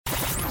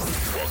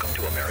Welcome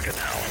to America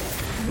Now.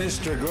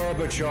 Mr.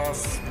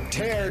 Gorbachev,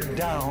 tear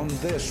down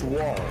this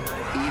wall.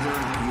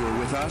 Either you are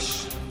with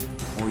us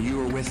or you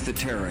are with the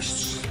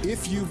terrorists.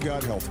 If you've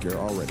got health care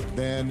already,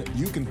 then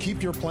you can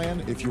keep your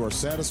plan if you are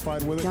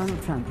satisfied with it. Donald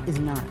Trump is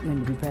not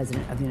going to be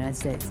president of the United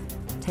States.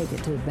 Take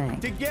it to the bank.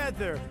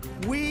 Together,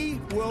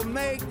 we will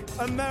make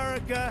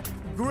America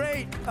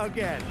great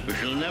again. We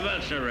shall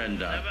never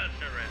surrender. Never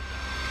surrender.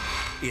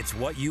 It's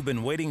what you've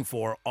been waiting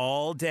for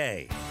all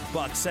day.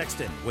 Buck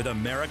Sexton with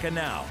America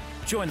Now.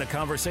 Join the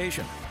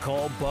conversation.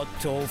 Call Buck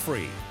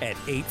toll-free at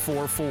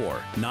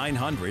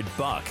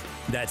 844-900-BUCK.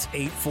 That's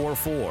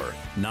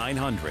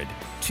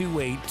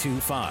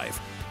 844-900-2825.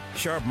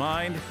 Sharp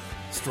mind,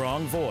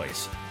 strong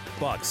voice.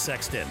 Buck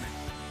Sexton.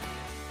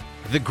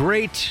 The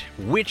great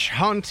witch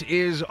hunt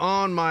is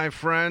on, my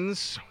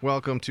friends.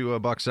 Welcome to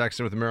Buck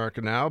Sexton with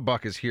America Now.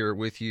 Buck is here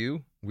with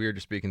you. Weird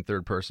to speak in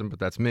third person, but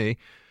that's me.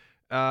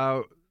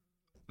 The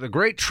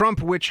great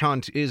Trump witch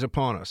hunt is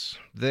upon us.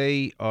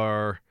 They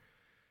are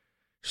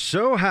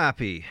so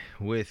happy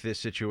with this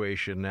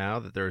situation now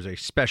that there's a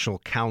special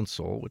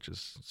counsel, which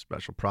is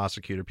special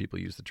prosecutor. People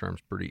use the terms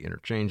pretty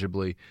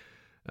interchangeably.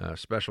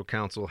 Special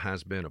counsel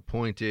has been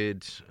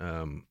appointed.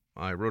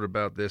 I wrote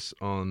about this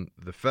on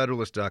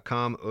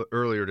thefederalist.com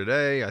earlier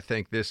today. I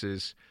think this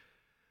is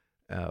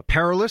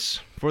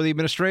perilous for the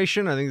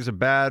administration. I think it's a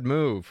bad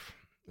move.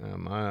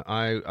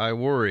 I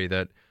worry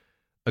that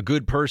a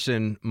good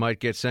person might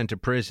get sent to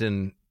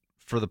prison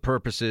for the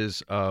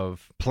purposes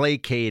of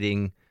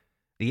placating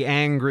the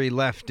angry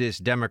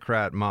leftist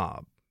Democrat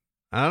mob.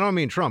 I don't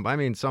mean Trump. I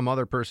mean some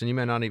other person you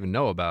may not even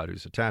know about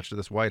who's attached to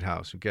this White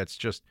House who gets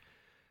just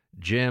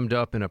jammed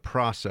up in a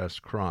process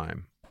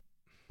crime.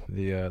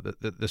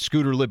 The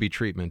Scooter Libby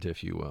treatment,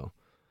 if you will.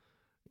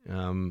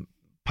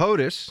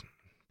 POTUS,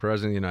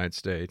 President of the United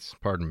States,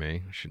 pardon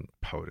me, I shouldn't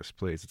POTUS,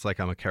 please. It's like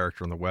I'm a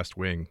character on the West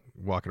Wing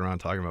walking around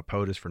talking about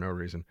POTUS for no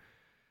reason.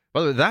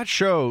 But that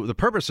show, the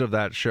purpose of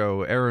that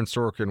show, Aaron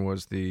Sorkin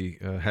was the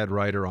head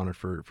writer on it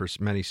for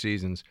many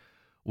seasons,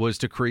 was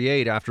to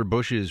create, after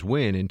Bush's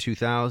win in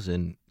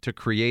 2000, to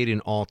create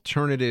an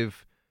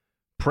alternative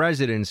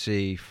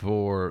presidency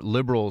for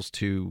liberals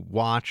to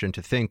watch and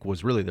to think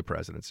was really the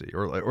presidency,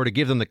 or to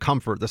give them the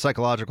comfort, the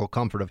psychological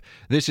comfort of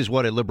this is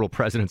what a liberal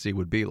presidency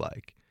would be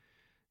like.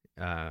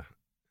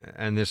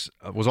 And this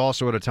was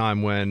also at a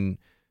time when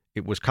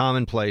it was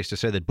commonplace to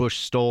say that Bush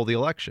stole the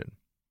election.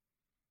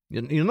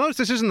 You'll notice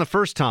this isn't the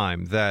first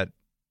time that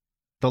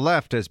the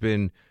left has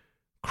been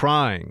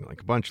crying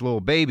like a bunch of little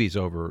babies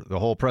over the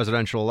whole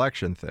presidential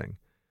election thing.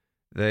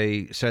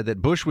 They said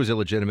that Bush was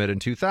illegitimate in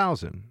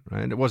 2000,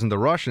 right? It wasn't the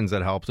Russians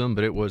that helped him,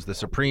 but it was the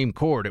Supreme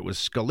Court. It was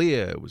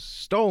Scalia. It was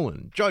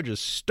stolen.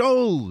 Judges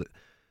stole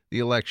the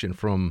election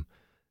from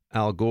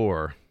Al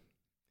Gore.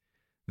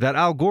 That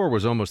Al Gore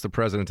was almost the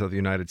president of the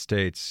United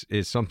States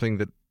is something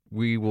that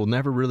we will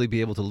never really be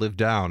able to live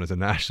down as a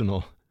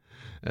national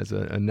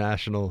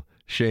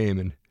shame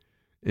and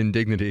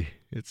indignity.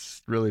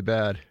 It's really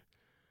bad.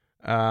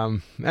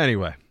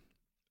 Anyway.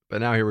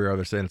 But now here we are.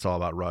 They're saying it's all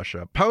about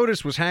Russia.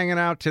 POTUS was hanging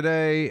out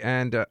today,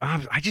 and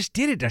I just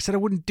did it. I said I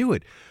wouldn't do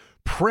it.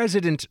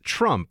 President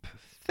Trump,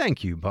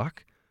 thank you,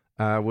 Buck,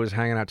 was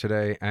hanging out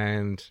today,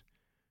 and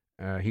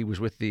he was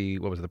with the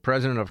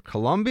president of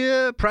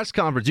Colombia press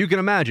conference. You can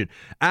imagine,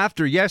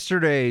 after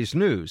yesterday's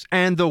news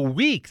and the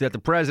week that the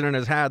president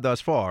has had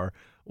thus far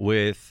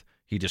with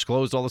he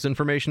disclosed all this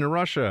information in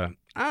Russia,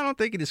 I don't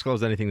think he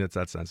disclosed anything that's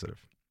that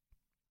sensitive.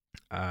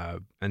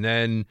 And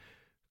then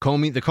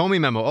the Comey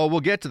memo. Oh,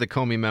 we'll get to the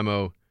Comey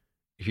memo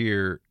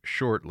here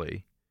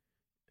shortly.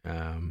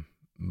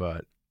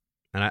 But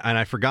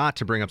I forgot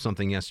to bring up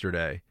something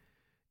yesterday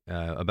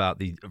about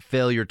the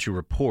failure to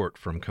report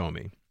from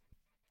Comey,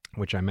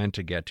 which I meant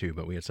to get to,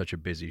 but we had such a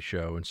busy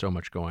show and so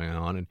much going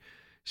on. And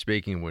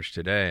speaking of which,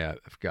 today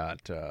I've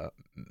got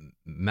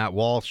Matt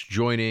Walsh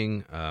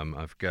joining.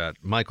 I've got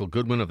Michael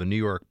Goodwin of the New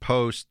York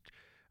Post.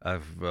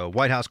 I've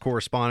White House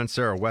correspondent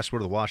Sarah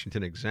Westwood of the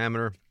Washington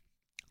Examiner.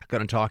 I'm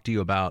going to talk to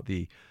you about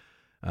the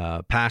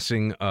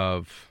passing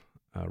of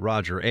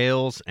Roger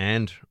Ailes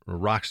and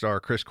rock star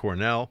Chris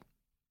Cornell.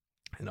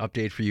 An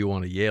update for you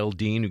on a Yale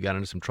dean who got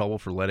into some trouble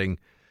for letting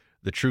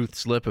the truth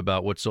slip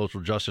about what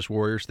social justice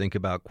warriors think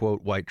about,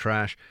 quote, white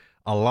trash.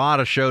 A lot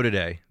of show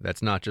today.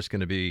 That's not just going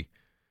to be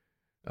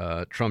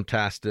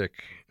Trump-tastic,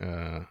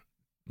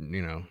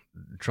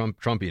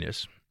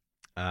 Trumpiness.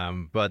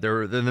 But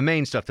the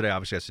main stuff today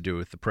obviously has to do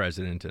with the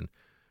president and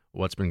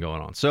what's been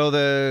going on. So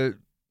the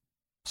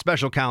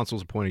special counsel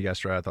was appointed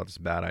yesterday. I thought this was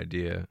a bad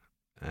idea.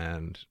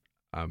 And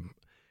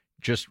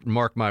just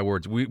mark my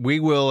words. We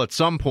will, at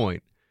some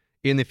point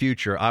in the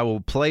future, I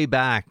will play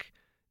back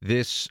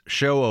this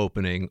show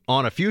opening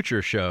on a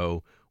future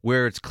show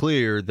where it's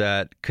clear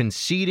that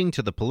conceding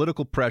to the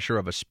political pressure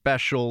of a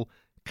special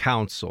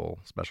counsel,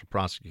 special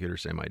prosecutor,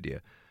 same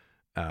idea,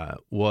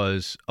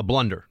 was a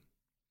blunder.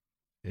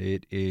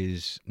 It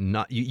is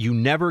not, you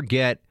never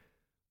get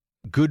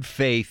good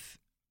faith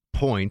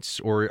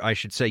points, or I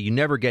should say, you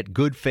never get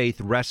good faith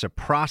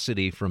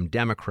reciprocity from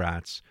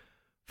Democrats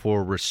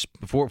for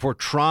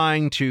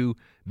trying to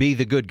be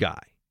the good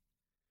guy.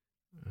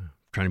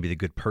 trying to be the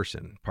good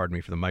person, pardon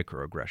me for the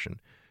microaggression,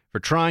 for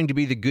trying to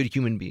be the good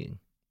human being.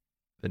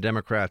 The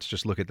Democrats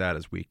just look at that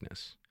as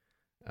weakness.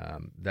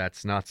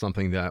 That's not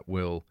something that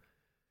will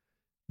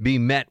be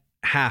met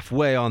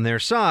halfway on their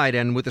side.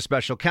 And with the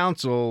special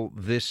counsel,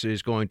 this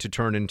is going to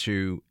turn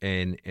into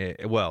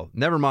well,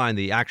 never mind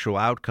the actual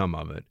outcome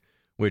of it,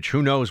 which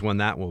who knows when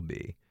that will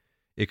be.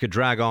 It could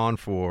drag on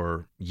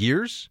for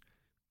years.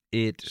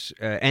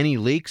 Any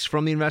leaks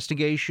from the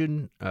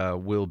investigation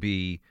will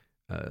be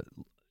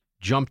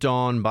jumped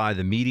on by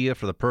the media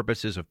for the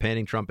purposes of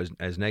painting Trump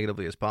as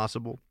negatively as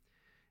possible.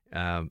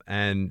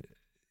 And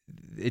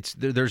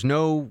there's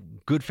no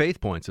good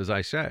faith points, as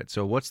I said.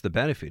 So what's the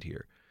benefit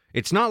here?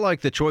 It's not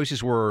like the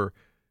choices were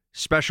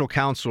special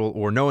counsel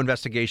or no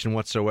investigation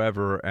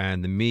whatsoever,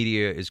 and the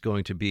media is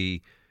going to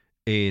be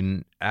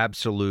in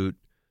absolute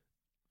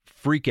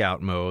freakout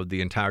mode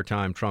the entire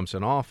time Trump's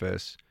in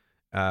office.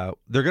 They're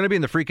going to be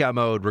in the freakout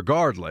mode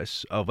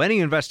regardless of any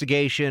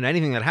investigation,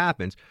 anything that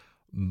happens.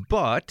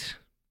 But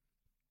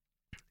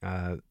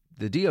the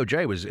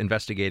DOJ was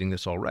investigating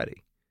this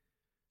already,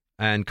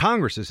 and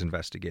Congress is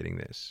investigating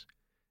this.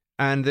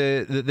 And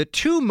the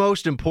two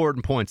most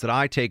important points that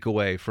I take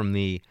away from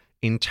the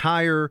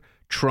entire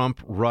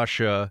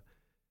Trump-Russia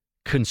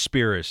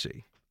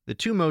conspiracy, the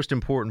two most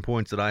important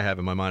points that I have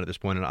in my mind at this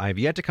point, and I have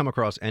yet to come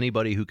across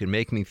anybody who can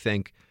make me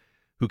think,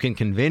 who can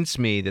convince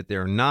me that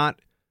they're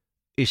not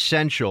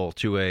essential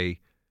to a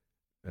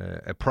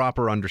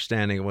proper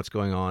understanding of what's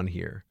going on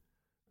here,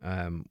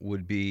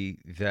 would be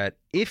that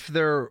if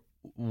there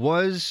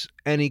was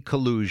any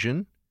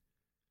collusion,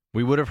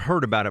 we would have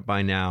heard about it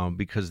by now,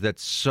 because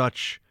that's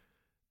such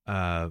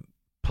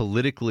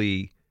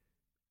politically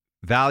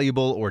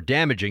valuable or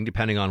damaging,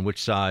 depending on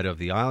which side of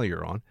the aisle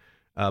you're on,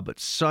 but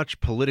such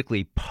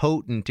politically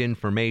potent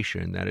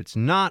information that it's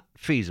not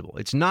feasible,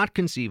 it's not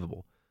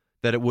conceivable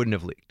that it wouldn't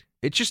have leaked.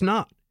 It's just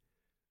not.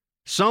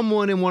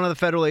 Someone in one of the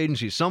federal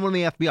agencies, someone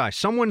in the FBI,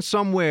 someone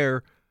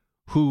somewhere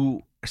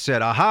who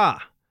said,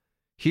 aha,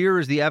 here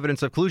is the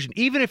evidence of collusion,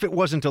 even if it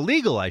wasn't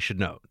illegal, I should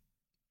note,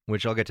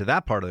 which I'll get to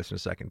that part of this in a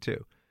second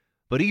too.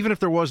 But even if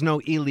there was no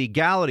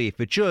illegality,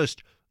 if it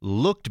just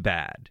looked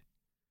bad,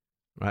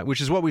 right, which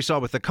is what we saw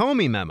with the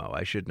Comey memo,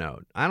 I should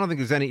note. I don't think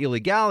there's any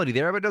illegality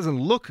there, but it doesn't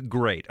look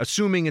great,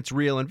 assuming it's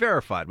real and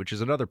verified, which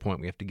is another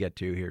point we have to get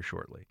to here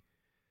shortly.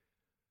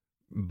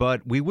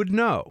 But we would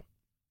know.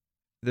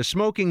 The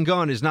smoking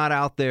gun is not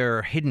out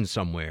there hidden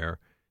somewhere.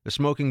 The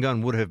smoking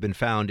gun would have been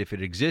found if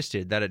it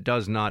existed. That it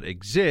does not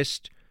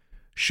exist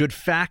should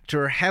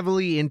factor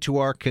heavily into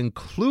our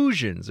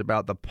conclusions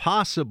about the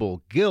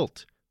possible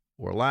guilt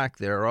or lack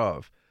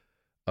thereof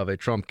of a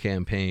Trump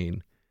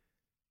campaign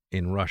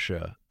in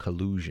Russia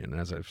collusion.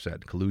 As I've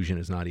said, collusion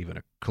is not even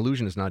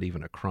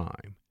a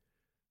crime.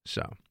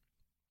 So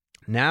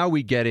now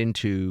we get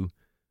into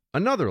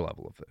another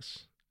level of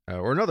this,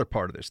 or another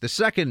part of this. The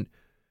second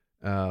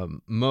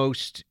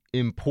most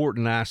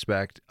important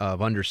aspect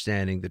of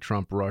understanding the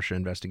Trump-Russia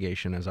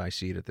investigation, as I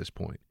see it at this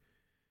point,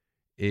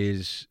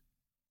 is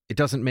it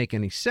doesn't make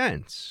any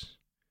sense.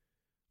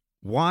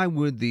 Why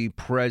would the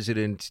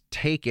president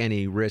take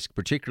any risk,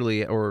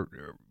 particularly,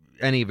 or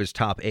any of his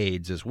top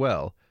aides as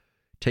well,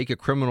 take a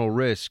criminal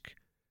risk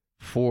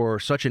for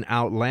such an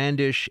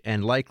outlandish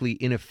and likely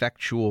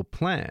ineffectual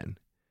plan,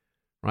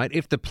 right?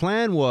 If the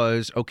plan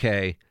was,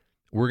 okay,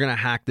 we're going to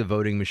hack the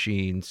voting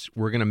machines,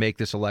 we're going to make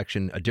this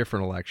election a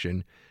different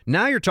election,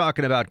 now you're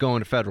talking about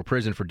going to federal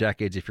prison for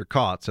decades if you're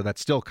caught, so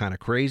that's still kind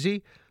of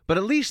crazy, but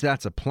at least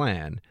that's a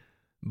plan.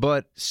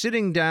 But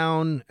sitting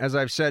down, as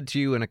I've said to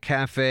you, in a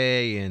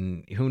cafe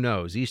in, who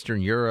knows,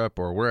 Eastern Europe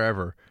or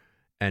wherever,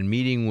 and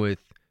meeting with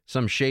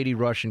some shady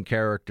Russian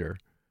character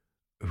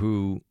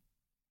who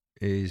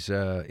is,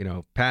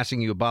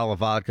 passing you a bottle of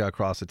vodka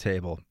across the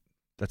table,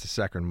 that's a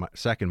second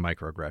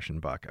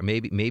microaggression, Buck.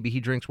 Maybe he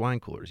drinks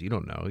wine coolers. You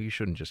don't know. You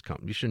shouldn't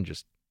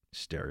just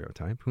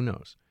stereotype. Who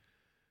knows?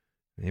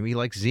 Maybe he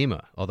likes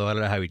Zima, although I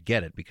don't know how he'd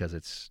get it because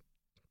it's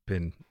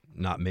been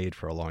not made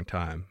for a long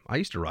time. I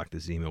used to rock the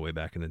Zima way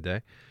back in the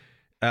day.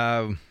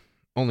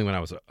 Only when I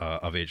was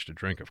of age to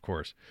drink, of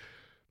course.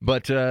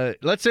 But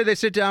let's say they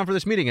sit down for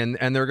this meeting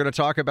and they're going to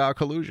talk about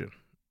collusion.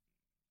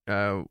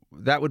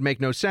 That would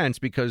make no sense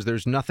because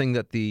there's nothing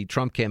that the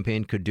Trump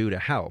campaign could do to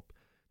help.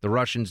 The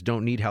Russians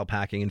don't need help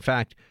hacking. In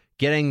fact,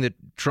 getting the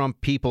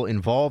Trump people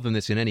involved in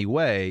this in any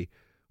way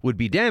would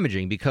be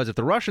damaging because if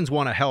the Russians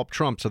want to help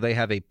Trump so they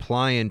have a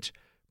pliant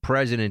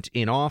president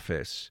in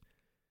office,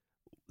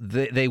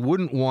 they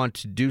wouldn't want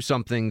to do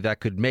something that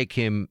could make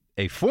him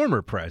a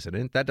former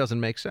president. That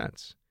doesn't make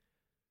sense.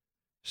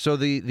 So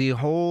the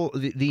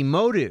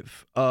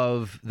motive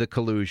of the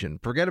collusion,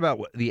 forget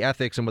about the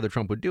ethics and whether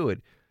Trump would do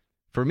it,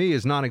 for me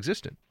is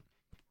non-existent.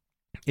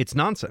 It's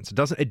nonsense.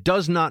 It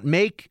does not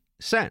make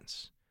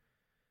sense.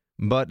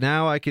 But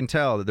now I can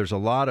tell that there's a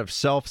lot of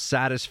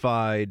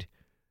self-satisfied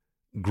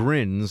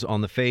grins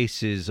on the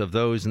faces of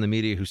those in the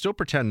media who still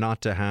pretend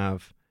not to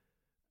have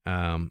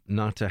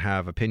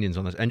opinions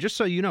on this. And just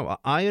so you know,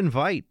 I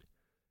invite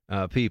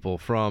people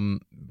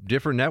from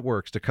different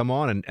networks to come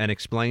on and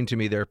explain to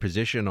me their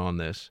position on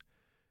this.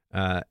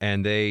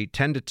 and they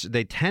tend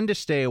to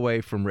stay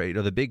away from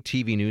radio. The big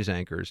TV news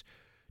anchors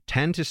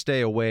tend to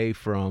stay away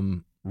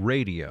from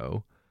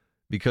radio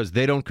because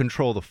they don't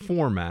control the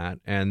format,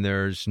 and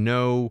there's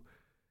no,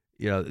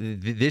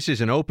 this is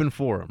an open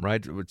forum,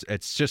 right?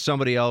 It's just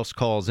somebody else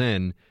calls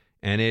in,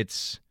 and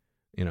it's,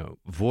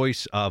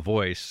 voice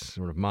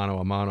sort of mano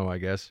a mano, I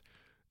guess.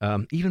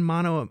 Even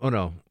mano, oh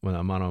no,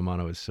 well, mano a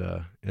mano is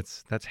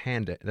that's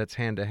hand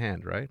to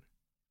hand, right?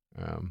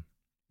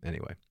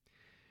 Anyway,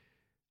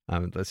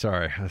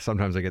 sorry,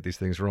 sometimes I get these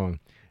things wrong.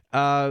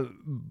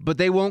 But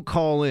they won't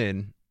call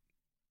in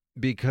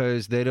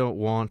because they don't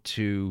want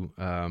to.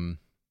 Mano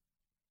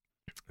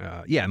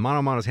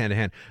a mano is hand to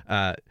hand.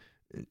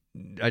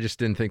 I just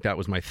didn't think that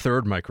was my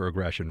third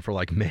microaggression for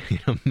like man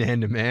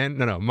to man.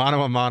 No,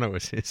 mano a mano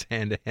is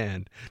hand to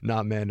hand,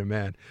 not man to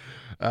man.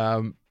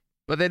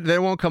 But they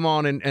won't come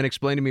on and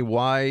explain to me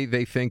why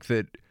they think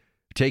that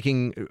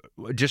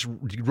just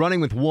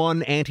running with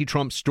one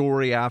anti-Trump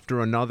story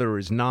after another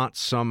is not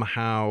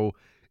somehow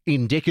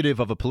indicative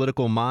of a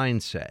political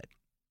mindset.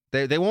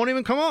 They won't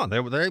even come on. They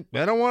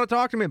don't want to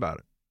talk to me about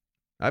it.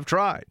 I've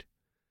tried.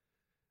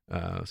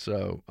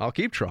 So I'll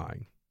keep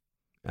trying.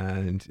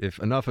 And if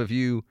enough of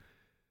you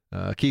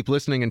keep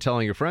listening and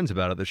telling your friends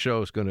about it, the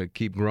show is going to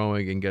keep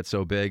growing and get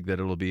so big that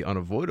it'll be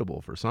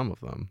unavoidable for some of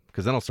them,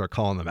 because then I'll start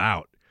calling them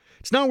out.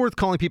 It's not worth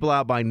calling people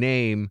out by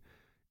name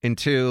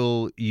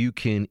until you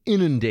can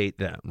inundate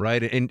them,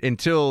 right? And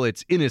until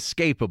it's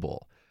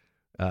inescapable.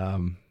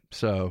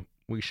 So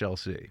we shall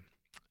see.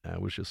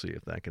 We shall see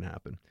if that can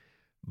happen.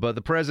 But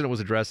the president was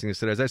addressing this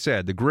today. As I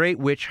said, the great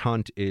witch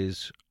hunt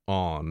is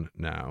on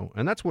now,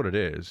 and that's what it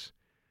is.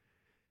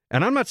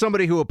 And I'm not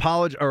somebody who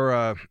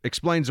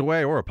explains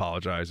away or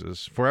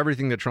apologizes for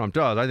everything that Trump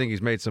does. I think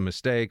he's made some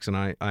mistakes, and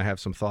I have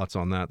some thoughts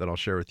on that I'll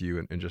share with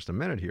you in just a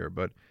minute here.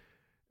 But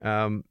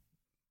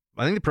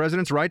I think the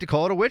president's right to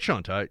call it a witch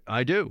hunt.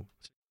 I do.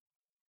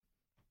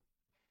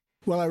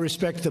 Well, I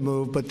respect the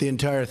move, but the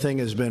entire thing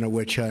has been a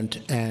witch hunt,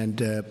 and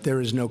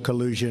there is no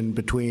collusion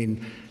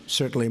between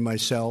certainly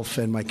myself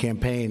and my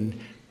campaign,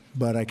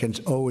 but I can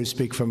always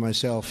speak for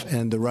myself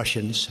and the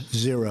Russians,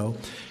 zero.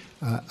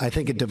 I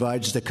think it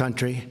divides the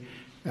country.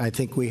 I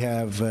think we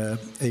have a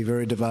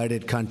very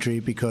divided country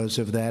because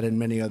of that and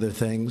many other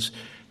things.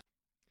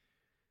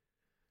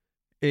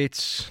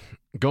 It's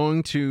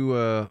going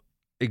to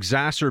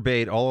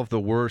exacerbate all of the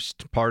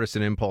worst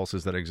partisan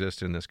impulses that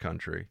exist in this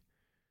country.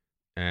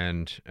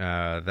 And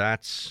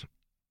that's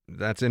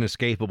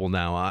inescapable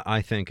now,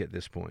 I think, at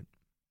this point.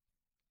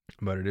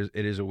 But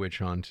it is a witch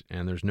hunt,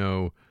 and there's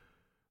no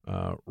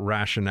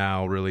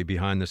rationale really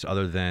behind this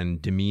other than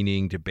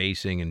demeaning,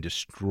 debasing, and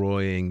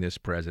destroying this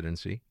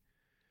presidency.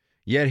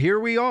 Yet here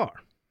we are.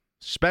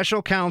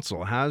 Special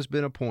counsel has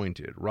been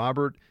appointed.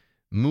 Robert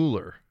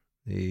Mueller,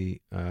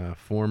 the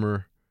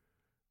former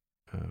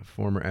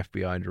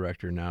FBI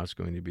director, now is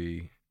going to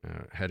be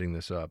heading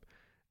this up.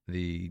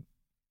 The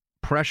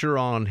pressure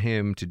on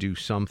him to do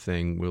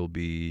something will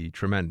be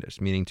tremendous,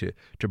 meaning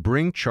to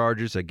bring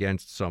charges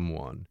against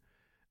someone.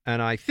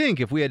 And I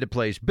think if we had to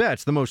place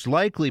bets, the most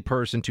likely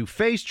person to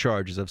face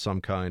charges of some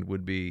kind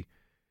would be,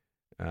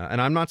 and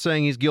I'm not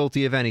saying he's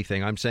guilty of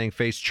anything, I'm saying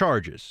face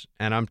charges.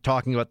 And I'm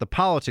talking about the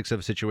politics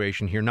of a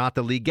situation here, not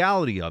the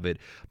legality of it.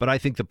 But I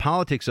think the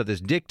politics of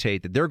this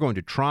dictate that they're going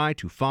to try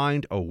to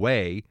find a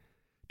way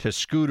to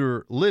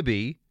Scooter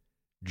Libby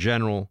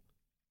General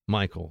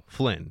Michael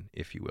Flynn,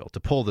 if you will, to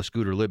pull the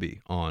Scooter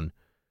Libby on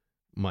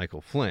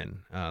Michael Flynn.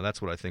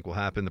 That's what I think will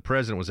happen. The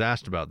president was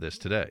asked about this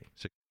today.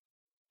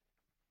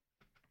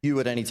 You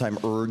at any time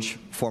urge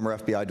former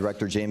FBI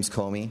Director James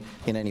Comey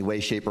in any way,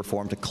 shape, or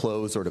form to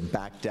close or to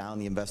back down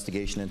the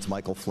investigation into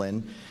Michael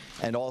Flynn?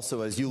 And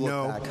also, as you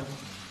look back...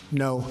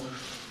 No.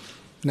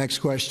 Next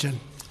question.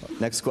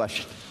 Next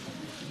question.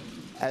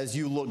 As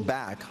you look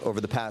back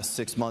over the past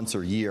 6 months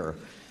or year,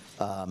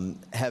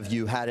 have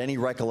you had any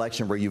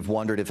recollection where you've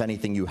wondered if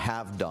anything you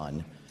have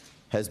done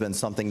has been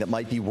something that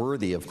might be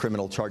worthy of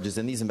criminal charges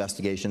in these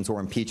investigations or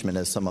impeachment,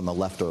 as some on the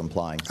left are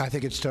implying? I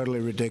think it's totally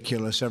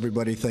ridiculous.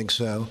 Everybody thinks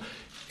so.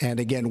 And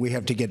again, we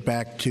have to get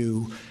back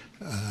to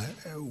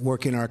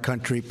working our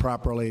country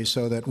properly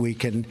so that we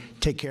can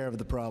take care of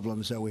the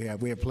problems that we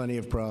have. We have plenty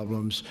of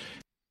problems.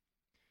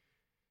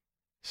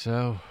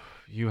 So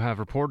you have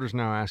reporters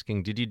now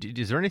asking,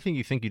 is there anything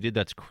you think you did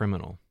that's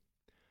criminal?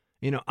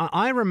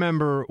 I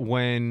remember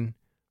when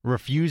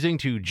refusing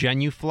to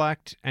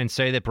genuflect and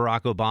say that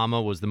Barack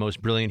Obama was the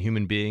most brilliant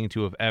human being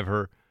to have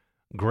ever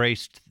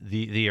graced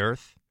the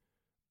earth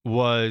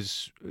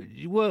was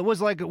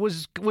kind of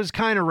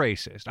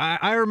racist.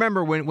 I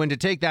remember when to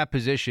take that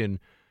position,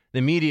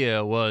 the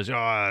media was,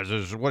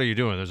 what are you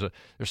doing?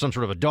 There's some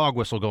sort of a dog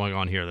whistle going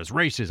on here. There's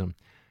racism.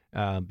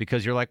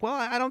 Because you're like, well,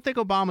 I don't think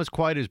Obama's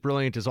quite as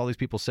brilliant as all these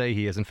people say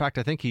he is. In fact,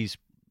 I think he's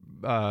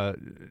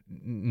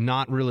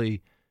not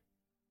really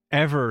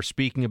ever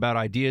speaking about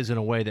ideas in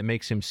a way that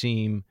makes him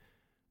seem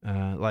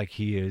like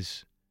he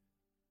is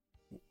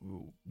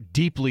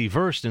deeply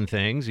versed in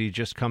things. He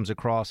just comes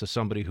across as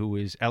somebody who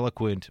is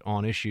eloquent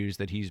on issues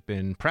that he's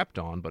been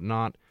prepped on, but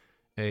not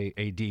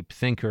a deep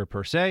thinker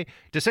per se.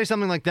 To say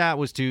something like that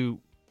was to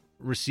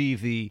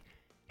receive the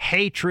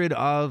hatred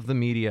of the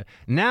media.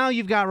 Now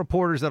you've got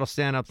reporters that'll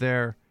stand up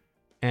there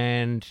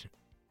and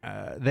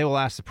they will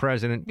ask the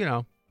president,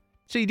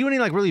 so you do any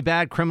like really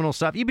bad criminal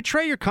stuff? You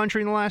betray your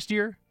country in the last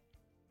year?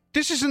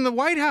 This is in the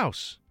White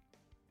House.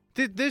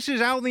 This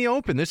is out in the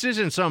open. This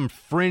isn't some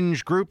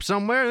fringe group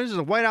somewhere. This is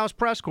a White House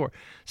press corps.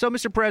 So,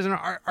 Mr.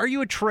 President, are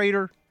you a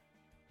traitor?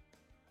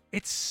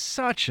 It's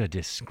such a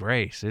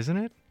disgrace, isn't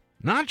it?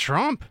 Not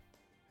Trump.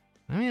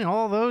 I mean,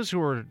 all those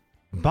who are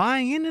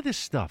buying into this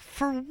stuff.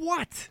 For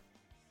what?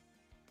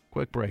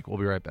 Quick break. We'll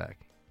be right back.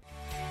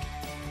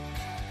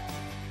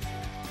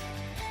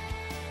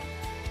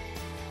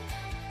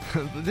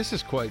 This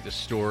is quite the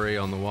story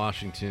on the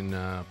Washington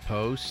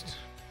Post.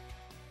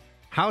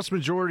 House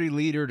Majority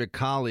Leader to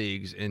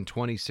colleagues in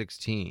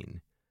 2016.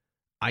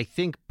 I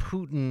think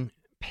Putin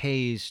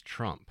pays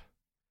Trump.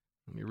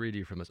 Let me read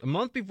you from this. A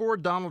month before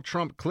Donald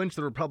Trump clinched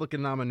the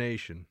Republican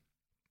nomination,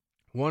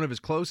 one of his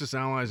closest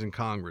allies in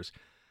Congress,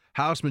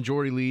 House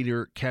Majority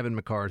Leader Kevin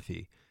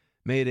McCarthy,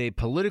 made a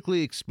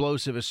politically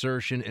explosive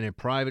assertion in a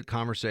private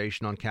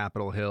conversation on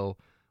Capitol Hill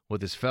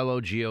with his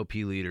fellow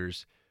GOP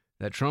leaders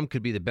that Trump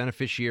could be the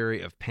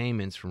beneficiary of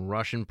payments from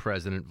Russian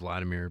President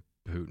Vladimir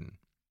Putin.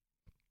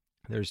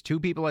 There's two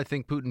people I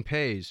think Putin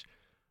pays,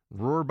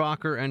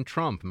 Rohrabacher and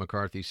Trump,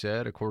 McCarthy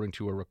said, according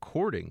to a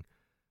recording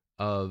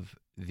of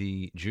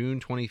the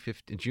June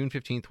 15,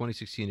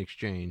 2016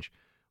 exchange,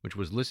 which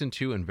was listened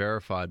to and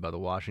verified by the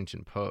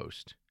Washington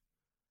Post.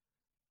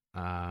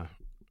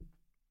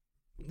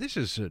 This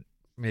is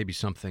maybe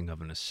something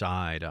of an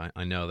aside.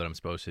 I know that I'm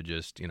supposed to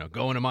just,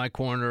 go into my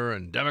corner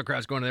and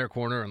Democrats go into their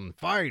corner and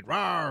fight.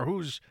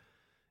 Rawr,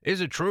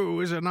 is it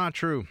true? Is it not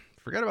true?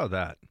 Forget about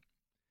that.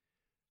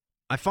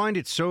 I find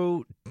it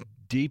so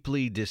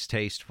deeply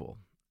distasteful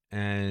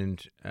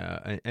and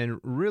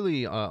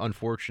really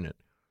unfortunate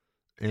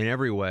in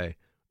every way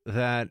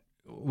that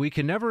we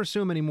can never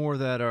assume anymore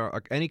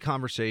that any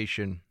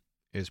conversation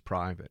is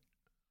private.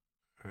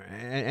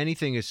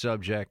 Anything is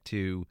subject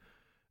to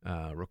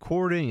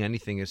recording.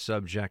 Anything is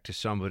subject to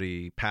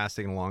somebody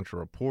passing along to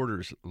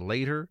reporters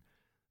later.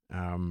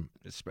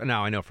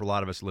 Now, I know for a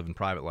lot of us who live in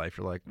private life,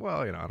 you're like,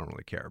 well, I don't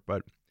really care.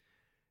 But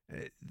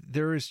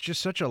there is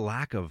just such a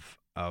lack of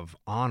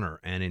honor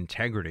and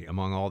integrity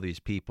among all these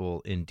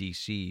people in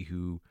D.C.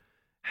 who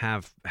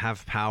have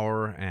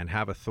power and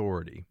have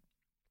authority.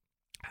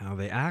 How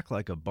they act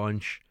like a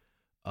bunch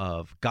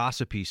of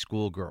gossipy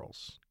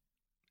schoolgirls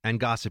and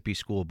gossipy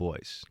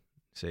schoolboys.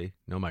 See,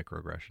 no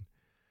microaggression.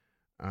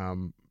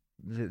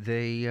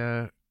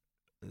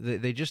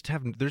 They just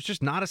have. There's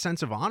just not a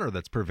sense of honor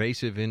that's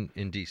pervasive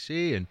in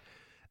D.C. and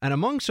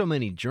among so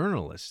many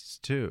journalists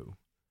too.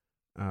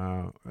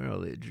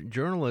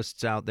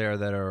 Journalists out there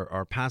that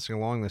are passing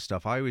along this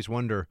stuff. I always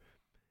wonder,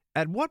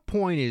 at what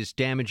point is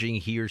damaging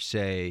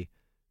hearsay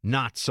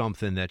not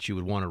something that you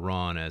would want to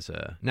run as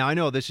a... Now, I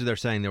know they're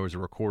saying there was a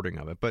recording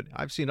of it, but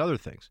I've seen other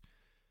things.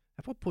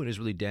 At what point is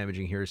really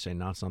damaging hearsay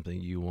not something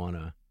you want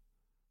to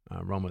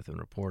run with and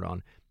report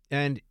on?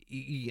 And,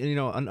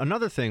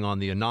 another thing on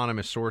the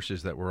anonymous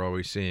sources that we're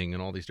always seeing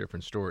in all these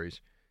different stories,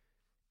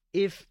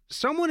 if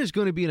someone is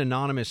going to be an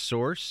anonymous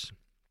source,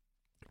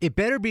 it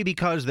better be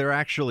because they're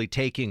actually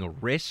taking a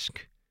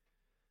risk,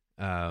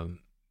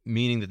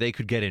 meaning that they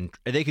could get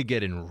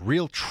in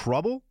real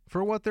trouble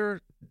for what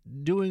they're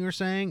doing or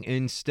saying,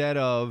 instead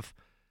of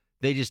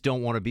they just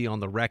don't want to be on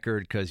the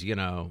record because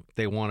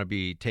they want to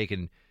be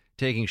taking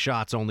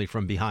shots only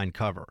from behind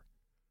cover.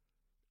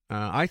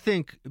 I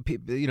think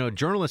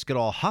journalists get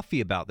all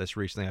huffy about this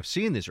recently. I've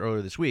seen this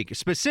earlier this week,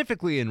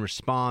 specifically in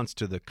response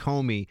to the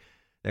Comey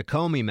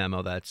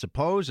memo that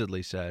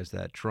supposedly says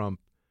that Trump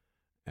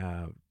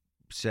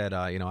said,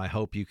 I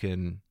hope you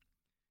can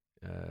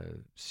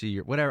see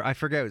your whatever. I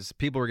forget.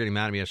 People were getting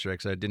mad at me yesterday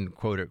because I didn't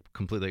quote it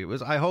completely. It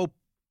was, I hope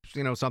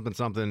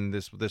something.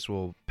 This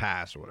will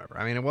pass or whatever.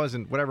 I mean, it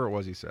wasn't whatever it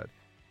was he said.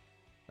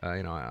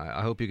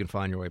 I hope you can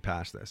find your way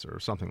past this or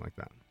something like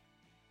that.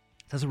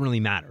 It doesn't really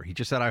matter. He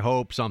just said, I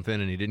hope something,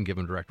 and he didn't give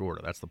him direct order.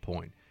 That's the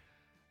point.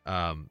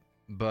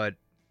 But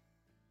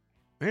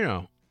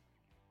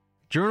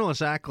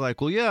journalists act like,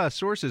 well, yeah,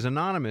 source is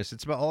anonymous.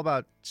 It's all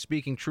about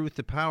speaking truth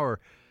to power.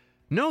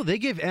 No, they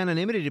give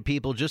anonymity to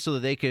people just so that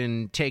they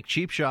can take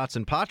cheap shots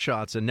and pot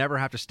shots and never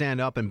have to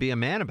stand up and be a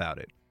man about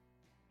it.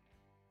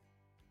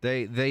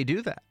 They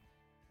do that.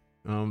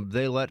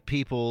 They let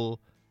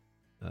people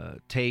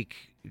take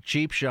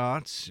cheap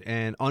shots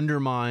and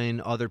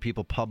undermine other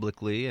people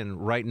publicly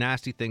and write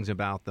nasty things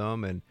about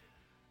them, and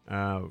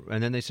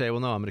then they say,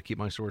 well, no, I'm going to keep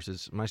my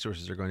sources. My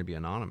sources are going to be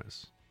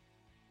anonymous.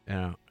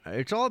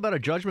 It's all about a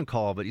judgment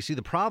call. But you see,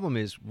 the problem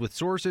is with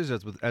sources,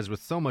 as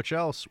with so much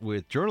else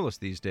with journalists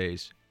these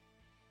days,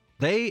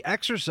 they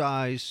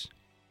exercise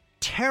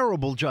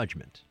terrible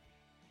judgment.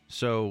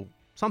 So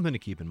something to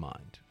keep in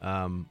mind.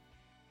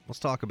 Let's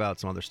talk about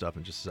some other stuff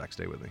in just a sec.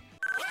 Stay with me.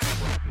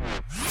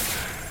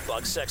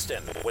 Buck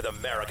Sexton with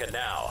America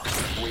Now.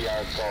 We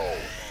are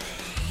gold.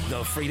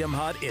 The Freedom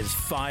Hut is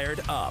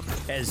fired up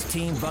as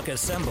Team Buck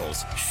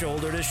assembles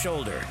shoulder to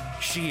shoulder,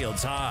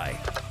 shields high.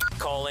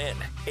 Call in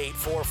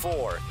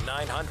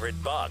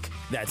 844-900-BUCK.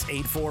 That's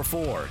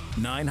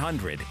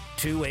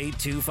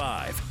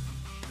 844-900-2825.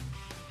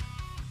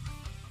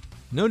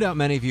 No doubt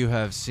many of you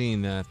have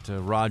seen that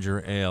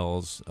Roger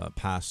Ailes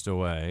passed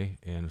away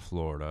in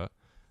Florida.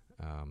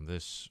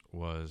 This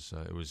was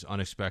it was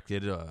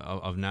unexpected,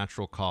 of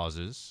natural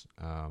causes,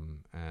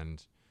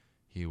 and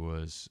he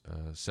was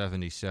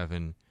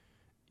 77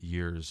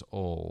 years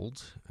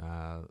old.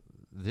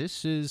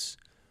 This is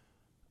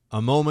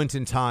a moment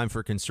in time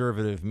for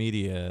conservative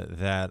media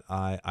that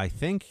I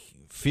think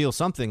feel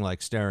something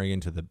like staring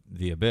into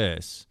the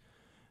abyss.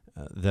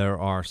 There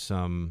are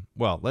some,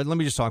 well, let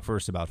me just talk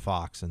first about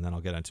Fox, and then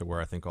I'll get into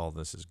where I think all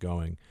this is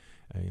going.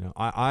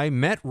 I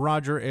met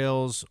Roger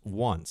Ailes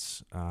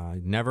once. I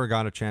never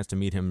got a chance to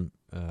meet him.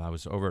 I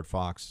was over at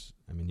Fox.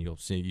 I mean, you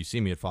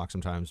see me at Fox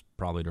sometimes,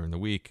 probably during the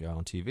week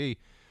on TV.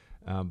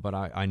 But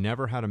I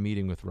never had a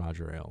meeting with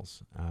Roger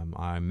Ailes.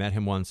 I met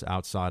him once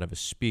outside of a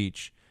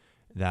speech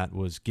that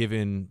was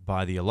given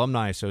by the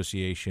Alumni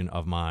Association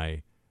of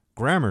my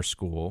grammar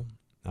school,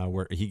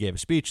 where he gave a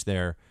speech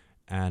there,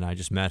 and I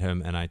just met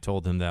him, and I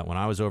told him that when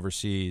I was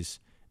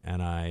overseas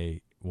and I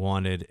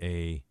wanted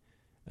a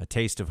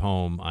taste of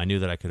home, I knew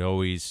that I could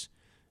always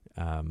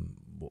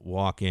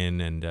walk in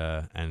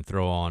and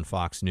throw on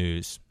Fox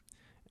News,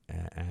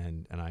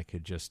 and I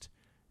could just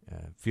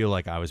feel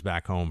like I was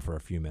back home for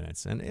a few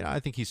minutes. And I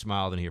think he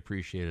smiled and he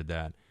appreciated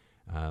that.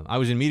 I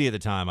was in media at the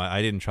time.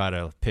 I didn't try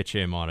to pitch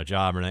him on a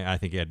job or anything. I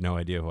think he had no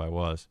idea who I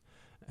was.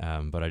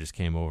 But I just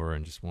came over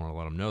and just wanted to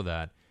let him know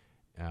that.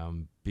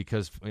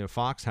 Because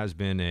Fox has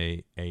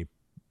been a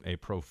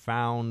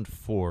profound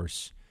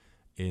force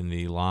in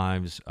the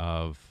lives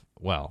of,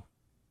 well,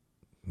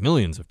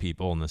 millions of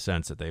people, in the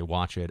sense that they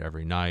watch it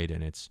every night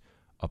and it's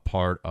a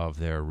part of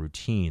their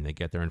routine. They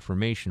get their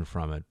information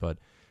from it. But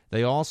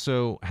they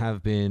also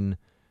have been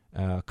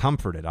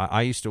comforted.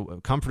 I used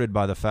to comforted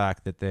by the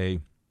fact that they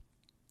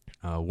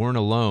weren't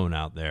alone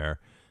out there.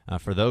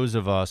 For those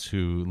of us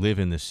who live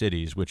in the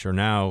cities, which are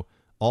now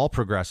all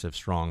progressive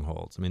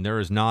strongholds. I mean, there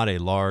is not a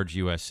large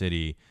U.S.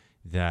 city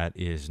that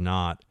is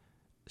not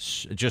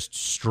just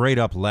straight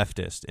up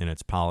leftist in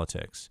its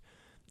politics.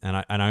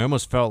 And I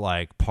almost felt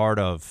like part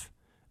of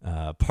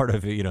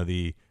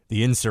the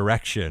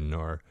insurrection,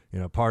 or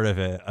part of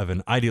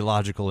an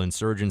ideological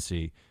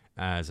insurgency.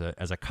 As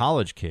a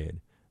college kid,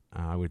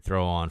 I would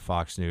throw on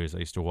Fox News. I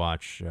used to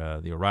watch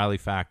the O'Reilly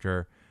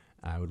Factor.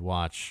 I would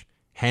watch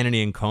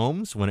Hannity and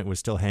Combs when it was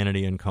still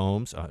Hannity and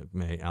Combs.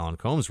 May Alan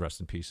Combs rest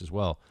in peace as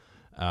well.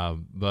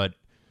 But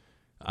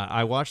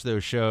I watched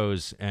those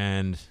shows,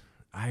 and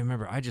I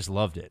remember I just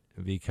loved it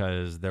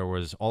because there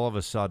was all of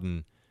a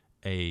sudden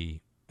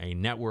a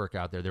network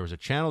out there. There was a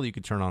channel you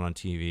could turn on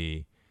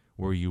TV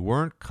where you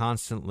weren't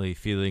constantly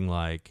feeling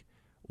like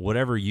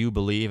whatever you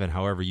believe and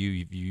however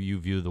you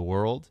view the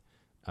world,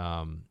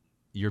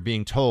 you're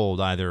being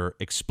told either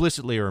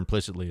explicitly or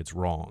implicitly it's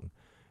wrong.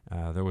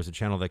 There was a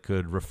channel that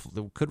could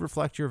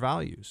reflect your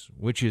values,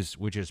 which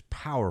is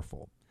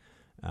powerful.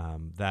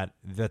 That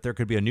there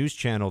could be a news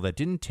channel that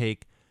didn't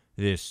take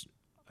this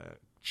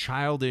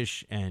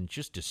childish and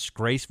just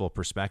disgraceful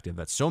perspective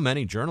that so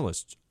many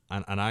journalists,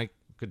 and I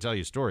could tell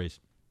you stories,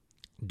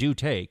 do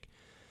take.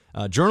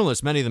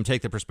 Journalists, many of them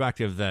take the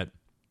perspective that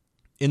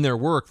in their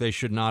work, they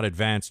should not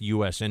advance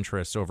U.S.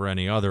 interests over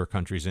any other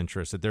country's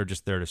interests, that they're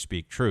just there to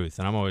speak truth.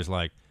 And I'm always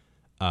like,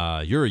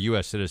 you're a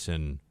U.S.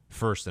 citizen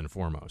first and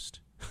foremost.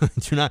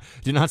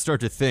 do not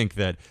start to think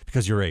that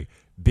because you're a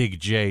big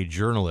J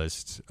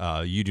journalist,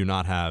 you should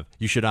not have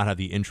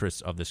the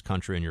interests of this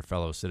country and your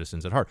fellow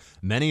citizens at heart.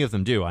 Many of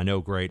them do. I know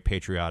great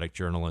patriotic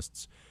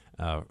journalists,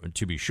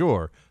 to be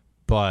sure,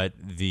 but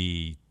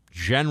the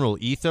general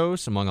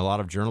ethos among a lot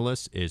of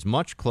journalists is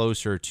much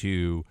closer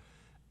to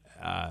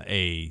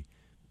a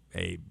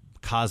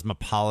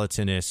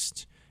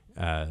cosmopolitanist,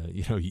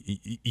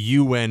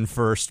 UN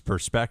first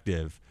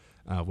perspective,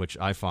 which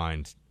I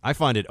find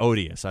it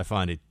odious. I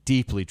find it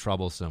deeply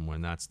troublesome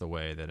when that's the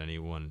way that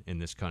anyone in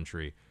this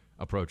country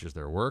approaches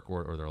their work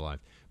or their life.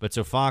 But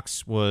so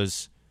Fox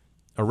was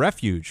a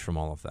refuge from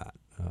all of that.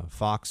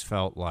 Fox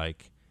felt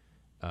like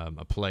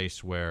a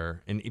place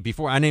where, and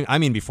before I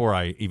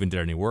even did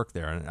any work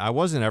there, and I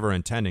wasn't ever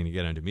intending to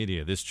get into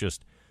media. This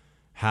just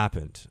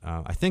happened.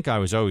 I think I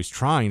was always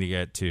trying to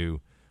get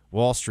to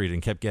Wall Street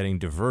and kept getting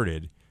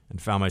diverted,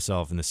 and found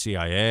myself in the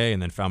CIA,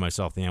 and then found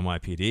myself in the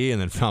NYPD,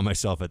 and then found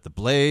myself at the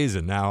Blaze,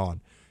 and now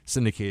on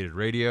syndicated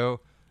radio.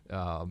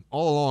 All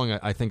along,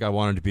 I think I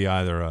wanted to be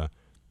either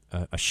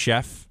a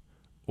chef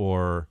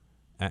or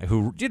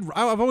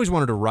I've always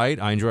wanted to write.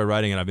 I enjoy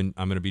writing, and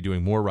I'm going to be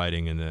doing more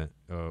writing in the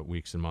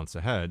weeks and months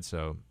ahead.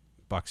 So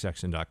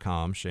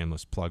bucksexton.com,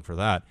 shameless plug for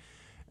that.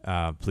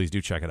 Please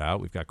do check it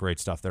out. We've got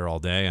great stuff there all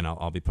day, and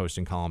I'll be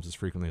posting columns as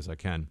frequently as I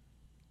can.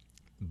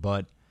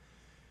 But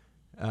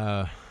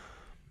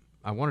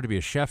I wanted to be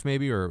a chef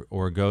maybe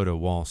or go to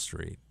Wall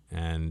Street.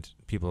 And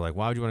people are like,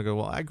 why would you want to go?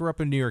 Well, I grew up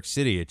in New York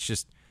City. It's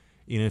just,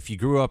 if you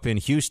grew up in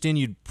Houston,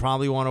 you'd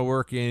probably want to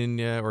work in,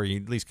 or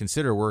you at least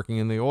consider working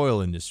in the oil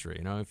industry.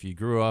 If you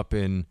grew up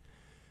in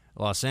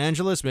Los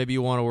Angeles, maybe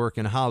you want to work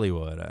in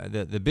Hollywood.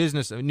 The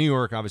business, New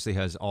York obviously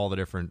has all the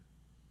different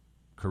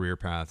career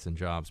paths and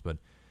jobs, but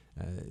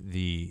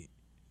the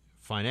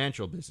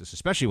financial business,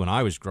 especially when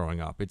I was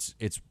growing up,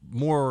 it's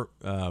more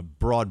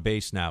broad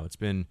based now. It's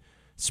been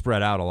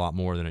spread out a lot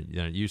more than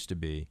it used to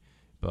be.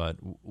 But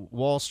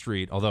Wall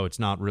Street, although it's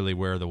not really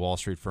where the Wall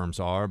Street firms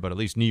are, but at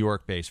least New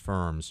York-based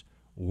firms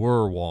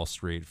were Wall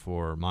Street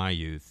for my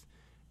youth,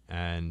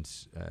 and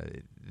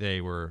they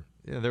were.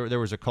 There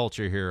was a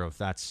culture here of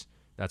that's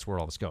where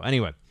all this go.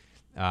 Anyway,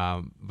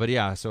 but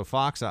yeah, so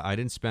Fox, I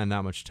didn't spend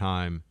that much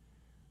time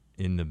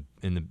in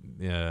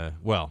the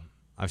well,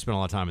 I've spent a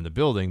lot of time in the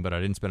building, but I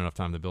didn't spend enough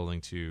time in the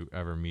building to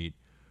ever meet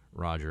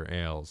Roger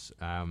Ailes.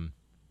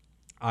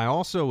 I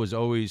also was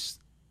always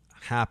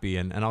happy,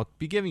 and I'll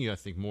be giving you, I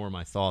think, more of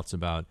my thoughts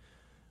about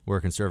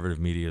where conservative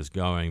media is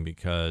going,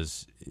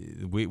 because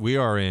we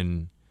are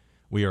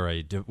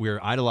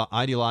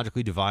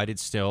ideologically divided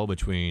still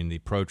between the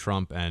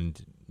pro-Trump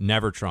and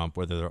never-Trump,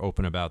 whether they're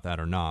open about that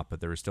or not. But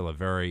there is still a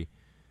very,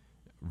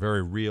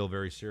 very real,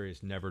 very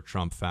serious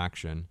never-Trump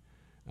faction.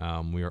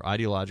 We are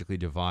ideologically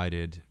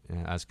divided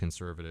as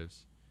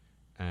conservatives,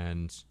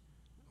 and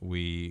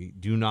we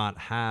do not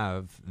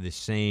have the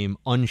same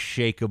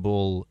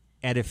unshakable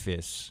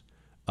edifice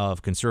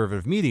of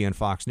conservative media and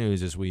Fox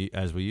News as we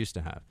used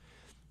to have.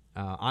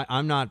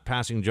 I'm not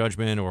passing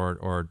judgment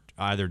or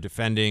either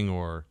defending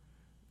or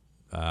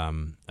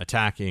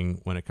attacking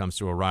when it comes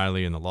to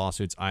O'Reilly and the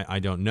lawsuits. I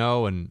don't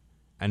know, and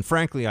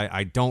frankly,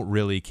 I don't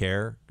really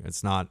care.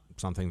 It's not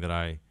something that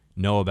I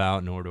know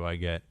about, nor do I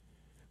get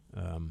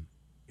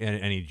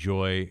any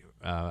joy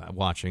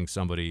watching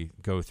somebody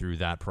go through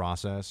that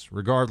process,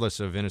 regardless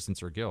of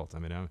innocence or guilt. I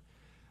mean,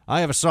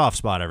 I have a soft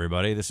spot,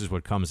 everybody. This is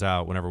what comes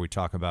out whenever we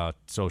talk about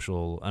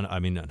social. I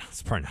mean,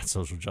 it's probably not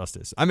social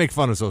justice. I make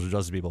fun of social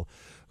justice people,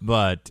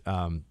 but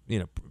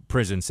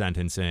prison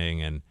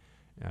sentencing, and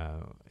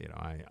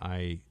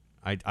I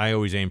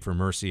always aim for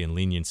mercy and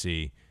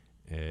leniency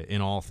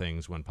in all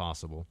things when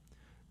possible.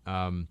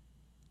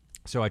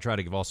 So I try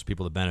to give also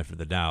people the benefit of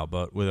the doubt.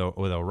 But with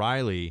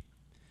O'Reilly,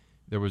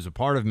 there was a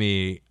part of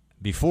me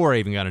before I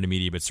even got into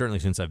media, but certainly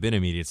since I've been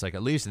in media, it's like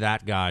at least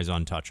that guy's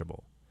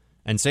untouchable.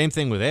 And same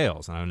thing with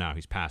Ailes. I know now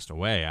he's passed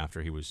away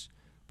after he was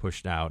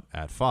pushed out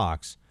at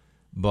Fox,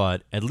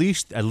 but at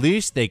least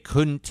they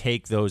couldn't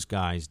take those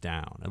guys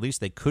down. At least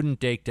they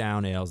couldn't take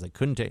down Ailes. They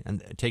couldn't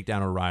take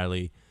down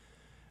O'Reilly.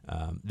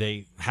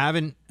 They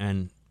haven't,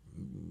 and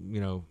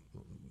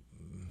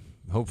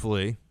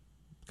hopefully,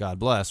 God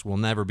bless, will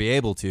never be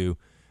able to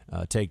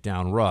take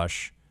down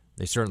Rush.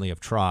 They certainly have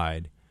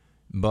tried.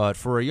 But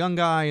for a young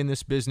guy in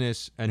this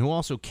business and who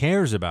also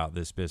cares about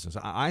this business,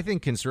 I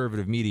think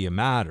conservative media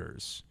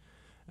matters.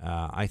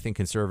 I think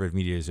conservative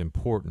media is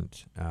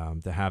important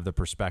to have the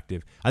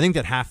perspective. I think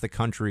that half the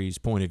country's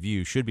point of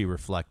view should be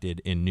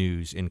reflected in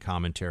news, in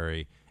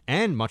commentary,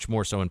 and much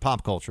more so in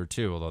pop culture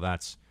too. Although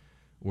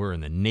we're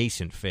in the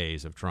nascent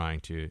phase of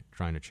trying to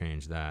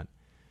change that.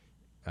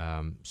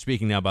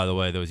 Speaking now, by the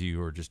way, those of you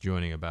who are just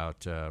joining,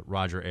 about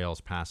Roger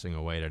Ailes passing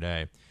away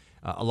today,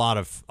 a lot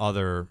of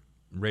other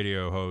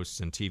radio hosts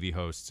and TV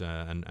hosts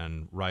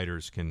and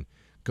writers can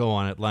go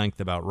on at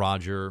length about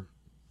Roger.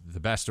 The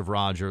best of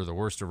Roger, the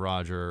worst of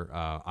Roger.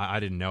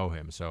 I didn't know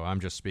him, so I'm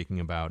just speaking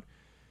about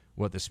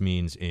what this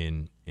means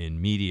in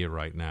media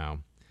right now.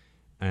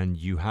 And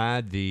you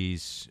had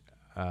these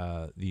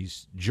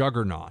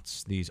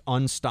juggernauts, these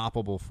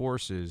unstoppable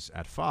forces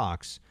at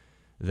Fox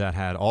that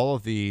had all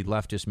of the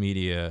leftist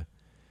media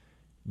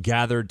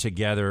gathered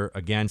together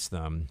against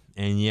them,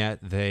 and yet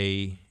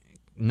they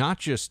not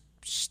just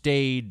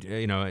stayed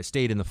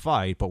in the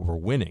fight, but were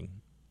winning.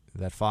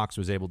 That Fox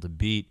was able to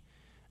beat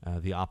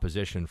the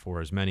opposition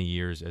for as many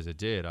years as it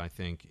did, I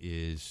think,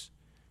 is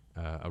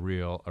a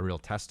real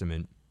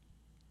testament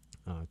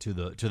to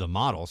the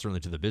model,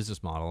 certainly to the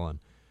business model, and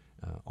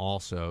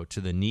also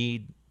to the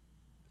need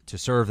to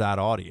serve that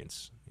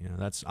audience.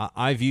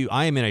 I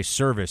am in a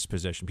service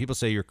position. People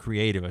say you're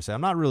creative. I say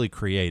I'm not really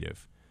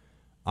creative.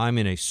 I'm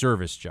in a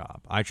service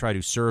job. I try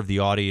to serve the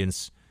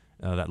audience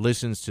that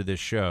listens to this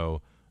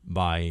show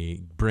by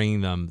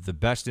bringing them the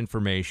best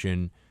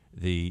information,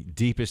 the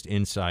deepest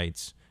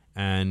insights,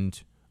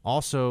 and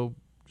also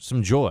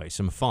some joy,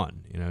 some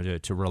fun,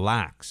 to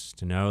relax,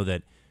 to know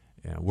that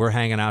we're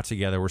hanging out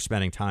together, we're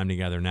spending time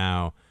together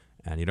now,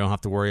 and you don't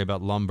have to worry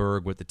about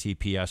Lumbergh with the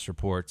TPS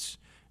reports.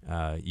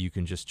 You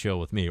can just chill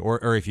with me.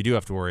 Or if you do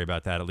have to worry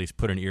about that, at least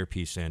put an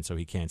earpiece in so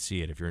he can't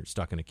see it if you're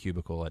stuck in a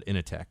cubicle at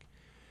Initech.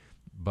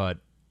 But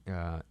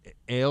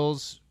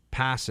Ailes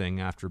passing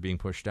after being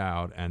pushed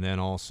out, and then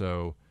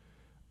also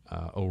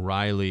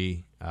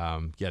O'Reilly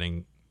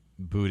getting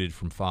booted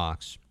from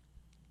Fox,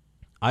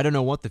 I don't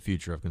know what the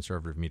future of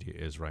conservative media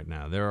is right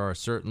now. There are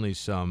certainly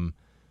some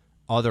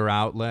other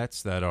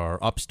outlets that are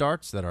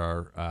upstarts that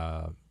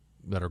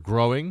are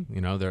growing.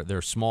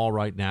 They're small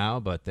right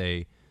now, but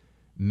they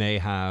may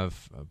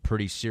have a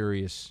pretty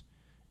serious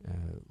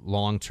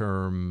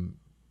long-term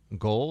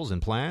goals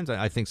and plans.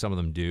 I think some of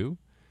them do.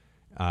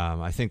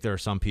 I think there are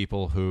some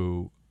people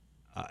who,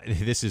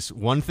 this is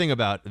one thing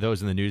about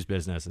those in the news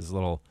business, is a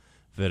little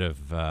bit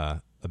of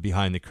a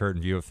behind the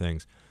curtain view of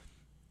things.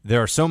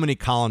 There are so many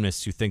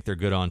columnists who think they're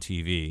good on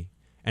TV,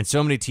 and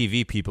so many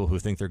TV people who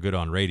think they're good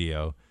on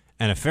radio,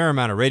 and a fair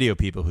amount of radio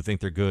people who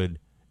think they're good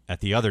at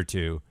the other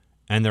two,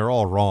 and they're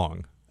all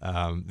wrong.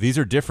 These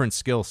are different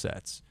skill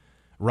sets.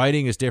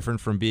 Writing is different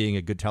from being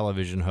a good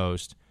television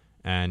host,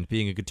 and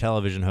being a good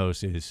television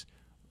host is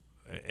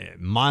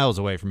miles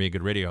away from being a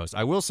good radio host.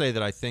 I will say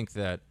that I think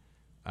that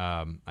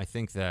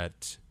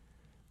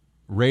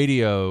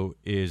radio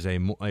is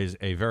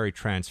a very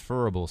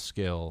transferable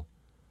skill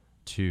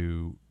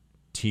to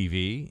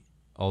TV,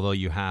 although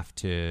you have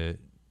to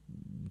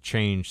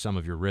change some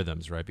of your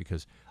rhythms, right?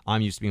 Because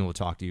I'm used to being able to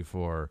talk to you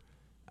for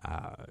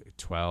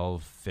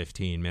 12,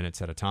 15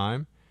 minutes at a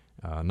time,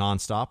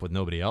 nonstop with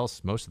nobody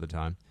else most of the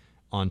time.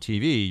 On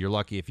TV, you're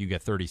lucky if you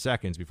get 30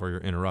 seconds before you're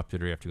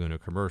interrupted or you have to go into a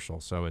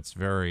commercial. So it's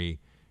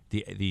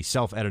the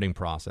self-editing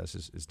process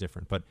is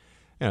different. But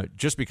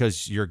just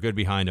because you're good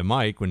behind a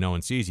mic when no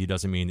one sees you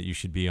doesn't mean that you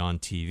should be on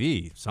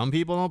TV. Some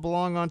people don't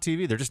belong on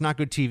TV. They're just not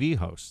good TV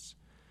hosts.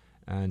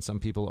 And some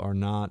people are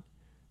not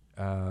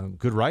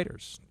good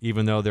writers,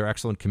 even though they're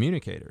excellent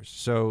communicators.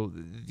 So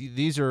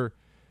these are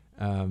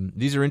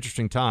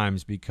interesting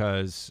times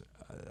because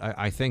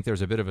I think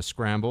there's a bit of a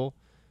scramble.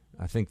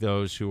 I think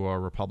those who are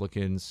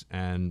Republicans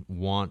and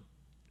want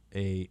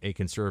a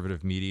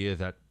conservative media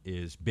that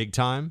is big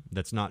time,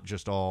 that's not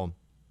just all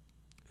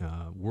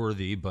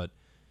worthy, but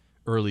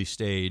early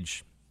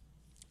stage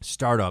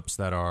startups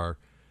that are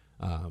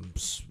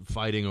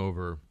fighting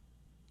over,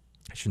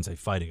 I shouldn't say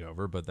fighting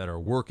over, but that are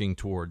working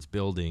towards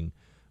building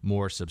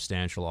more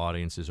substantial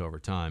audiences over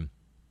time.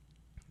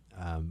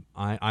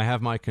 I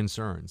have my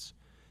concerns.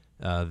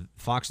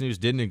 Fox News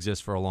didn't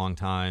exist for a long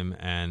time,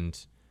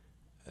 and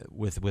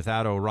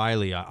without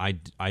O'Reilly,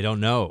 I don't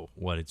know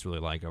what it's really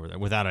like over there.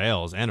 Without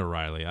Ailes and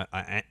O'Reilly,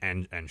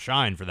 and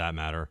Schein for that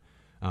matter,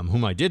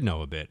 whom I did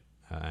know a bit,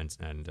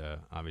 and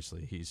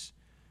obviously he's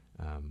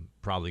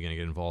probably going to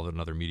get involved in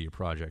another media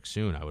project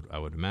soon. I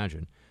would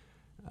imagine.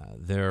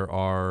 There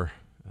are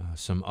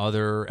some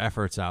other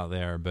efforts out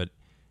there, but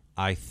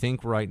I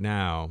think right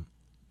now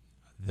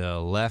the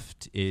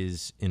left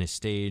is in a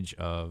stage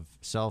of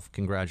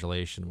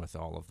self-congratulation with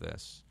all of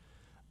this.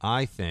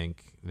 I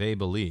think they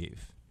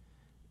believe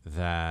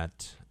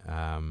that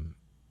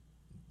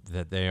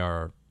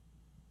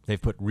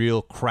they've put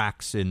real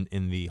cracks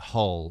in the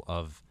hull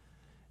of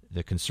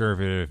the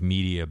conservative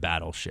media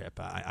battleship.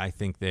 I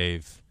think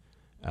they've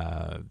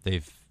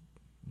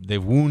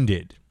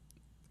wounded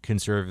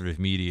conservative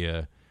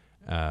media.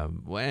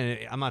 And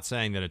I'm not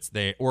saying that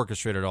they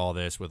orchestrated all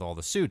this with all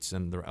the suits,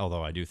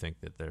 although I do think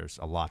that there's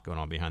a lot going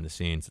on behind the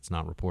scenes that's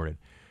not reported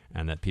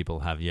and that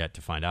people have yet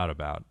to find out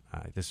about.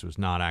 This was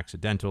not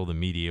accidental. The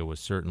media was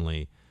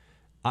certainly.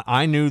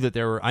 I knew that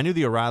I knew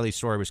the O'Reilly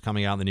story was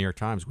coming out in the New York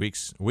Times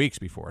weeks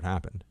before it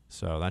happened.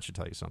 So that should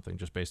tell you something,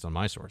 just based on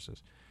my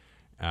sources.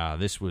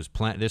 This was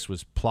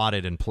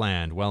plotted and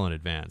planned well in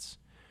advance.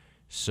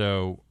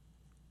 So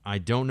I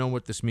don't know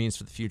what this means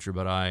for the future,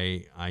 but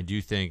I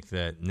do think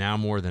that now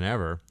more than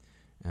ever,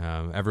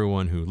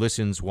 everyone who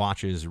listens,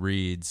 watches,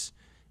 reads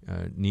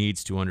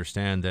needs to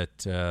understand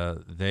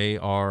that they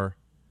are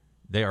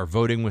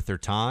voting with their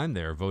time,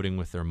 they are voting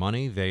with their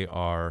money, they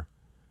are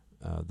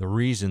the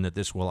reason that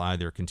this will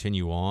either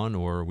continue on,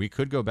 or we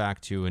could go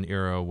back to an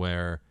era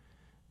where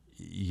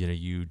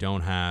you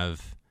don't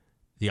have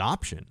the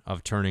option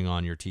of turning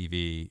on your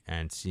TV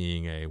and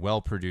seeing a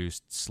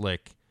well-produced,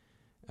 slick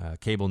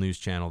cable news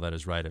channel that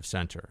is right of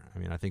center. I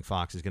mean, I think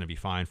Fox is going to be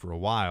fine for a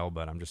while,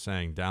 but I'm just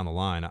saying down the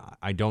line,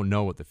 I don't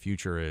know what the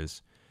future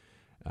is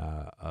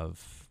I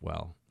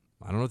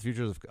don't know what the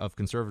future is of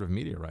conservative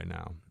media right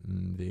now.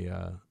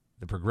 The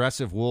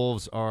progressive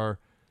wolves are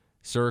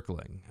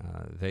circling.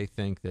 They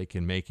think they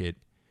can make it,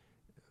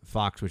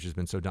 Fox, which has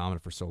been so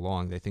dominant for so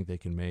long, they think they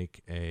can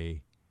make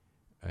a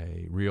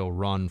real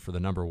run for the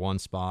number one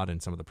spot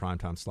in some of the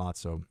primetime slots.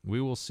 So we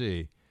will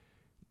see.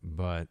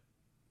 But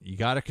you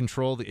got to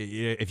control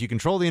if you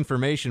control the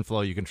information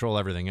flow, you control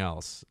everything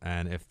else.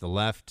 And if the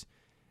left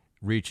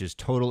reaches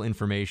total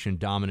information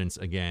dominance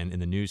again in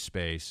the news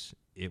space,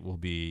 it will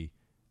be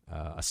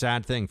a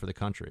sad thing for the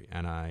country.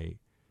 And I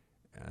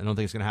don't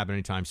think it's going to happen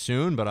anytime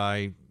soon, but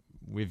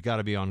we've got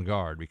to be on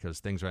guard because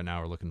things right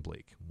now are looking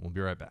bleak. We'll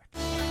be right back.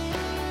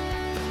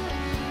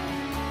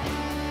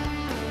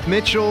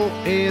 Mitchell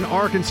in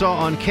Arkansas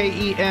on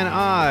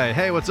KENI.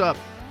 Hey, what's up?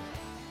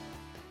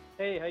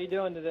 Hey, how you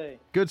doing today?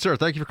 Good, sir.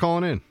 Thank you for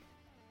calling in.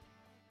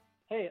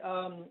 Hey,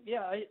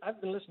 I've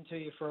been listening to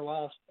you for a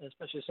while,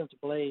 especially since the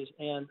Blaze,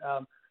 and I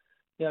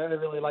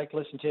really like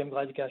listening to you. I'm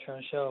glad you guys are on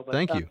the show. But,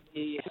 thank you.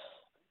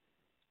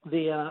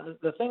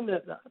 The thing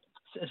that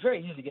it's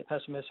very easy to get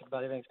pessimistic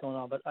about everything that's going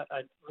on, but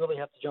I really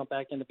have to jump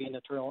back into being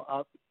a true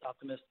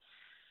optimist.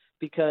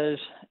 because,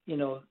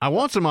 I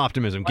want some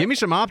optimism. Give me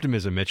some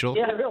optimism, Mitchell.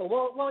 Yeah, really.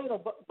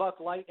 Well, Buck,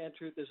 light and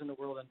truth is in the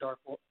world, and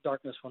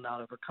darkness will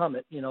not overcome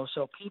it.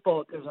 So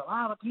there's a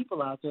lot of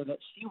people out there that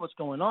see what's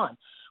going on.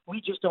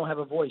 We just don't have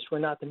a voice. We're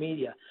not the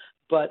media.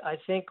 But I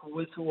think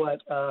with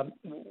what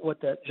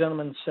that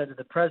gentleman said to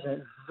the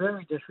president is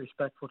very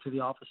disrespectful to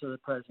the office of the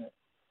president.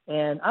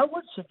 And I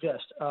would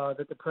suggest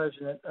that the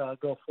president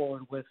go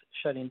forward with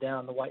shutting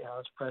down the White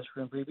House press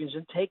room briefings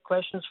and take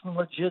questions from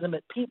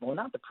legitimate people,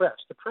 not the press.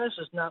 The press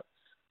is not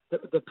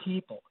the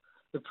people.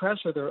 The press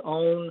are their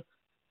own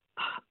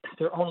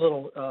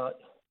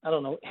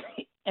little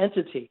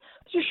entity.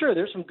 So sure,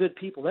 there's some good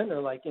people in there,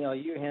 like you,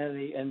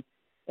 Hannity,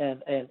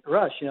 and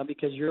Rush,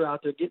 because you're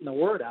out there getting the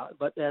word out.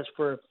 But as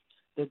for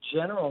the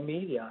general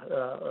media,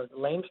 or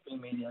the mainstream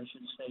media, I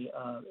should say,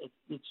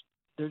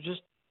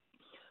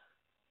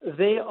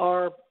 they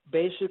are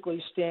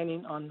basically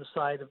standing on the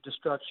side of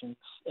destruction.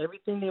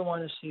 Everything they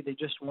want to see, they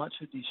just want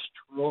to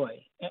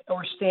destroy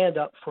or stand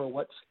up for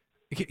what's.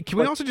 Can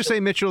we also just say,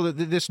 Mitchell, that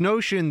this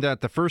notion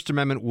that the First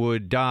Amendment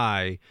would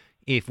die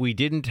if we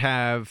didn't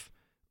have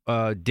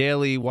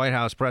daily White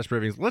House press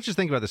briefings? Let's just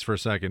think about this for a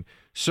second.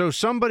 So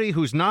somebody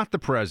who's not the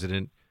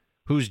president,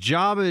 whose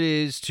job it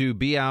is to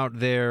be out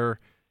there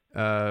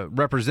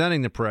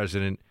representing the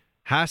president,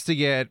 has to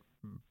get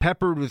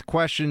peppered with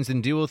questions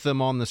and deal with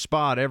them on the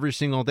spot every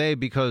single day,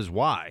 because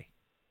why?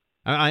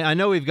 I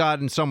know we've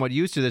gotten somewhat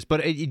used to this,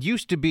 but it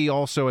used to be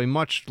also a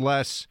much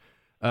less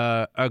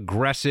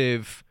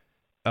aggressive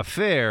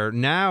affair.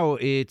 Now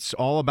it's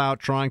all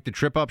about trying to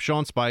trip up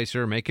Sean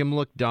Spicer, make him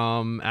look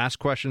dumb, ask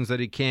questions that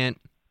he can't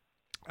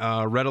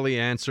readily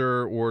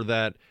answer, or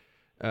that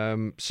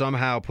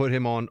somehow put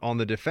him on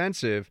the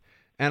defensive.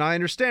 And I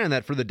understand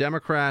that for the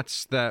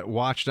Democrats that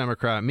watch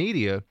Democrat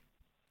media,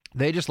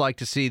 they just like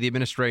to see the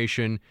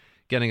administration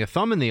getting a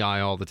thumb in the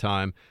eye all the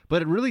time,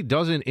 but it really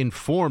doesn't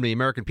inform the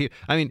American people.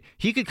 I mean,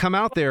 he could come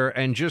out there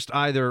and just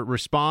either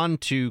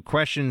respond to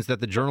questions that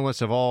the journalists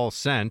have all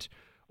sent,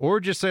 or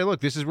just say,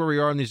 look, this is where we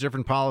are in these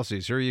different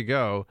policies. Here you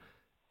go.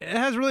 It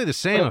has really the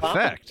same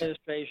effect.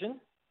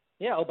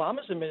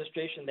 Obama's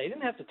administration, they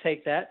didn't have to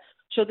take that.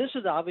 So this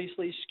is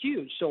obviously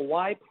skewed. So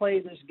why play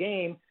this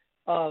game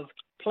of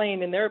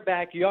playing in their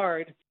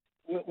backyard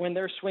when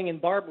they're swinging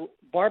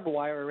barbed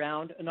wire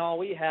around, and all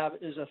we have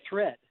is a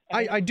thread?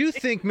 I do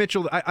think,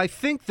 Mitchell, I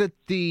think that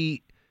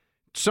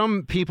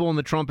some people in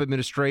the Trump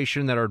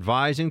administration that are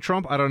advising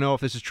Trump, I don't know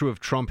if this is true of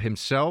Trump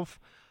himself,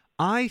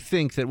 I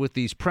think that with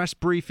these press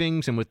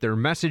briefings and with their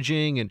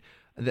messaging, and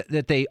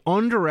that they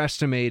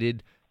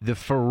underestimated the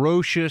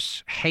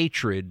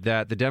hatred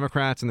that the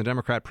Democrats and the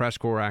Democrat press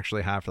corps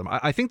actually have for them.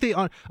 I think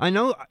I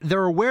know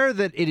they're aware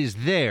that it is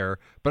there,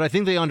 but I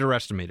think they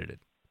underestimated it.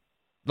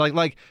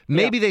 Like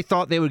maybe they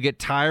thought they would get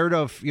tired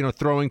of,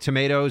 throwing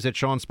tomatoes at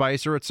Sean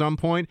Spicer at some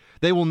point.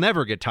 They will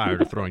never get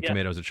tired of throwing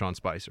tomatoes at Sean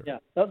Spicer. Yeah,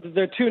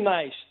 they're too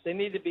nice. They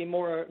need to be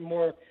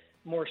more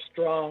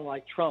strong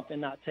like Trump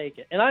and not take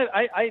it. And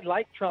I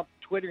like Trump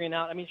twittering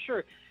out. I mean,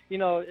 sure,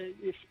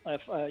 if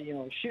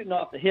shooting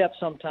off the hip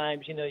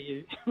sometimes,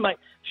 you might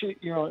shoot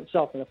your own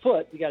self in the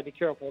foot. You got to be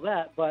careful of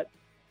that. But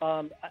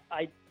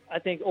I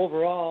think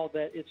overall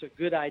that it's a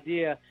good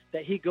idea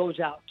that he goes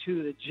out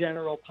to the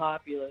general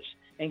populace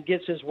and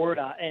gets his word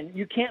out, and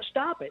you can't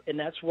stop it. And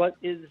that's what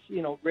is,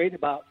 great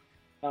about,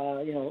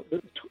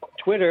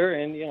 Twitter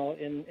and.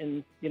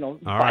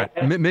 All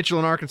right. Mitchell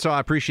in Arkansas, I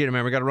appreciate it,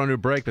 man. We got to run to a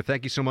break, but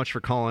thank you so much for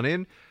calling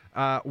in.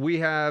 We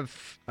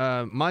have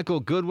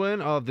Michael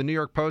Goodwin of the New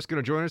York Post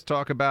going to join us,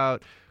 talk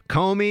about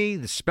Comey,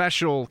 the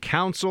special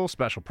counsel,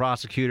 special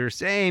prosecutor,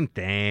 same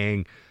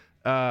thing,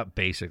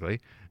 basically.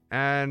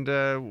 And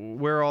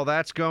where all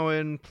that's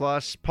going,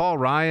 plus Paul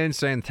Ryan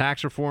saying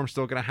tax reform is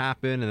still going to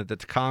happen and that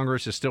the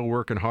Congress is still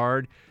working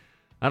hard.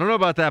 I don't know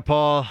about that,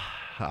 Paul.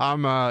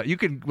 You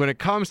can, when it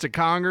comes to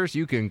Congress,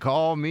 you can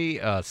call me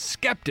a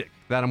skeptic.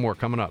 That and more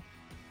coming up.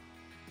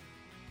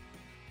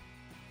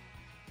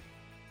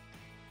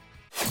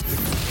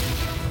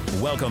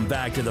 Welcome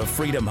back to the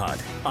Freedom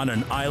Hut on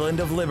an island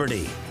of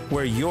liberty,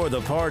 where you're the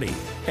party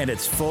and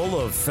it's full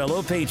of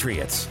fellow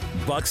patriots.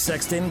 Buck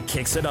Sexton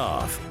kicks it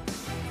off.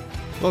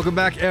 Welcome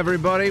back,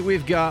 everybody.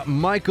 We've got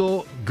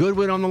Michael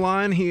Goodwin on the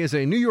line. He is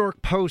a New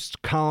York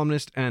Post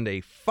columnist and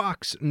a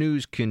Fox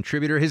News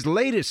contributor. His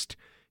latest,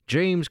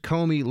 James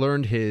Comey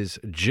Learned His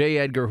J.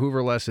 Edgar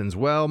Hoover Lessons.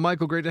 Well,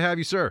 Michael, great to have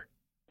you, sir.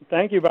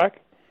 Thank you, Buck.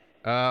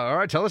 All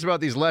right, tell us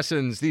about these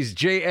lessons, these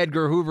J.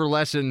 Edgar Hoover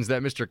lessons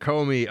that Mr.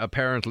 Comey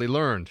apparently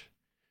learned.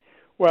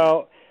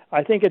 Well,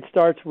 I think it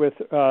starts with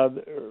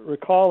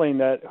recalling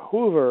that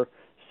Hoover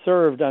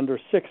served under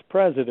 6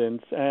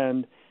 presidents,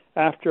 and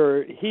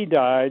after he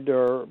died,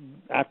 or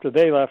after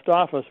they left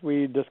office,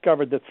 we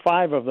discovered that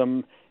 5 of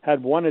them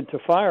had wanted to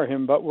fire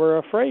him but were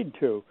afraid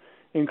to,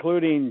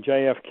 including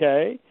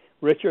JFK,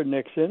 Richard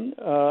Nixon,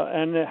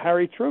 and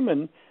Harry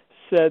Truman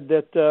said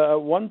that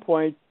at one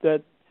point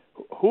that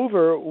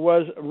Hoover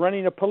was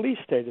running a police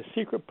state, a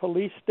secret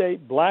police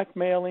state,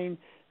 blackmailing,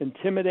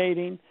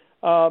 intimidating,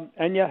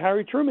 and yet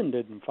Harry Truman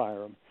didn't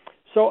fire him.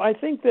 So I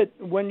think that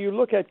when you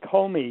look at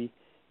Comey,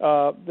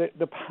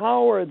 the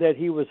power that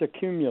he was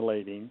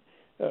accumulating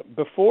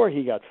before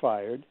he got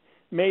fired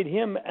made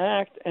him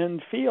act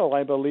and feel,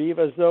 I believe,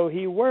 as though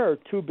he were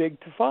too big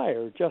to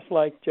fire, just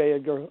like J.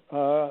 Edgar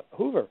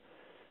Hoover.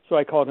 So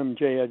I called him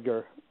J.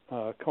 Edgar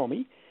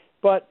Comey.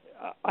 But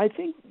I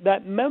think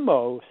that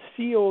memo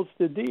seals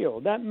the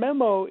deal. That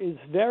memo is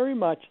very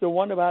much the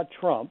one about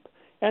Trump,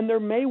 and there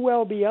may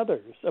well be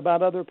others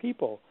about other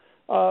people.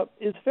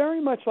 It's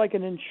very much like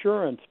an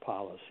insurance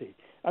policy.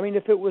 I mean,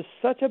 if it was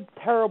such a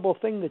terrible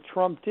thing that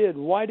Trump did,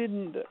 why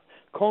didn't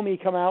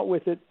Comey come out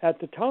with it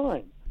at the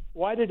time?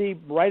 Why did he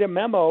write a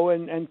memo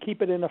and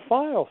keep it in a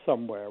file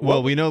somewhere?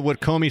 Well, we know what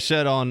Comey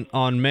said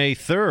on May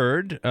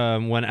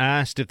 3rd when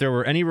asked if there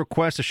were any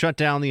requests to shut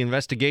down the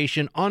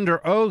investigation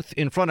under oath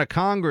in front of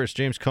Congress.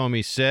 James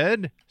Comey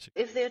said,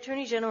 if the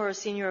Attorney General or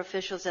senior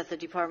officials at the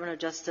Department of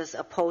Justice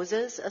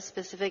opposes a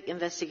specific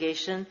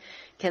investigation,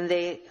 can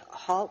they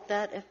halt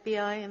that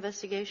FBI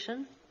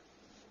investigation?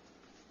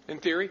 In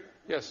theory,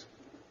 yes.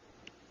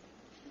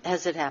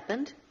 Has it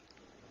happened?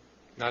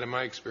 Not in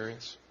my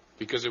experience,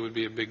 because it would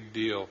be a big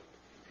deal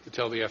to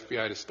tell the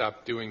FBI to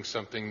stop doing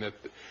something that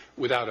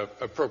without an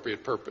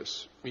appropriate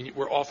purpose. I mean,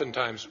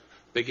 oftentimes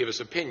they give us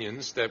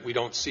opinions that we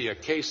don't see a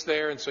case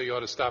there, and so you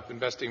ought to stop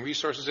investing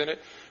resources in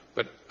it.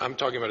 But I'm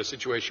talking about a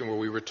situation where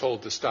we were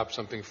told to stop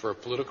something for a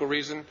political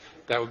reason.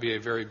 That would be a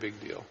very big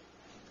deal.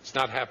 It's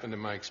not happened in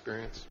my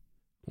experience.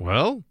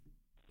 Well,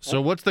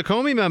 so what's the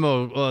Comey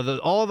memo,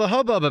 all the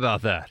hubbub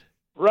about that?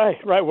 Right.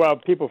 Well,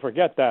 people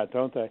forget that,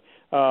 don't they?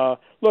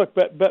 Look,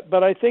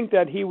 but I think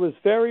that he was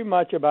very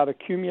much about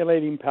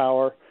accumulating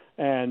power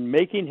and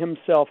making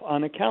himself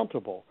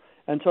unaccountable.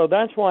 And so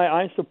that's why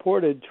I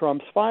supported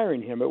Trump's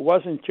firing him. It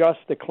wasn't just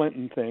the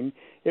Clinton thing.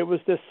 It was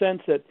this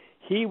sense that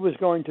he was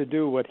going to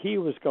do what he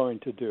was going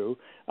to do.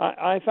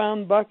 I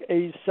found, Buck,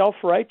 a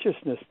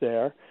self-righteousness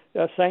there,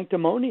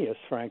 sanctimonious,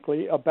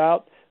 frankly,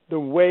 about the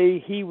way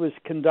he was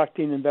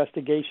conducting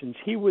investigations.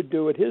 He would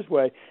do it his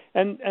way.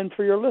 And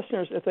for your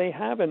listeners, if they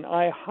haven't,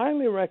 I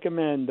highly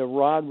recommend the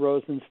Rod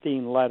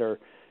Rosenstein letter.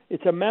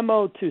 It's a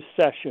memo to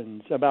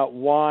Sessions about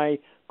why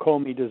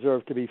Comey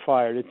deserved to be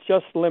fired. It's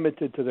just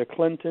limited to the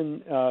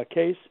Clinton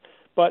case,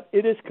 but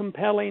it is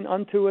compelling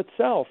unto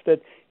itself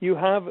that you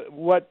have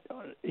what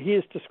he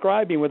is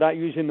describing, without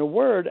using the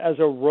word, as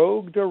a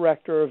rogue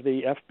director of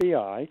the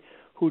FBI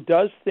who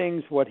does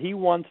things what he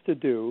wants to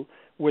do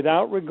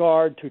without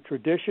regard to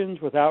traditions,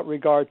 without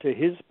regard to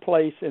his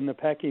place in the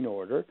pecking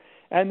order.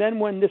 And then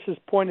when this is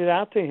pointed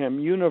out to him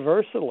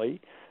universally,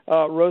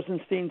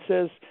 Rosenstein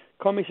says,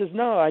 Comey says,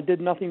 no, I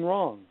did nothing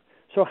wrong.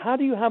 So how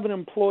do you have an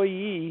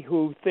employee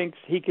who thinks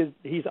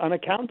he's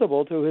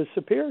unaccountable to his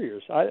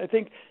superiors? I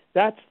think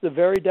that's the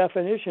very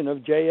definition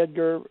of J.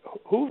 Edgar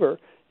Hoover,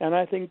 and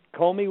I think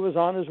Comey was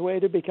on his way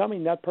to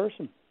becoming that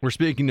person. We're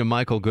speaking to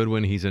Michael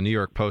Goodwin. He's a New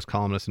York Post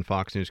columnist and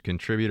Fox News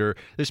contributor.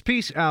 This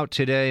piece out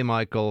today,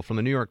 Michael, from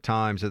the New York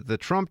Times, that the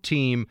Trump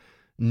team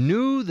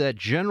knew that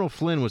General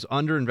Flynn was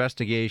under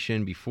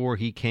investigation before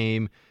he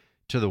came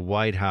to the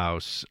White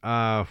House.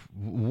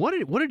 What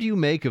did you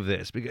make of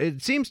this?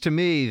 It seems to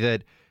me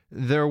that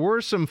there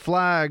were some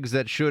flags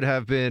that should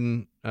have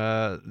been,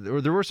 or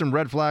there were some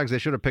red flags they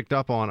should have picked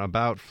up on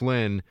about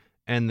Flynn,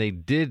 and they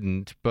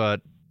didn't. But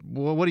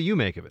what do you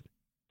make of it?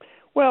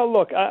 Well,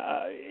 look,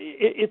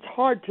 it's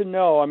hard to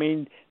know. I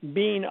mean,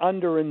 being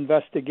under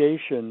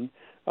investigation,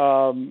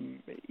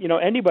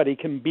 anybody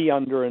can be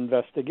under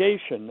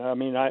investigation. I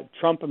mean,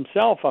 Trump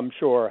himself, I'm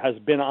sure, has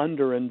been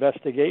under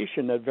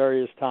investigation at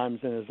various times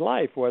in his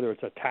life, whether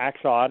it's a tax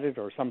audit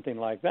or something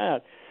like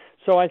that.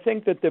 So I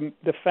think that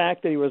the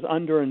fact that he was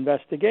under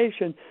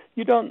investigation,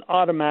 you don't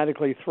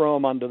automatically throw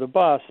him under the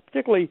bus,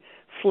 particularly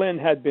Flynn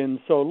had been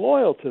so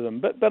loyal to them.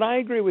 But I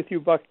agree with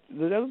you, Buck,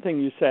 the other thing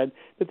you said,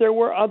 that there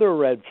were other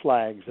red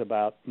flags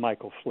about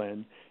Michael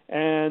Flynn,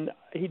 and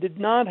he did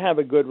not have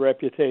a good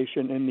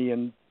reputation in the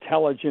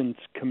intelligence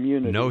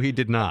community. No, he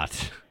did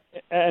not.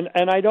 And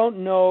I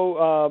don't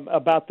know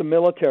about the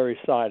military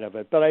side of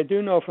it, but I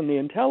do know from the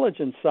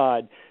intelligence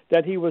side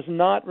that he was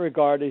not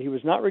regarded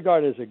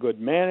as a good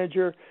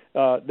manager.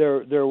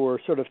 There were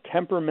sort of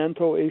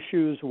temperamental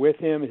issues with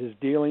him, his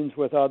dealings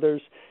with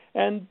others.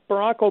 And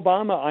Barack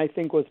Obama, I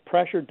think, was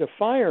pressured to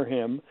fire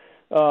him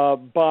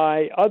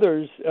by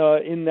others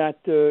in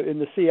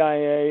the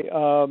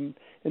CIA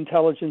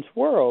intelligence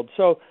world.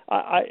 So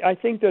I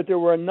think that there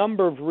were a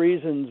number of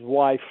reasons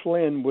why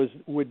Flynn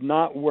would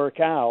not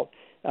work out.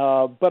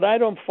 But I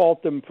don't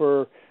fault them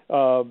for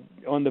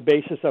on the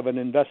basis of an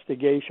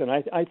investigation.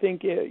 I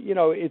think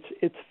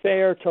it's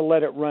fair to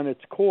let it run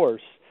its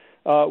course.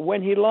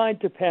 When he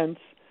lied to Pence,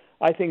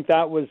 I think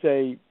that was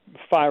a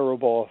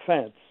fireable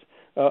offense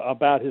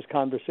about his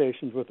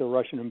conversations with the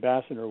Russian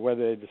ambassador,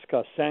 whether they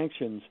discussed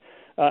sanctions.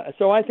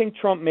 So I think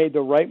Trump made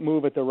the right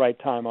move at the right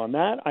time on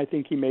that. I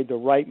think he made the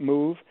right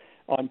move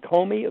on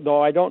Comey,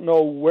 though I don't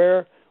know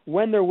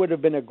when there would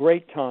have been a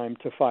great time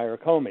to fire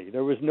Comey.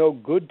 There was no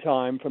good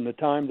time from the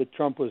time that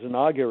Trump was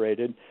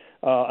inaugurated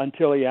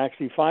until he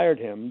actually fired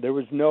him. There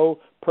was no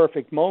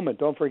perfect moment.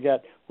 Don't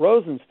forget,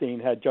 Rosenstein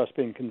had just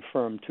been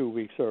confirmed 2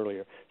 weeks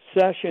earlier.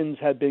 Sessions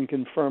had been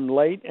confirmed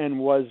late and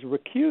was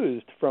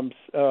recused from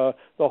the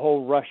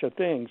whole Russia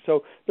thing.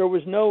 So there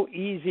was no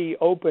easy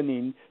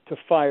opening to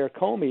fire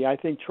Comey. I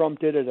think Trump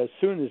did it as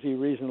soon as he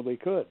reasonably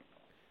could.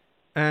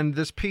 And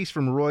this piece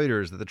from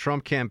Reuters that the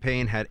Trump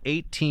campaign had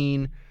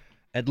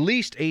at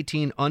least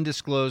 18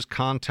 undisclosed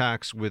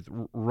contacts with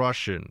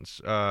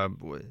Russians.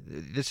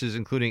 This is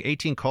including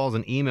 18 calls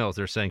and emails,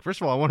 they're saying.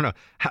 First of all, I want to know,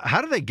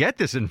 how do they get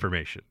this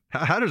information?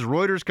 How does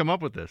Reuters come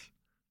up with this?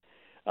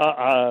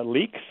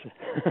 Leaks.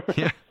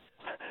 Yeah.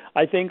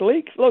 I think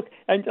leaks. Look,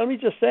 and let me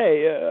just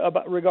say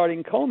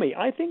regarding Comey,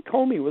 I think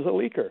Comey was a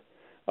leaker.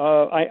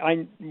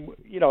 I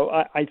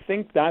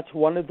think that's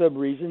one of the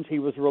reasons he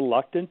was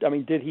reluctant. I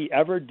mean, did he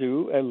ever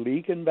do a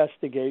leak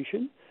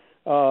investigation?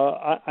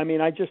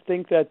 I just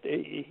think that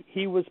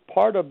he was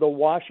part of the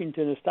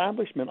Washington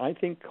establishment. I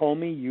think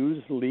Comey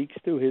used leaks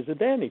to his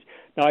advantage.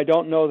 Now, I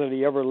don't know that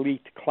he ever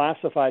leaked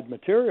classified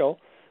material,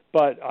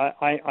 but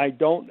I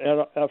don't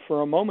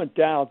for a moment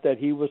doubt that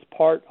he was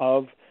part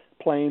of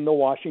playing the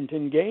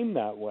Washington game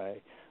that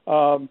way.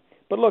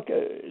 But look,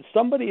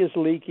 somebody is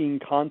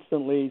leaking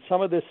constantly.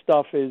 Some of this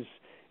stuff is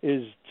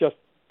just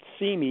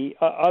seamy.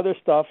 Other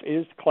stuff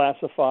is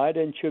classified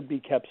and should be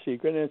kept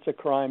secret, and it's a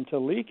crime to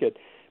leak it.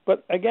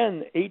 But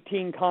again,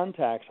 18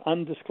 contacts,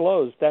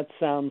 undisclosed, that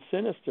sounds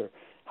sinister.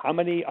 How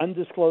many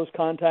undisclosed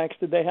contacts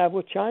did they have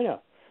with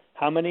China?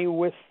 How many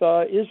with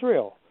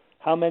Israel?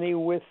 How many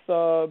with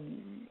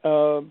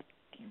Latin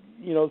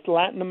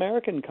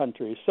American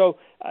countries? So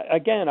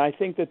again, I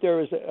think that there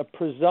is a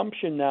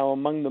presumption now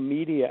among the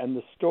media, and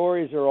the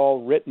stories are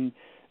all written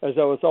as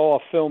though it's all a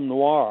film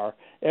noir.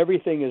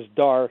 Everything is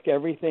dark,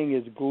 everything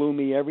is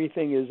gloomy,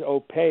 everything is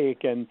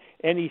opaque, and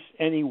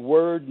any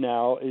word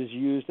now is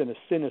used in a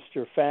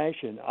sinister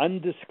fashion.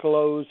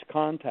 Undisclosed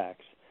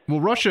contacts. Well,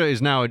 Russia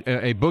is now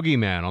a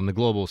boogeyman on the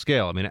global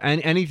scale. I mean,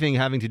 anything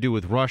having to do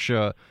with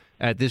Russia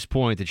at this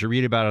point that you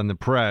read about in the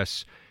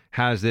press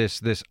has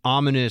this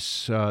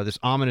ominous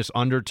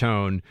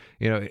undertone.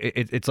 You know,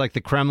 it's like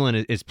the Kremlin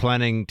is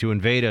planning to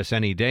invade us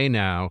any day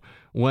now.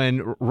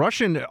 When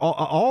Russian,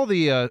 all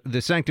the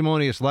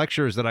sanctimonious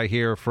lectures that I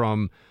hear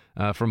from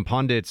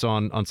pundits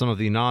on some of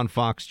the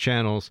non-Fox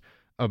channels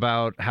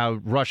about how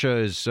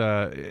Russia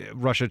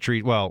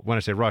treat, well, when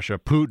I say Russia,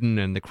 Putin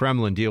and the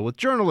Kremlin deal with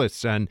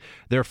journalists and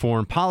their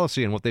foreign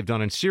policy and what they've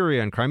done in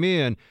Syria and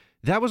Crimea, and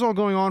that was all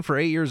going on for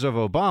 8 years of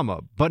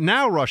Obama. But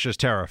now Russia's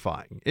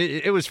terrifying.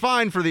 It was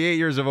fine for the 8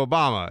 years of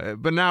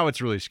Obama, but now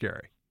it's really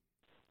scary.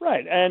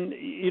 Right. And,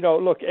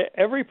 look,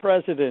 every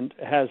president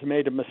has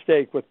made a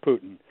mistake with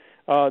Putin.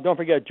 Don't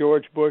forget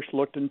George Bush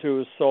looked into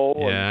his soul.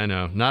 Yeah, I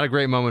know. Not a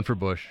great moment for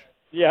Bush.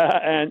 Yeah,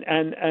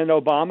 and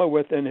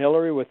Obama and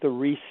Hillary with the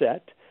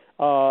reset.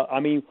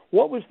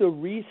 What was the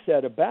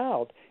reset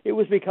about? It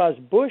was because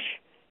Bush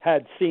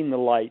had seen the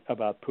light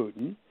about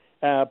Putin,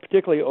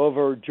 particularly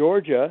over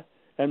Georgia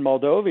and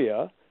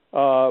Moldova,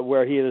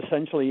 where he had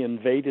essentially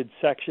invaded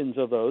sections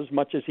of those,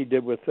 much as he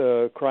did with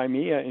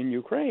Crimea in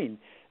Ukraine.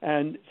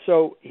 And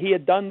so he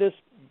had done this.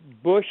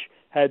 Bush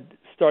had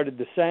started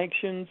the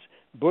sanctions.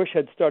 Bush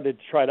had started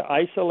to try to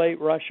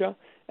isolate Russia.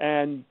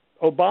 And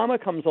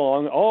Obama comes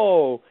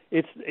along,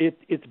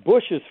 it's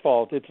Bush's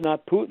fault. It's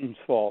not Putin's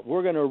fault.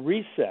 We're going to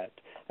reset,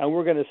 and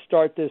we're going to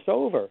start this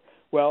over.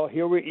 Well,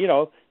 here we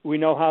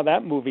know how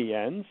that movie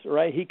ends,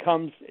 right? He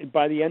comes,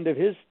 by the end of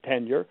his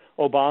tenure,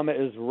 Obama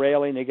is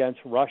railing against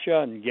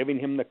Russia and giving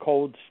him the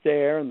cold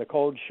stare and the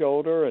cold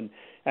shoulder, and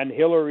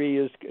Hillary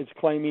is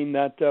claiming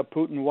that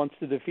Putin wants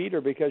to defeat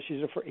her because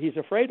he's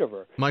afraid of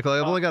her. Michael,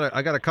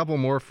 I got a couple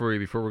more for you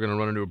before we're going to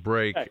run into a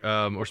break.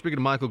 We're speaking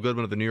to Michael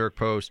Goodman of the New York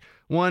Post.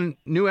 One,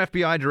 new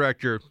FBI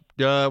director.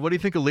 What do you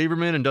think of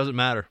Lieberman, and does it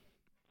matter?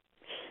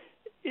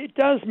 It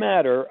does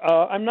matter.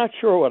 I'm not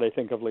sure what I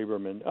think of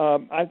Lieberman.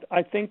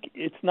 I think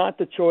it's not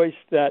the choice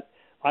that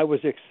I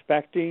was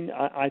expecting.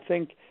 I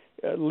think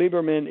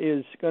Lieberman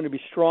is going to be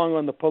strong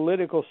on the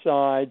political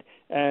side,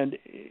 and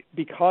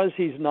because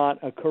he's not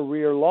a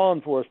career law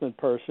enforcement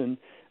person,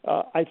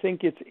 I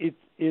think it's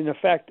in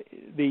effect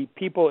the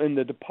people in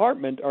the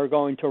department are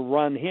going to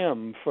run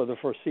him for the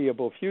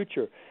foreseeable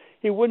future.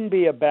 He wouldn't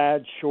be a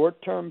bad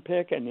short-term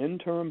pick, an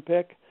interim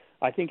pick.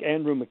 I think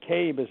Andrew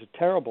McCabe is a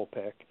terrible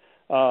pick.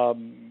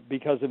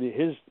 Because of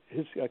his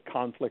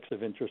conflicts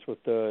of interest with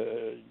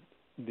the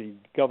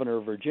governor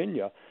of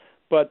Virginia.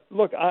 But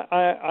look,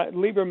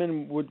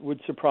 Lieberman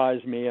would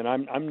surprise me, and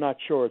I'm not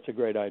sure it's a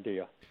great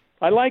idea.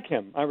 I like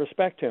him, I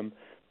respect him,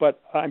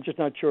 but I'm just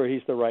not sure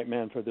he's the right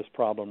man for this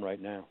problem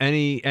right now.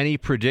 Any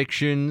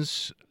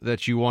predictions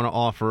that you want to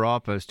offer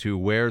up as to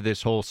where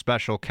this whole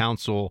special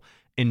counsel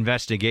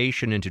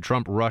investigation into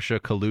Trump-Russia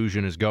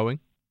collusion is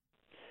going?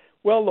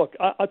 Well, look,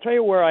 I'll tell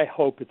you where I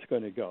hope it's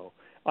going to go.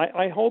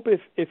 I hope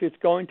if it's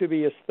going to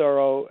be as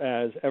thorough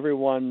as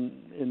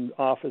everyone in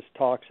office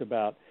talks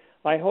about,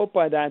 I hope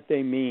by that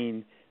they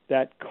mean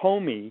that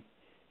Comey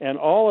and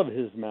all of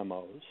his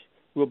memos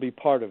will be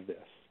part of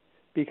this.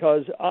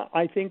 Because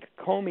I think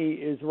Comey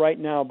is right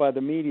now by the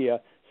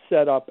media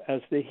set up as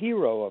the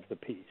hero of the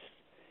piece.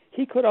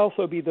 He could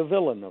also be the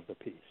villain of the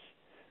piece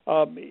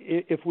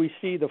if we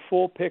see the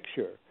full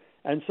picture.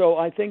 And so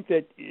I think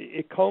that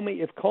if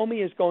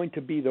Comey is going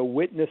to be the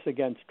witness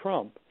against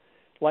Trump,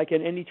 like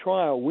in any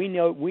trial, we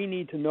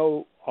need to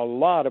know a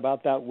lot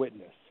about that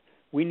witness.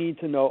 We need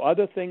to know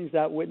other things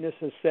that witness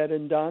has said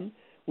and done.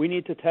 We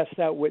need to test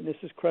that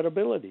witness's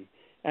credibility.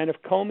 And if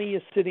Comey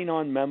is sitting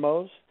on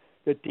memos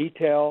that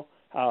detail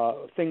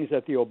things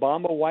that the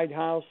Obama White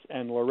House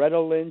and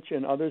Loretta Lynch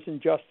and others in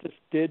justice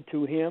did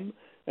to him,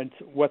 and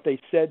what they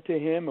said to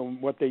him and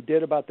what they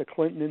did about the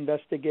Clinton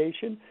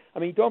investigation. I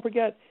mean, don't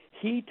forget,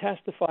 he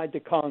testified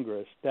to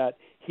Congress that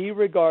he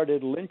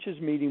regarded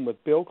Lynch's meeting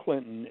with Bill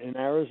Clinton in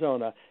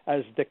Arizona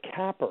as the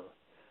capper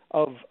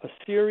of a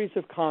series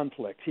of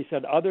conflicts. He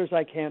said, others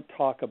I can't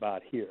talk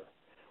about here.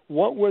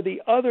 What were the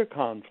other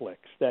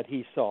conflicts that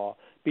he saw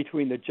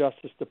between the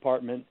Justice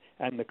Department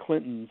and the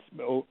Clintons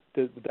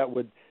that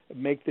would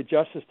make the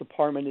Justice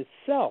Department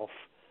itself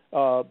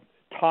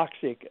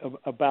toxic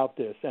about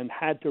this and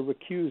had to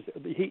recuse?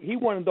 He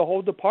wanted the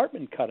whole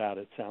department cut out,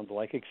 it sounded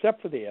like,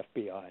 except for the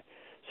FBI.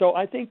 So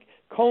I think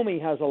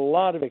Comey has a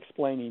lot of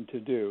explaining to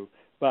do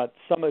about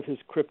some of his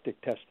cryptic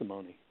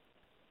testimony.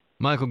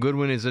 Michael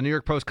Goodwin is a New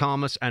York Post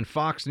columnist and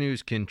Fox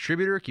News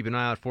contributor. Keep an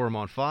eye out for him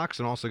on Fox,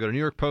 and also go to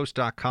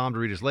NewYorkPost.com to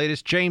read his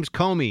latest. James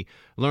Comey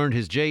learned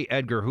his J.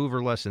 Edgar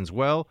Hoover lessons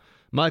well.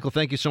 Michael,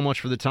 thank you so much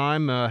for the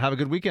time. Have a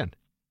good weekend.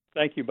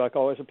 Thank you, Buck.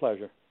 Always a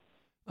pleasure.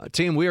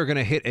 Team, we are going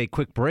to hit a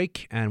quick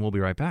break, and we'll be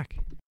right back.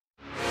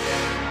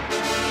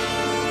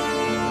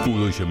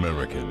 Foolish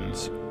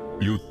Americans,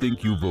 you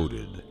think you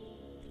voted.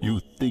 You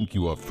think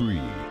you are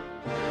free.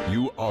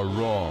 You are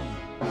wrong.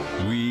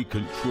 We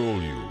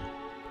control you.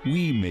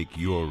 We make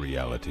your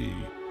reality.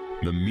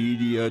 The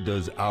media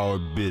does our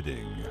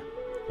bidding.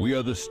 We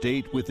are the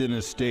state within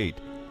a state.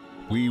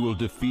 We will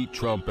defeat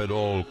Trump at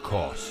all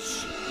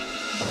costs.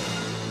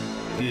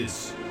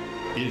 This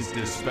is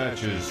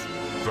Dispatches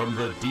from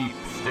the Deep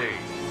State.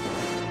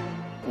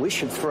 We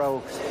should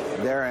throw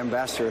their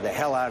ambassador the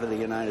hell out of the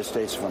United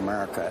States of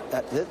America.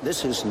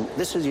 This is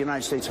the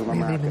United States of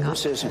America.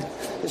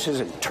 This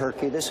isn't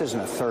Turkey. This isn't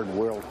a third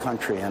world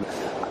country, and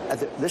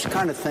this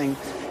kind of thing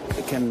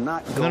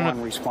cannot go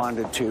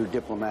unresponded to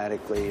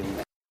diplomatically.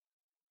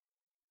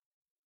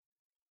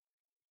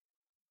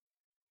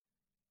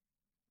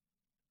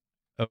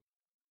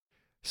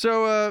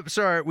 So,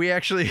 sorry, we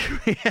had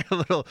a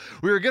little.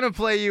 We were going to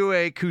play you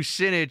a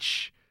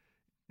Kucinich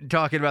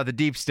talking about the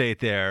deep state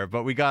there,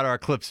 but we got our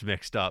clips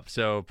mixed up.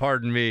 So,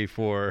 pardon me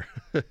for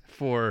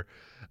the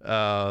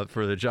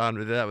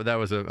John. That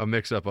was a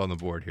mix up on the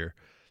board here.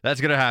 That's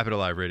going to happen to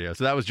live radio.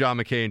 So that was John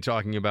McCain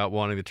talking about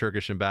wanting the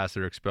Turkish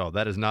ambassador expelled.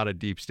 That is not a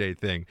deep state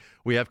thing.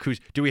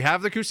 Do we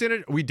have the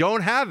Kucinich? We don't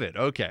have it.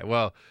 Okay,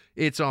 well,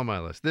 it's on my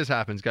list. This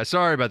happens, guys.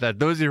 Sorry about that.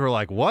 Those of you who are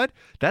like, what?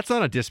 That's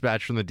not a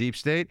dispatch from the deep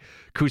state.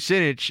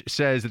 Kucinich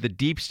says that the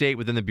deep state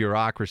within the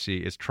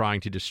bureaucracy is trying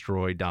to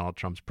destroy Donald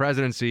Trump's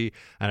presidency.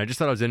 And I just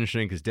thought it was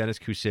interesting because Dennis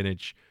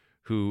Kucinich,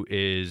 who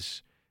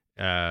is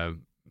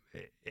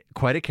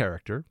quite a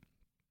character,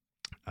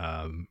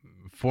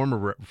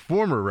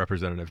 former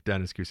Representative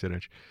Dennis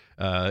Kucinich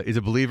is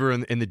a believer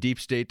in the deep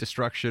state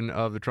destruction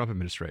of the Trump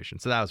administration.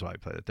 So that was why I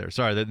played it there.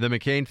 Sorry, the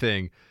McCain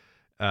thing.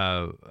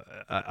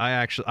 I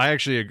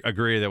actually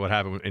agree that what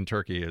happened in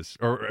Turkey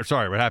what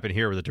happened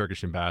here with the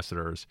Turkish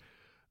ambassador is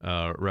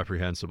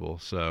reprehensible.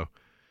 So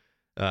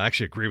I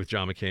actually agree with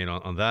John McCain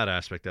on that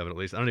aspect of it, at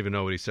least. I don't even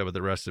know what he said with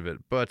the rest of it.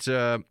 But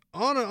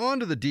on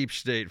to the deep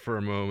state for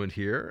a moment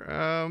here.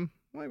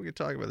 Well, we could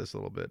talk about this a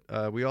little bit.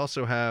 We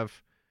also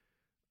have.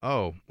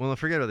 Oh, well,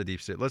 forget about the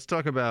deep state. Let's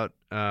talk about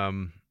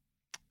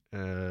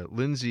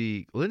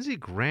Lindsey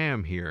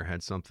Graham here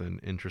had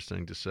something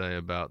interesting to say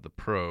about the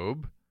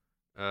probe.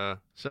 It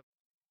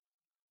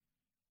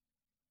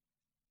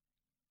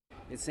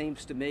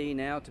seems to me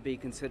now to be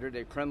considered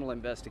a criminal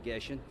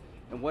investigation.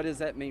 And what does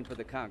that mean for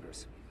the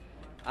Congress?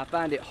 I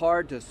find it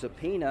hard to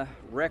subpoena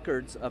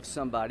records of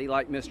somebody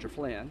like Mr.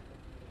 Flynn,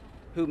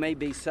 who may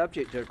be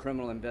subject to a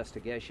criminal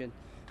investigation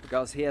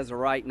because he has a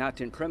right not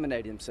to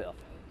incriminate himself.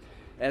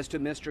 As to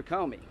Mr.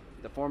 Comey,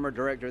 the former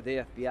director of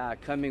the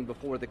FBI, coming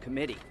before the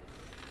committee,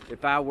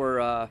 if I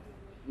were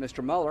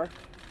Mr. Mueller,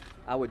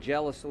 I would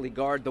jealously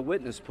guard the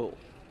witness pool.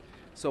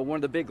 So one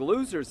of the big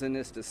losers in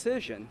this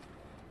decision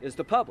is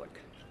the public.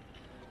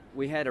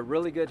 We had a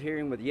really good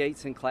hearing with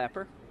Yates and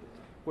Clapper,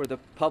 where the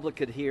public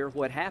could hear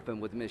what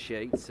happened with Ms.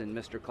 Yates and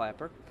Mr.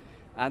 Clapper.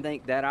 I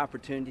think that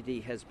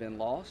opportunity has been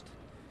lost,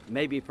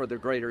 maybe for the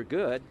greater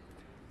good,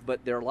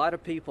 but there are a lot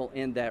of people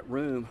in that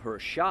room who are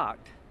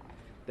shocked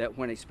that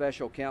when a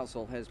special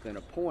counsel has been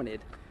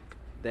appointed,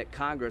 that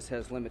Congress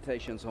has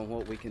limitations on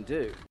what we can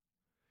do.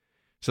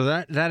 So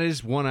that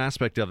is one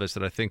aspect of this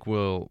that I think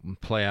will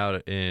play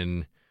out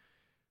in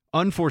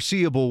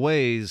unforeseeable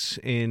ways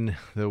in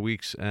the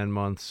weeks and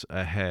months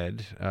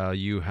ahead.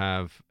 You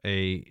have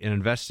an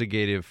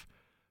investigative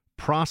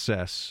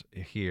process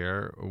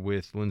here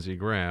with Lindsey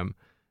Graham,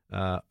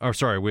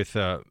 with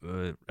former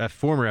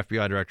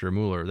FBI Director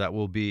Mueller, that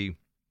will be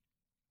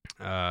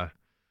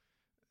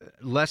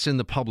lessen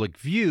the public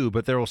view,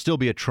 but there will still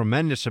be a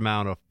tremendous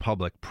amount of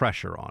public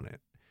pressure on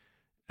it.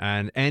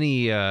 And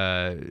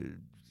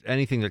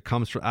anything that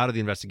comes out of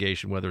the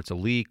investigation, whether it's a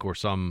leak or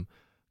some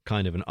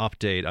kind of an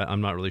update,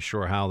 I'm not really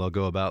sure how they'll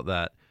go about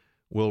that,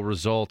 will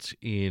result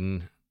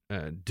in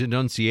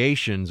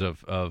denunciations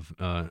of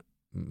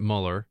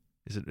Mueller.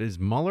 Is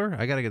Mueller?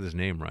 I got to get this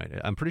name right.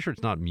 I'm pretty sure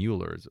it's not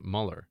Mueller. It's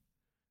Mueller.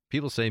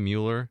 People say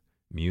Mueller.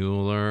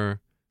 No,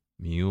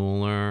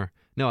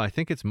 I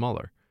think it's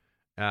Mueller.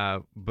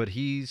 But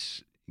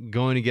he's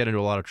going to get into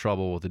a lot of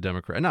trouble with the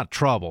Democrat. Not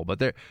trouble, but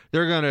they're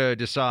going to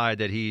decide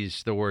that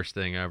he's the worst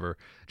thing ever.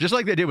 Just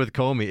like they did with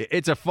Comey.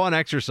 It's a fun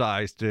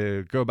exercise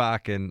to go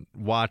back and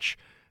watch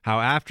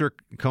how after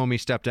Comey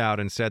stepped out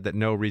and said that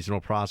no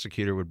reasonable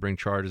prosecutor would bring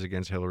charges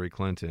against Hillary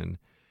Clinton,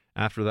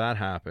 after that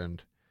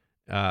happened,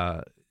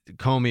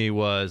 Comey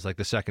was like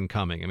the second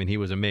coming. I mean, he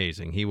was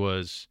amazing. He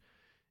was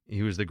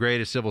the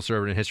greatest civil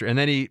servant in history. And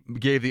then he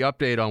gave the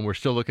update on, we're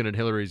still looking at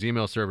Hillary's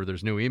email server.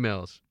 There's new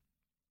emails.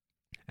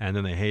 And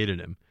then they hated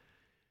him.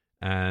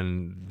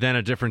 And then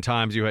at different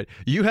times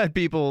you had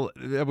people,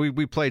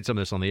 we played some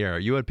of this on the air.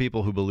 You had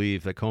people who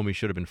believed that Comey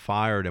should have been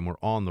fired and were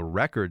on the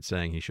record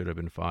saying he should have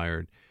been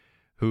fired,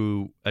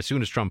 who, as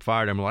soon as Trump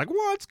fired him, were like,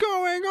 what's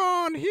going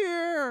on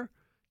here?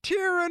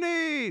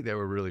 Tyranny. They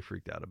were really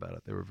freaked out about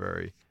it. They were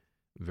very,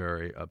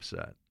 very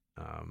upset.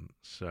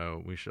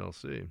 So we shall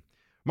see.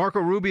 Marco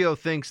Rubio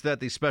thinks that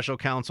the special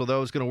counsel,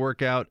 though, is going to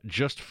work out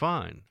just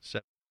fine.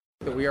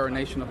 That we are a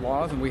nation of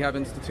laws and we have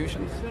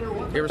institutions,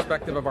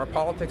 irrespective of our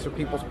politics or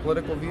people's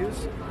political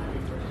views.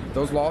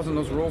 Those laws and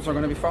those rules are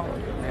going to be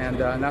followed, and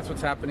that's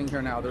what's happening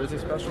here now. There is a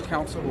special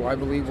counsel who I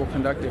believe will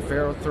conduct a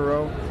fair,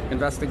 thorough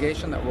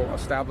investigation that will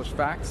establish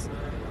facts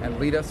and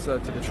lead us to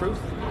the truth,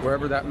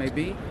 wherever that may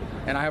be.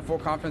 And I have full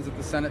confidence that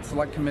the Senate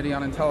Select Committee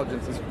on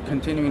Intelligence is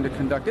continuing to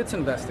conduct its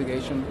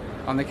investigation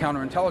on the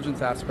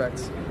counterintelligence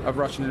aspects of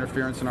Russian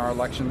interference in our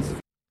elections.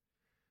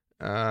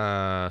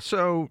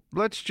 So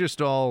let's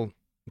just all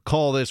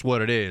call this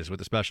what it is with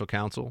the special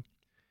counsel.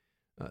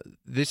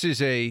 This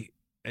is a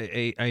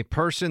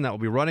person that will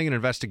be running an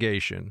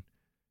investigation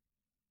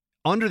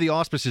under the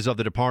auspices of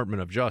the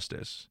Department of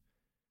Justice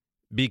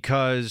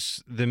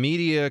because the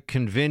media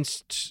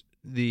convinced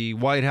the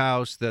White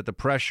House that the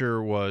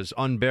pressure was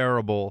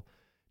unbearable,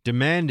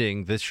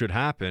 demanding this should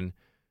happen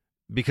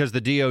because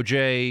the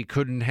DOJ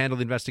couldn't handle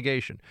the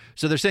investigation.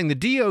 So they're saying the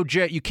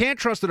DOJ, you can't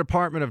trust the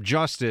Department of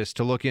Justice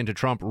to look into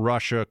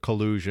Trump-Russia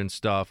collusion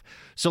stuff.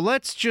 So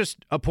let's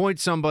just appoint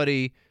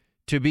somebody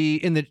to be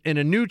in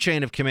a new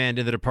chain of command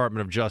in the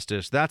Department of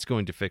Justice. That's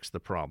going to fix the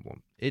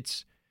problem.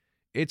 It's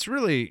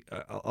really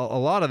a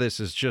lot of this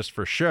is just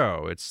for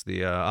show. It's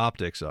the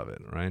optics of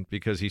it, right?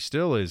 Because he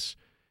still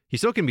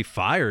can be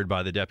fired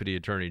by the Deputy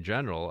Attorney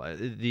General.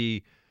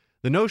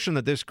 The notion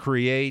that this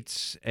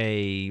creates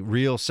a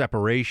real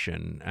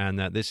separation and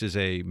that this is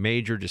a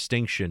major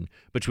distinction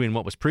between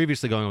what was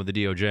previously going on with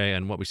the DOJ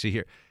and what we see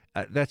here,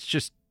 that's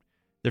just,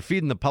 they're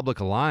feeding the public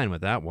a line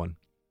with that one.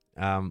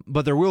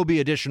 But there will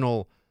be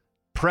additional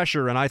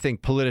pressure and I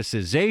think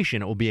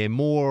politicization. It will be a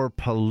more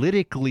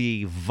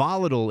politically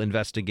volatile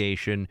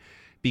investigation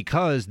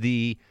because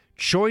the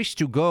choice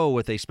to go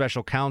with a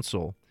special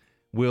counsel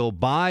will,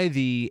 by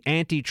the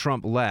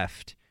anti-Trump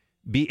left,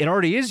 it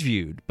already is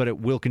viewed, but it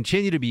will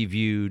continue to be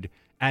viewed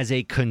as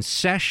a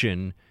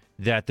concession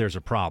that there's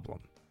a problem,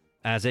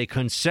 as a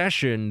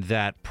concession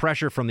that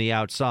pressure from the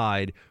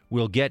outside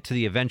will get to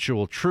the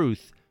eventual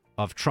truth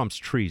of Trump's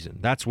treason.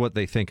 That's what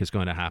they think is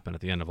going to happen at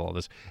the end of all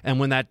this.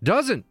 And when that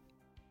doesn't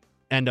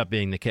end up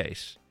being the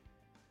case,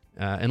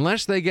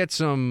 unless they get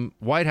some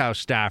White House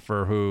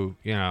staffer who,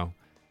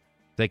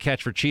 they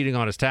catch for cheating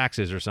on his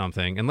taxes or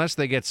something, unless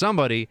they get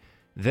somebody,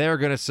 they're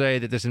going to say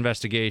that this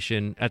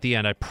investigation, at the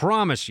end, I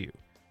promise you,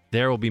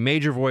 there will be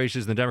major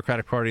voices in the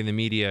Democratic Party and the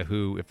media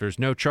who, if there's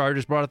no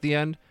charges brought at the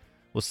end,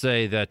 will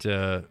say that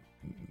the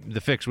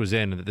fix was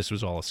in and that this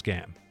was all a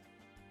scam.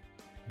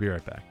 Be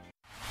right back.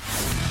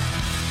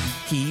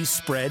 He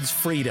spreads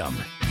freedom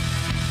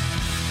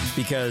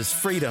because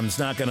freedom's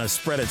not going to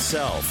spread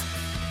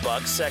itself.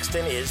 Buck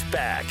Sexton is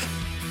back.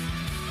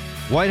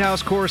 White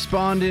House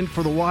correspondent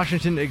for the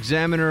Washington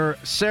Examiner,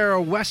 Sarah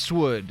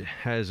Westwood,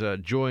 has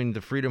joined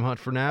the Freedom Hunt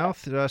for now.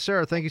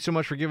 Sarah, thank you so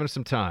much for giving us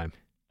some time.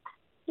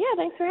 Yeah,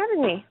 thanks for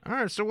having me. All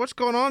right, so what's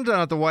going on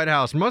down at the White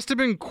House? Must have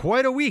been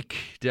quite a week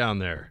down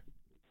there.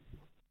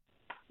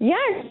 Yeah,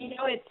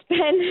 it's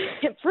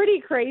been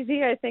pretty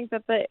crazy. I think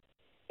that the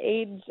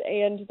aides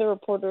and the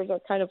reporters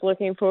are kind of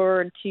looking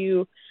forward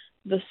to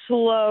the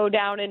slow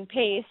down in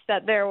pace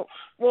that there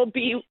will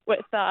be with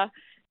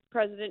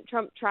President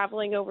Trump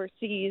traveling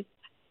overseas.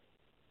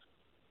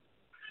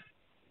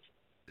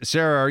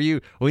 Sarah,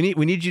 we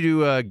need you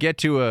to get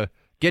to a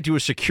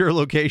secure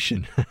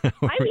location.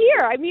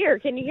 I'm here.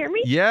 Can you hear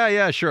me?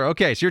 Yeah, sure.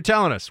 Okay, so you're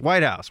telling us,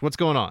 White House, what's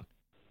going on?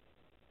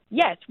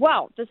 Yes,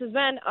 well, this has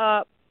been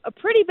a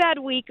pretty bad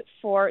week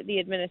for the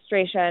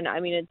administration.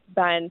 I mean, it's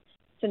been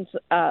since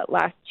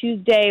last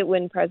Tuesday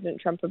when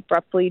President Trump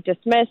abruptly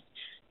dismissed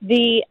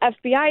the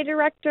FBI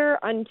director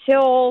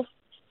until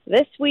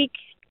this week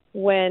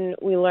when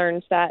we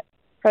learned that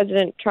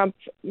President Trump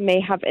may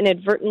have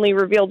inadvertently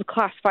revealed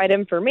classified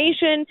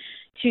information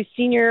to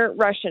senior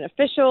Russian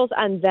officials,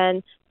 and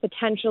then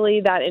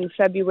potentially that in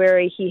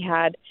February he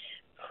had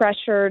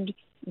pressured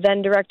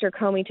then-Director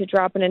Comey to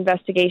drop an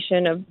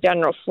investigation of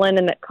General Flynn,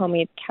 and that Comey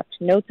had kept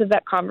notes of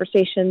that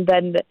conversation,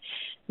 then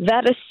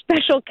that a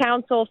special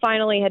counsel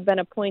finally had been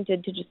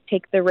appointed to just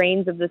take the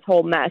reins of this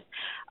whole mess.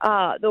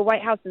 The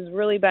White House has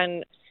really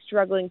been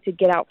struggling to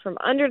get out from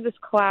under this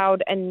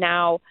cloud, and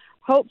now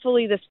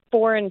hopefully this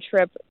foreign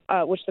trip,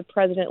 which the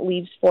president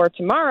leaves for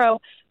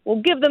tomorrow,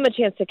 will give them a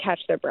chance to catch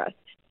their breath.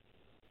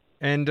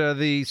 And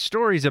the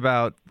stories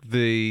about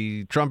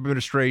the Trump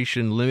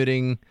administration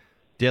limiting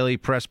daily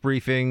press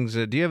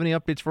briefings, do you have any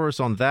updates for us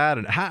on that?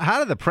 And how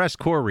did the press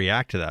corps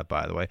react to that,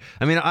 by the way?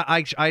 I mean,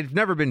 I've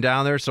never been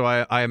down there, so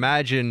I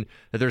imagine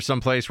that there's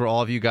some place where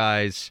all of you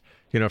guys,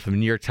 from the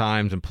New York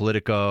Times and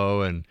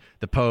Politico and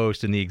the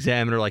Post and the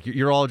Examiner, like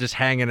you're all just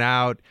hanging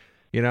out,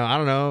 I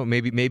don't know,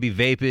 maybe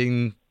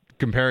vaping,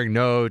 comparing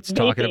notes,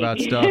 talking about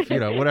stuff,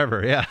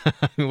 whatever. Yeah.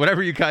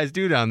 Whatever you guys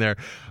do down there.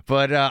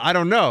 But I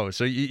don't know.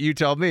 So you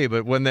tell me.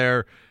 But when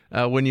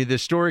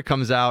this story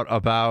comes out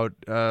about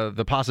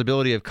the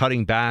possibility of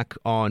cutting back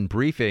on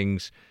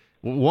briefings,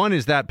 one,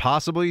 is that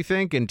possible, you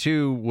think? And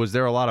two, was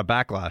there a lot of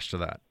backlash to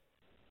that?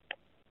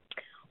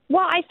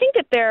 Well, I think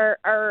that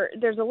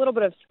there's a little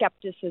bit of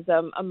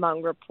skepticism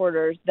among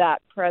reporters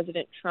that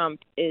President Trump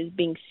is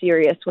being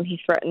serious when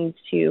he threatens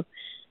to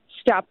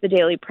stop the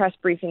daily press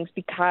briefings,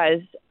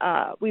 because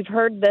we've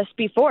heard this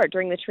before.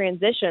 During the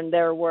transition,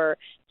 there were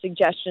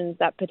suggestions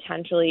that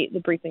potentially the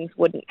briefings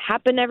wouldn't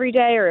happen every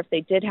day, or if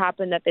they did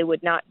happen, that they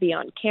would not be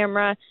on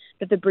camera,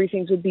 that the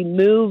briefings would be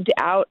moved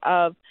out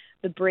of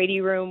the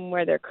Brady Room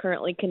where they're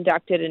currently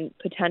conducted and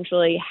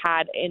potentially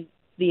had in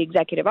the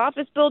Executive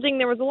Office building.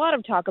 There was a lot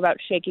of talk about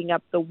shaking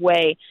up the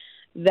way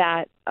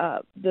that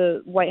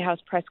the White House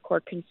press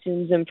corps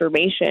consumes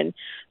information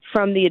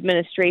from the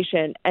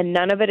administration, and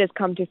none of it has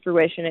come to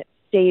fruition. It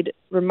stayed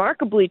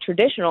remarkably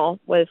traditional,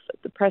 with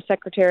the press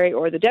secretary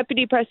or the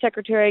deputy press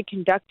secretary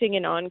conducting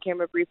an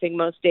on-camera briefing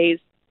most days.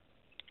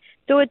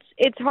 So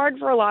it's hard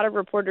for a lot of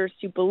reporters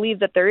to believe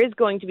that there is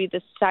going to be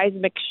this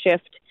seismic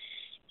shift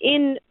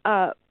in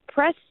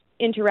press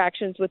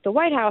interactions with the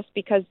White House,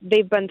 because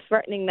they've been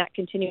threatening that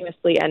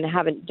continuously and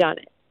haven't done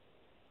it.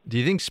 Do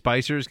you think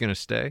Spicer is going to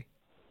stay?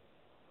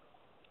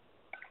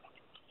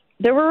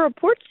 There were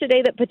reports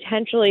today that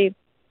potentially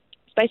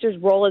Spicer's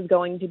role is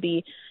going to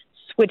be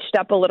switched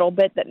up a little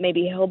bit, that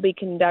maybe he'll be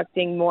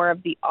conducting more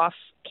of the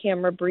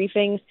off-camera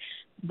briefings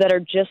that are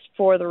just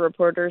for the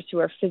reporters who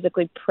are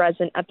physically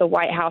present at the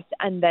White House,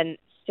 and then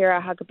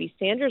Sarah Huckabee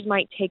Sanders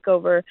might take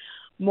over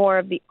more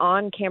of the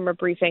on-camera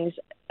briefings.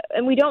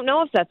 And we don't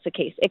know if that's the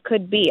case. It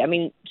could be. I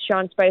mean,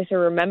 Sean Spicer,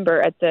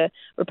 remember, at the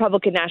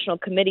Republican National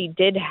Committee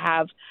did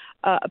have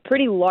a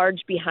pretty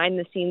large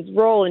behind-the-scenes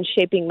role in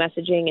shaping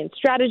messaging and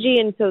strategy,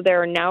 and so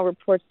there are now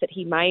reports that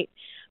he might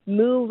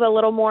move a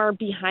little more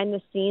behind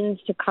the scenes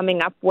to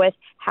coming up with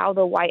how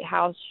the White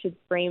House should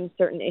frame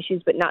certain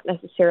issues, but not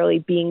necessarily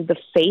being the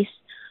face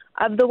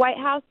of the White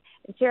House.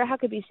 And Sarah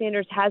Huckabee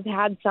Sanders has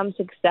had some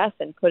success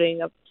in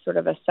putting a sort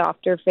of a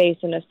softer face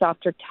and a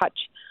softer touch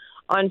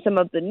on some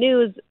of the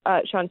news.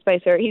 Sean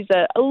Spicer, he's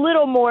a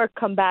little more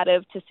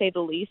combative, to say the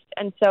least,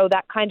 and so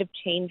that kind of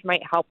change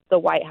might help the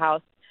White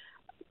House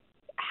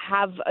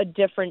have a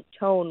different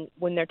tone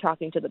when they're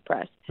talking to the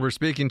press. We're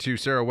speaking to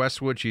Sarah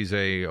Westwood. She's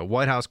a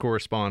White House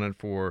correspondent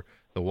for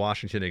the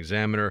Washington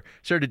Examiner.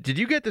 Sarah, did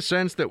you get the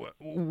sense that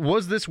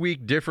was this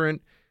week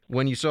different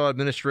when you saw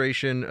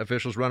administration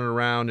officials running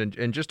around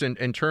and just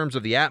in terms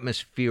of the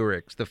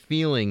atmospherics, the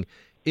feeling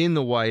in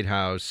the White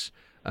House?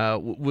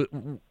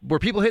 Were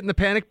people hitting the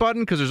panic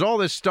button? Because there's all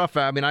this stuff.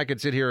 I mean, I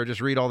could sit here and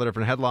just read all the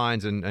different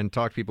headlines and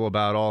talk to people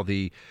about all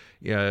the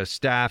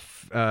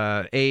staff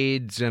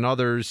aides and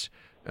others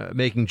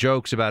making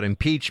jokes about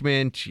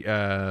impeachment,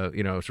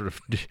 sort of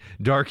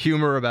dark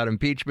humor about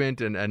impeachment,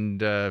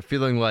 and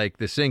feeling like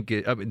the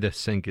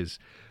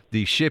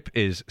ship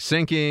is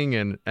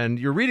sinking, and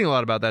you're reading a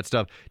lot about that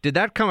stuff. Did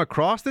that come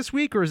across this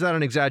week, or is that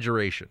an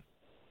exaggeration?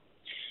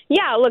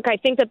 Yeah, look, I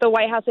think that the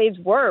White House aides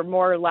were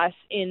more or less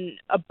in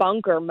a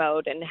bunker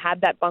mode and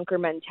had that bunker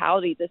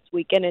mentality this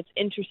week. And it's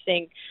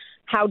interesting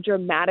how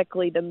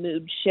dramatically the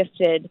mood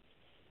shifted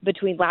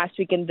between last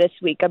week and this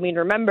week. I mean,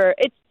 remember,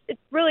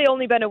 it's really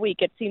only been a week.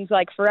 It seems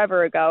like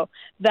forever ago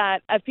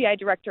that FBI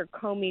Director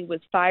Comey was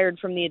fired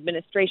from the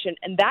administration.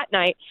 And that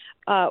night,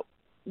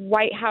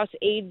 White House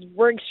aides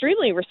were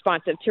extremely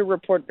responsive to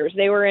reporters.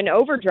 They were in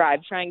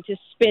overdrive trying to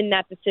spin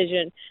that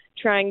decision,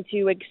 trying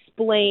to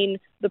explain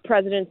the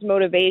president's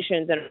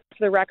motivations. And off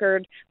the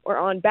record or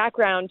on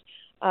background,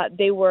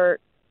 they were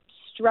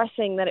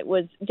stressing that it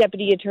was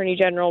Deputy Attorney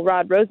General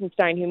Rod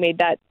Rosenstein who made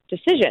that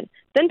decision.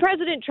 Then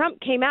President Trump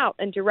came out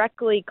and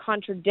directly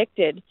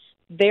contradicted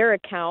their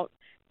account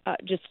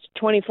just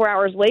 24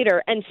 hours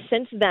later. And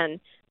since then,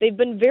 they've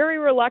been very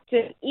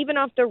reluctant, even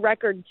off the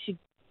record, to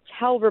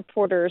tell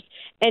reporters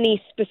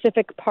any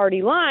specific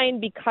party line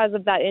because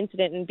of that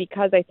incident and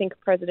because I think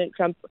President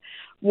Trump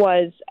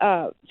was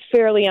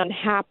fairly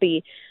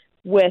unhappy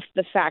with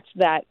the fact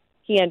that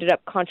he ended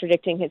up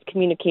contradicting his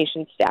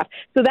communication staff.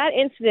 So that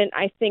incident,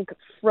 I think,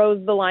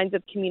 froze the lines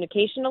of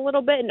communication a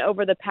little bit, and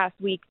over the past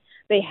week,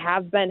 they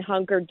have been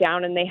hunkered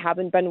down and they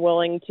haven't been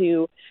willing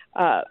to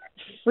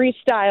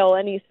freestyle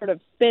any sort of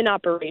spin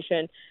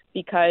operation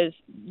because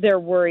they're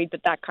worried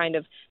that that kind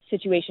of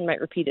situation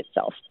might repeat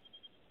itself.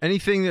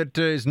 Anything that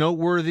is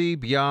noteworthy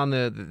beyond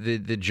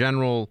the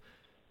general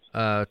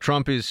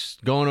Trump is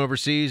going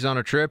overseas on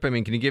a trip? I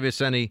mean, can you give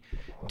us any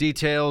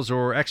details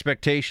or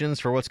expectations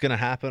for what's going to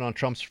happen on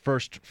Trump's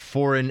first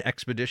foreign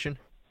expedition?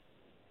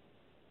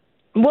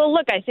 Well,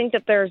 look, I think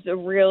that there's a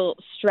real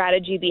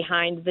strategy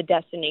behind the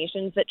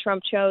destinations that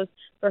Trump chose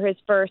for his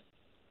first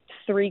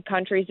 3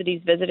 countries that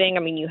he's visiting.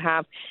 I mean, you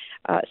have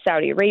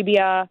Saudi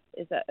Arabia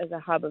as a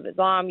hub of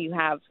Islam. You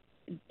have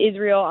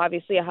Israel,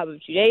 obviously a hub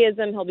of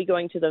Judaism. He'll be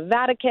going to the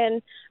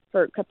Vatican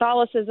for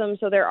Catholicism.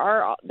 So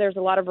there's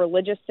a lot of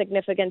religious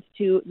significance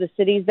to the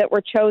cities that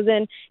were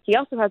chosen. He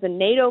also has a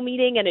NATO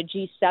meeting and a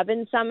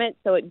G7 summit,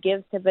 so it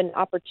gives him an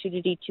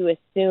opportunity to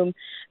assume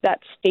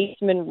that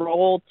statesman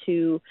role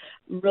to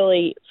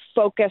really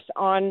focus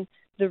on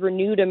the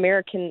renewed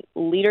American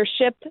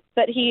leadership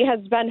that he has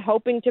been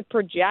hoping to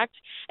project.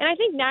 And I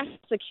think National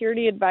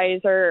Security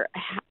Advisor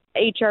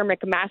H.R.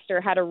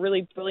 McMaster had a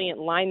really brilliant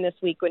line this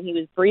week when he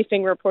was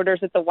briefing reporters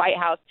at the White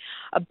House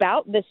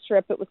about this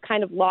trip. It was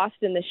kind of lost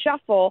in the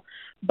shuffle,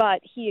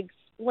 but he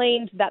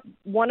explained that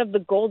one of the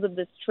goals of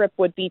this trip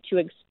would be to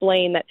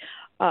explain that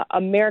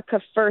America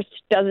First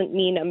doesn't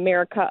mean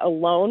America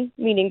alone,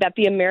 meaning that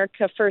the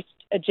America First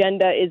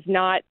agenda is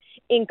not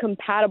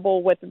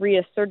incompatible with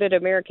reasserted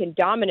American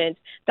dominance.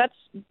 That's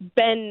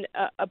been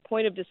a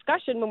point of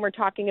discussion when we're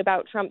talking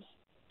about Trump's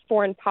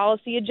foreign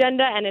policy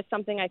agenda, and it's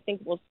something I think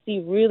we'll see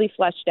really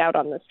fleshed out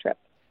on this trip.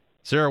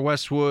 Sarah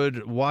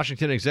Westwood,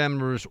 Washington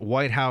Examiner's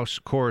White House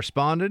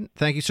correspondent.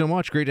 Thank you so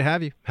much. Great to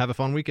have you. Have a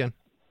fun weekend.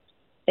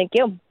 Thank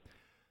you.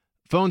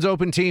 Phones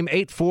open, team,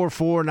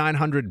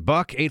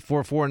 844-900-BUCK,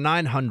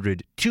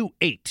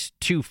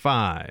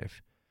 844-900-2825.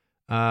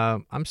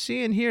 I'm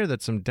seeing here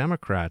that some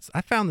Democrats,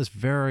 I found this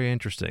very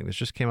interesting. This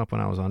just came up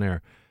when I was on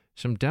air.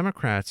 Some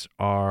Democrats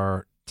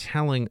are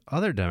telling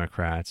other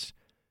Democrats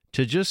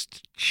to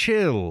just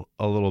chill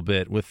a little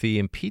bit with the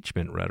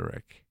impeachment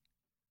rhetoric.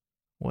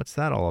 What's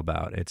that all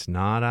about? It's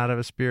not out of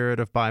a spirit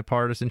of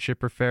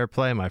bipartisanship or fair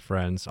play, my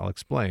friends. I'll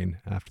explain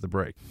after the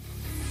break.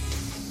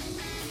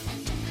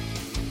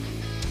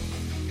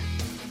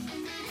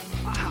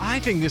 I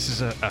think this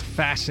is a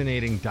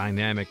fascinating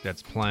dynamic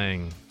that's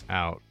playing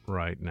out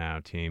right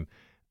now, team.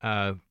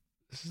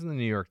 This is in the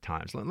New York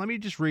Times. Let me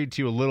just read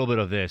to you a little bit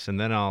of this, and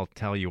then I'll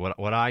tell you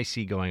what I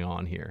see going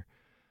on here.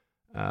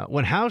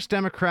 When House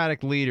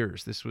Democratic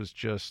leaders, this was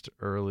just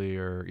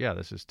earlier,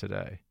 this is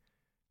today.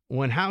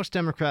 When House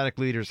Democratic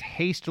leaders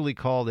hastily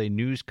called a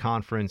news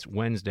conference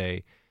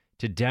Wednesday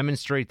to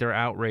demonstrate their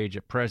outrage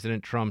at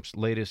President Trump's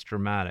latest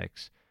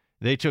dramatics,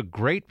 they took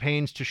great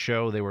pains to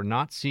show they were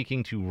not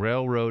seeking to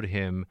railroad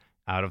him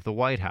out of the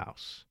White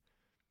House.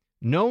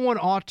 No one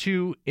ought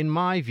to, in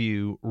my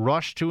view,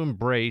 rush to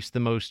embrace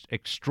the most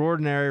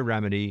extraordinary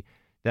remedy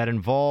that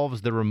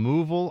involves the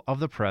removal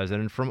of the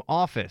president from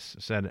office,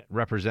 said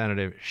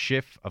Representative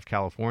Schiff of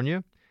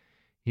California.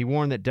 He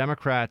warned that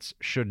Democrats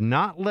should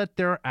not let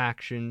their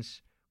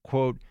actions,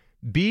 quote,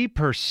 be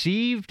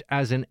perceived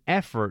as an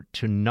effort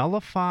to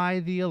nullify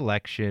the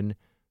election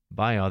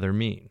by other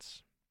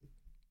means.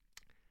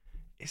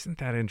 Isn't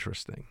that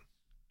interesting?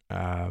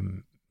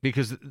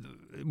 Because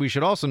we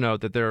should also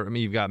note that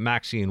you've got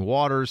Maxine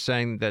Waters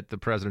saying that the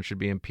president should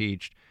be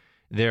impeached.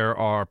 There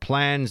are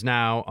plans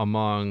now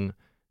among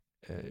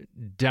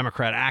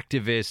Democrat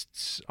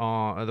activists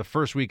the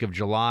first week of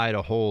July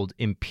to hold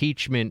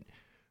impeachment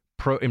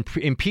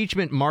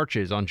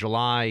marches on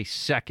July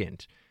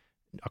 2nd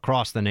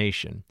across the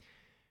nation.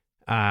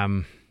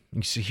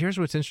 So here's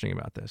what's interesting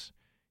about this.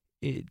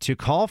 To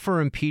call for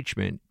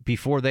impeachment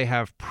before they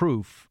have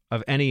proof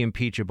of any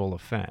impeachable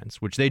offense,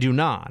 which they do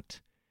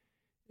not,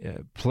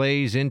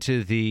 plays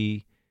into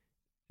the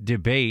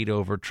debate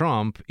over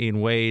Trump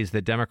in ways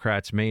that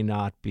Democrats may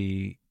not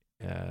be,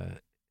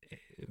 it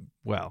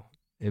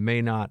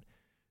may not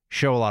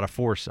show a lot of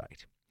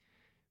foresight,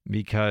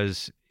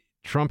 because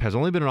Trump has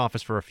only been in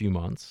office for a few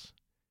months.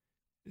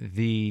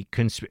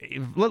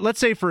 Let's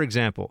say, for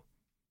example,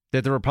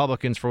 that the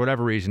Republicans, for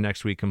whatever reason,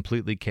 next week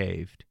completely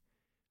caved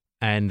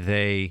and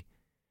they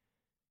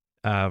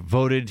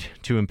voted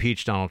to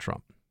impeach Donald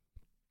Trump.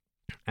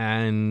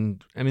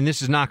 And, I mean,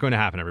 this is not going to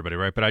happen, everybody,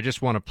 right? But I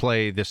just want to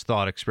play this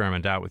thought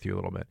experiment out with you a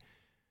little bit.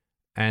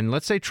 And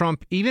let's say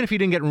Trump, even if he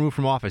didn't get removed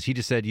from office, he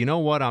just said, you know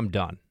what, I'm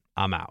done.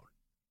 I'm out.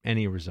 And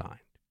he resigned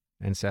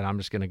and said, I'm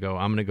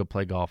going to go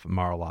play golf at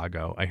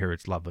Mar-a-Lago. I hear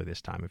it's lovely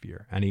this time of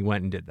year. And he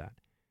went and did that.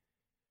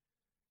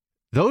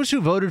 Those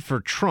who voted for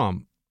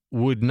Trump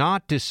would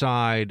not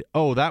decide,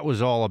 oh, that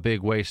was all a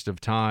big waste of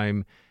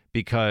time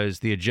because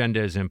the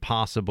agenda is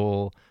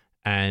impossible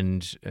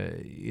and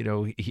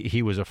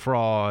he was a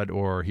fraud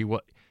or he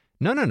was.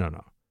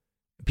 No.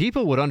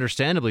 People would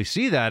understandably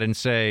see that and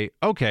say,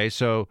 okay,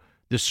 so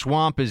the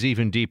swamp is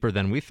even deeper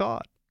than we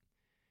thought.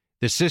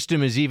 The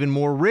system is even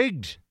more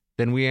rigged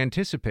than we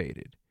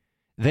anticipated.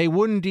 They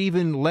wouldn't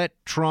even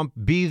let Trump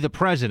be the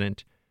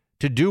president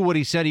to do what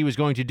he said he was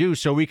going to do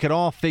so we could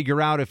all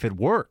figure out if it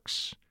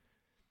works.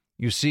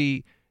 You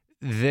see,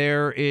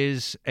 there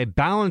is a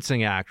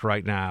balancing act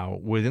right now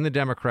within the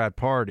Democrat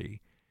Party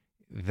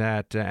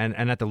that,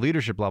 and at the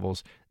leadership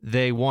levels,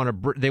 they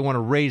want to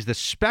raise the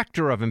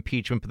specter of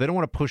impeachment, but they don't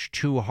want to push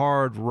too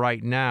hard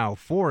right now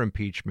for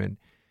impeachment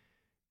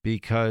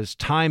because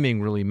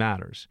timing really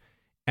matters.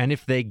 And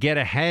if they get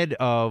ahead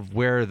of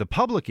where the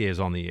public is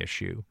on the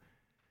issue,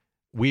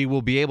 we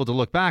will be able to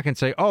look back and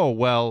say, oh,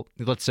 well,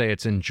 let's say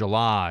it's in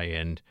July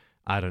and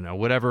I don't know,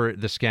 whatever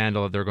the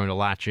scandal that they're going to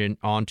latch in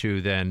onto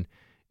then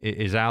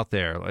is out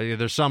there.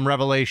 There's some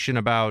revelation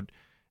about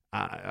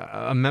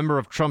a member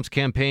of Trump's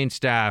campaign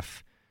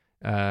staff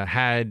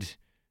had,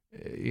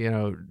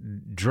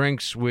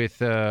 drinks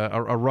with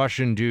a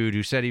Russian dude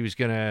who said he was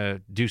going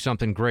to do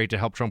something great to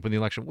help Trump win the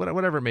election,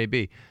 whatever it may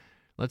be.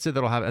 Let's say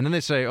that'll happen. And then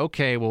they say,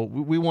 okay, well,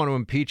 we want to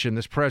impeach him.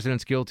 This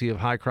president's guilty of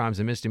high crimes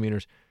and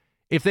misdemeanors.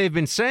 If they've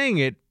been saying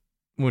it,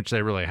 which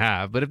they really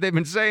have, but if they've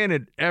been saying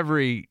it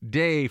every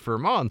day for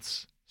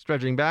months,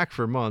 stretching back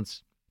for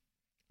months,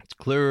 it's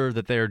clear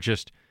that they're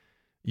just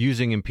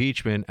using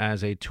impeachment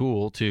as a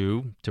tool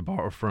to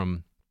borrow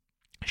from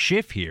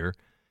Schiff here,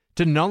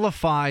 to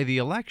nullify the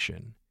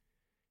election.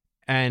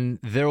 And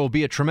there will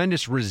be a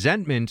tremendous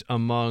resentment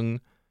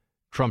among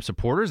Trump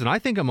supporters, and I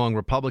think among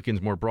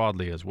Republicans more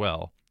broadly as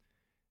well,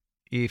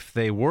 if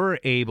they were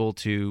able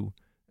to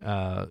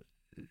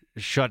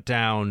shut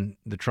down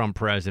the Trump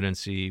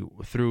presidency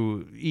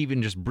through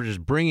even just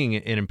bringing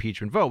an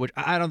impeachment vote, which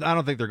I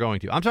don't think they're going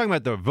to. I'm talking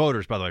about the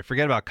voters, by the way.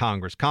 Forget about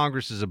Congress.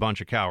 Congress is a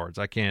bunch of cowards.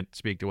 I can't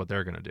speak to what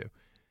they're going to do.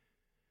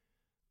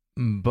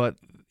 But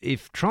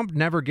if Trump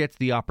never gets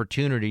the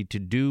opportunity to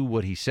do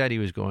what he said he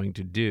was going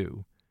to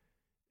do,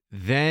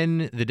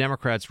 then the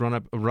Democrats run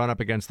up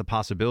against the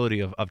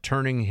possibility of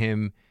turning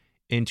him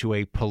into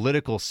a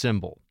political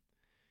symbol.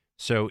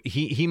 So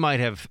he might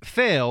have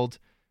failed,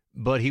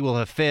 but he will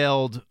have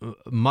failed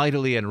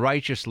mightily and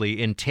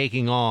righteously in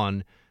taking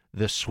on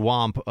the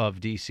swamp of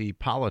D.C.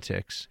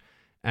 politics,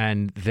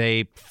 and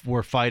they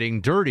were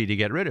fighting dirty to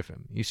get rid of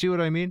him. You see what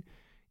I mean?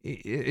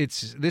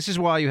 This is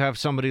why you have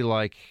somebody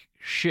like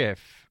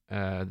Schiff,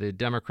 the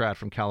Democrat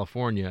from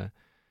California,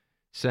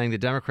 saying the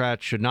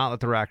Democrats should not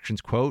let their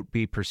actions, quote,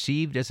 be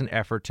perceived as an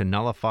effort to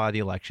nullify the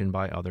election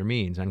by other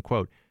means,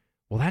 unquote.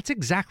 Well, that's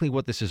exactly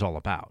what this is all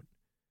about.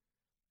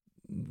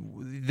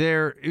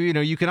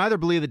 You can either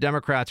believe the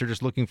Democrats are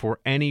just looking for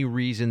any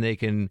reason they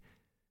can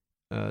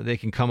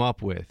come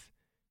up with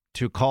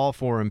to call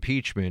for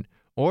impeachment,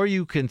 or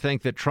you can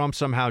think that Trump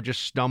somehow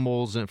just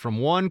stumbles from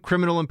one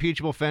criminal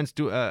impeachable offense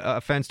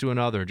to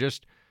another,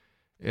 just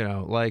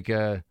like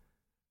a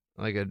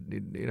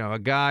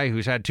guy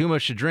who's had too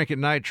much to drink at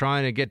night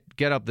trying to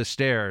get up the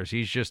stairs.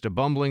 He's just a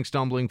bumbling,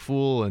 stumbling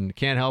fool and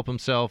can't help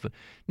himself.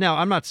 Now,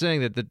 I'm not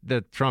saying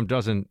that Trump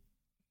doesn't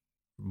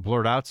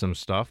blurt out some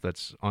stuff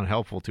that's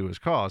unhelpful to his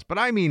cause, but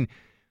I mean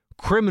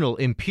criminal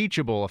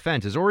impeachable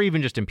offenses, or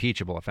even just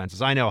impeachable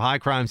offenses. I know high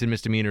crimes and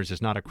misdemeanors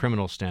is not a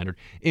criminal standard.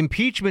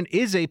 Impeachment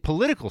is a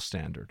political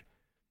standard.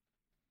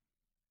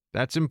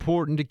 That's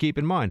important to keep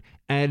in mind.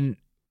 And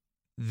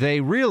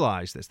they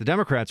realize this. The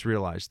Democrats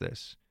realize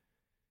this.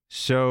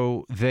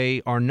 So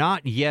they are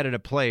not yet at a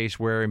place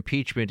where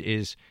impeachment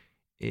is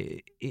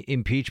a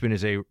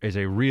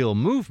real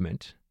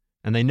movement,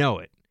 and they know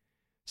it.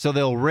 So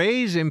they'll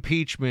raise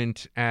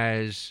impeachment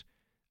as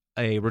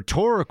a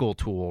rhetorical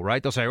tool,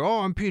 right? They'll say,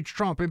 "Oh, impeach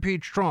Trump," or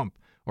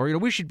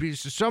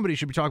somebody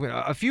should be talking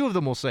about. A few of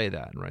them will say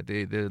that, right?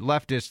 The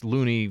leftist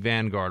loony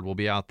vanguard will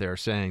be out there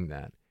saying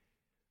that,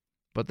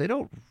 but they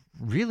don't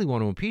really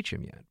want to impeach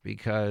him yet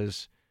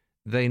because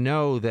they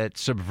know that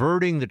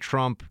subverting the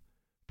Trump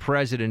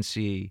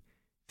presidency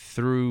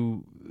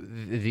through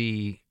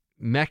the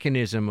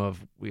mechanism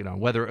of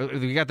whether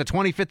we got the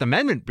 25th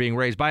Amendment being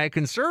raised by a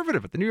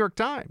conservative at the New York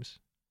Times.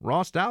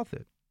 Ross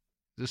Douthat.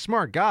 He's a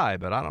smart guy,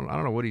 but I don't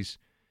know what he's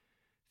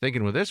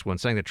thinking with this one,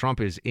 saying that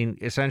Trump is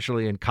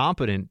essentially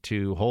incompetent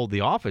to hold the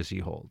office he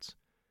holds.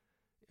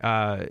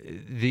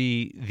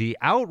 The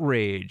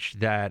outrage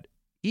that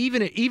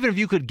even if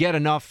you could get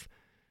enough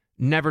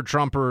never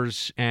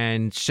Trumpers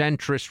and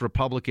centrist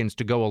Republicans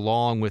to go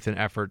along with an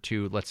effort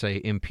to, let's say,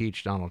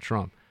 impeach Donald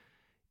Trump,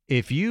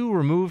 if you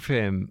remove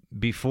him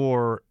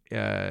before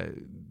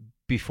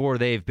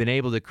they've been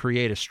able to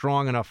create a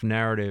strong enough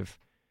narrative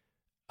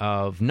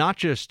of not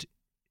just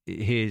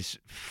his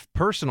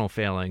personal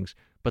failings,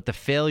 but the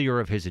failure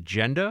of his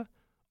agenda,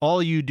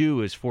 all you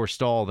do is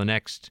forestall the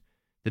next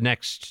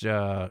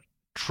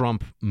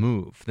Trump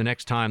move. The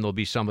next time there'll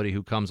be somebody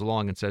who comes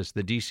along and says,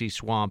 the D.C.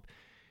 swamp,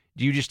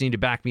 you just need to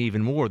back me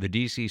even more. The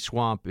D.C.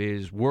 swamp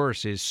is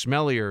worse, is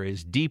smellier,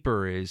 is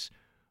deeper, is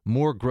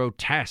more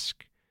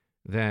grotesque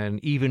than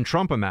even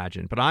Trump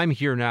imagined. But I'm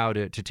here now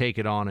to take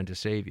it on and to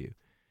save you.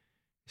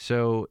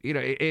 So,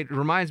 it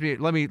reminds me,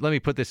 let me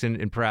put this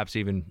in perhaps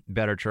even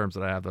better terms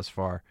than I have thus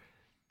far.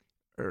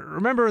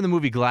 Remember in the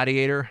movie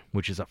Gladiator,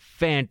 which is a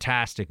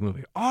fantastic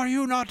movie. Are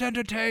you not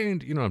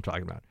entertained? You know what I'm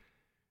talking about.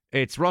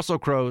 It's Russell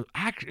Crowe.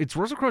 It's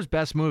Russell Crowe's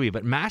best movie,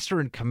 but Master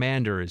and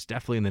Commander is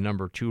definitely in the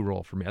number 2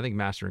 role for me. I think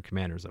Master and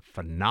Commander is a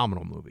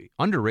phenomenal movie.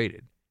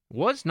 Underrated.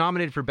 Was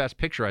nominated for Best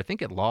Picture. I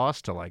think it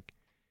lost to like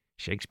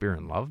Shakespeare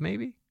in Love,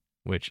 maybe?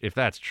 Which, if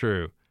that's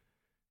true,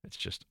 it's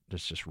just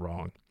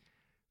wrong.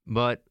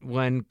 But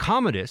when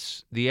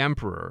Commodus, the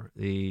emperor,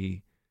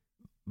 the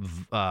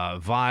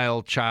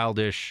vile,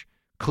 childish,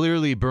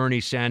 clearly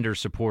Bernie Sanders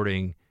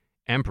supporting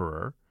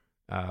emperor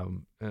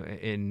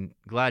in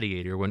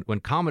Gladiator, when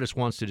Commodus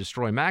wants to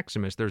destroy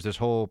Maximus, there's this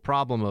whole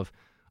problem of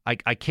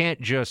I can't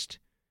just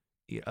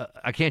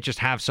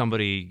have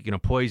somebody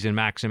poison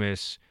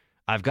Maximus.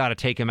 I've got to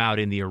take him out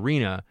in the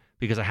arena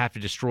because I have to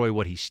destroy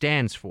what he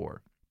stands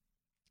for.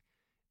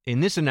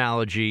 In this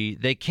analogy,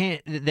 they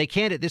can't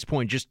at this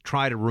point just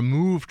try to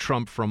remove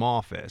Trump from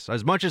office.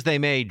 As much as they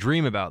may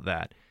dream about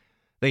that,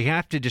 they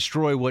have to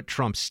destroy what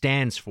Trump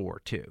stands for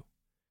too.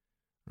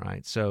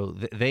 Right? So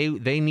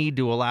they need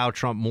to allow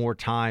Trump more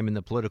time in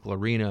the political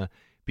arena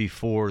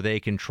before they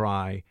can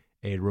try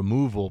a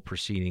removal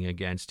proceeding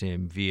against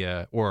him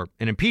or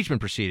an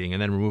impeachment proceeding,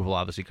 and then removal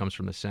obviously comes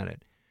from the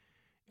Senate.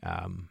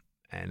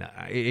 And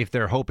if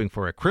they're hoping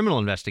for a criminal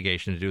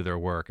investigation to do their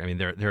work, I mean,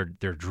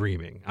 they're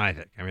dreaming. I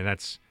think. I mean,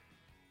 that's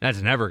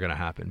never going to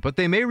happen. But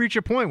they may reach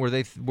a point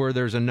where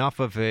there's enough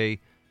of where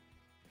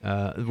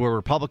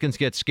Republicans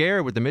get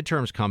scared with the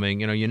midterms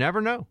coming. You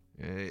never know.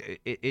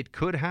 It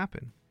could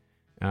happen.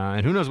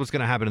 And who knows what's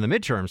going to happen in the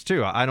midterms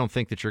too. I don't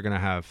think that you're going to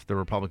have the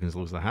Republicans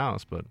lose the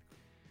House, but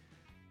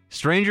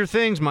stranger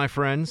things, my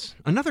friends.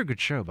 Another good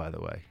show, by the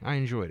way. I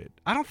enjoyed it.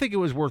 I don't think it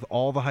was worth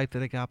all the hype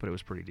that it got, but it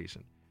was pretty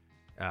decent.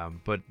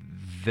 But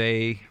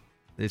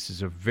this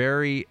is a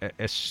very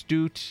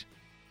astute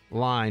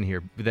line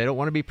here. They don't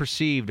want to be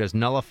perceived as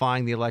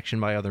nullifying the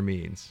election by other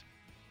means,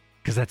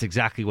 because that's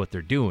exactly what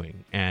they're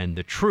doing. And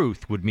the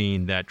truth would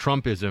mean that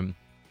Trumpism,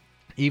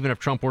 even if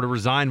Trump were to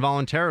resign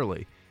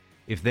voluntarily,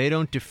 if they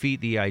don't defeat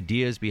the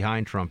ideas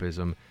behind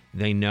Trumpism,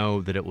 they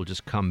know that it will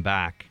just come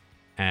back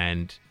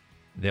and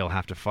they'll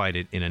have to fight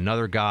it in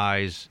another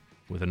guise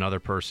with another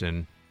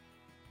person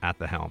at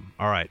the helm.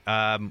 All right.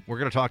 We're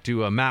going to talk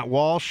to Matt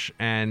Walsh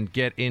and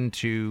get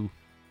into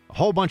a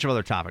whole bunch of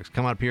other topics.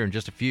 Come up here in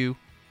just a few.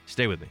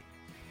 Stay with me.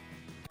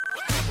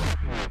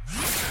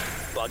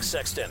 Buck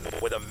Sexton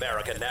with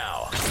America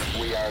Now.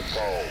 We are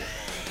gold.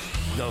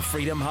 The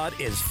Freedom Hut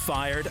is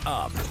fired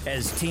up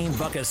as Team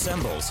Buck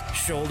assembles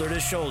shoulder to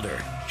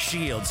shoulder,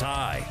 shields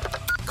high.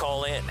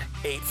 Call in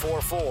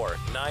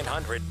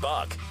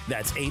 844-900-BUCK.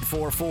 That's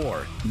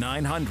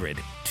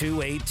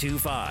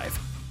 844-900-2825.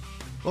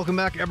 Welcome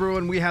back,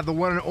 everyone. We have the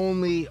one and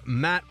only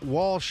Matt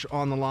Walsh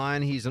on the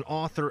line. He's an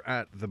author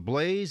at The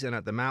Blaze and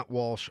at the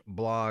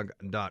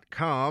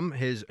MattWalshblog.com.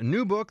 His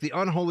new book, The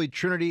Unholy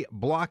Trinity,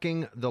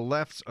 Blocking the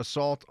Left's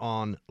Assault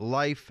on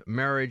Life,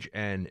 Marriage,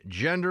 and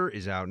Gender,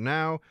 is out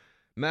now.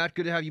 Matt,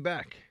 good to have you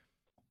back.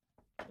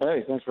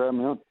 Hey, thanks for having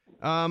me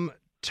on.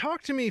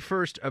 Talk to me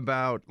first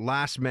about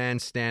Last Man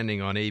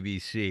Standing on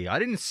ABC. I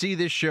didn't see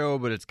this show,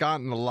 but it's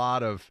gotten a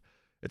lot of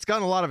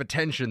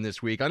attention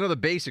this week. I know the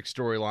basic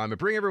storyline, but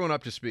bring everyone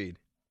up to speed.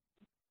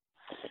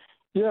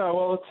 Yeah,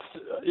 well,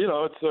 it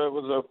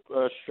was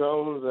a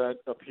show that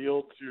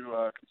appealed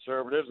to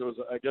conservatives. It was,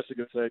 I guess you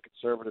could say, a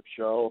conservative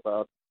show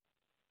about,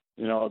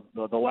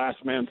 the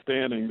last man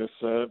standing. This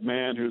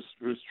man who's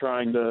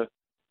trying to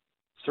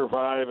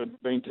survive and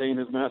maintain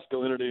his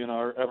masculinity in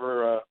our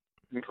ever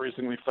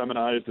increasingly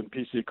feminized and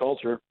PC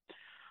culture.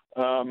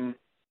 And,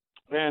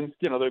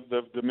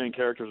 the main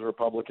character is a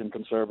Republican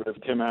conservative.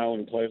 Tim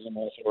Allen plays him,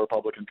 also a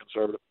Republican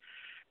conservative.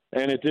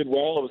 And it did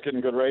well. It was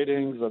getting good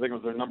ratings. I think it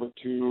was their number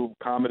 2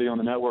 comedy on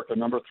the network, their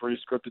number 3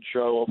 scripted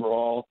show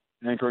overall,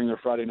 anchoring their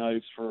Friday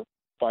nights for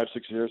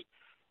 5-6 years.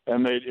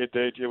 And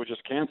it was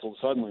just canceled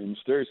suddenly and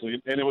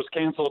mysteriously. And it was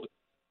canceled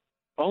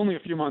only a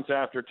few months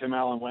after Tim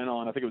Allen went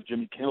on, I think it was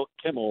Jimmy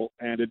Kimmel,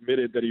 and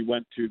admitted that he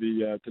went to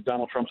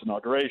Donald Trump's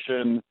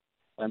inauguration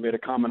and made a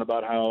comment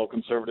about how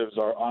conservatives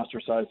are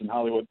ostracized in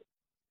Hollywood.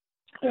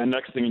 And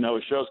next thing you know,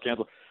 his show's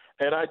canceled.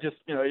 And I just,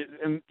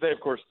 and they, of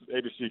course,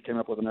 ABC came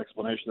up with an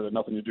explanation that had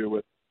nothing to do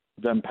with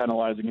them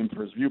penalizing him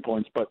for his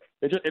viewpoints. But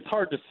it's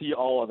hard to see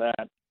all of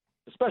that,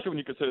 especially when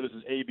you consider this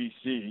is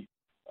ABC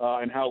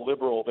and how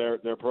liberal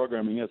their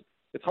programming is.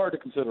 It's hard to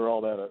consider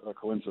all that a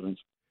coincidence.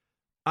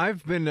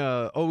 I've been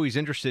always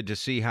interested to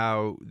see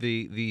how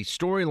the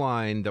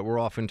storyline that we're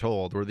often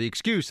told, or the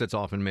excuse that's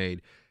often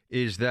made,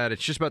 is that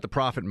it's just about the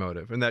profit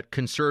motive, and that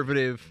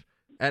conservative,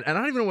 and I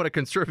don't even know what a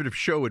conservative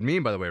show would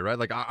mean, by the way, right?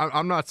 Like,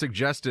 I'm not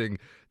suggesting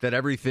that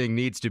everything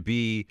needs to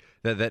be,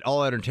 that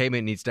all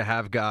entertainment needs to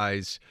have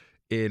guys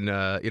in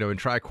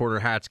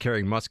tricorner hats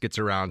carrying muskets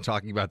around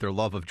talking about their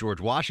love of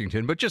George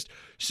Washington, but just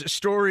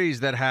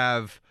stories that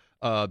have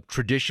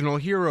traditional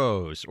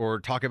heroes or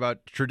talk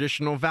about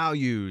traditional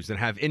values and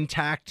have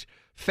intact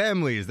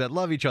families that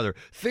love each other,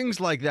 things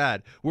like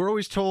that. We're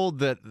always told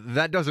that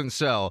that doesn't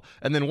sell.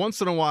 And then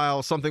once in a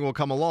while, something will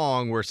come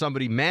along where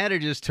somebody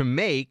manages to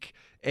make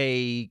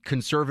a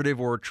conservative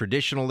or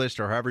traditionalist,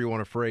 or however you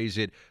want to phrase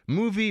it,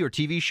 movie or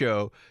TV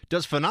show,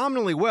 does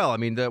phenomenally well. I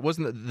mean, that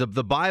wasn't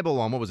the Bible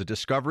on, what was it,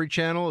 Discovery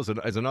Channel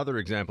as another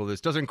example of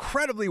this, does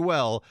incredibly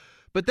well.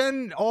 But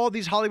then all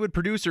these Hollywood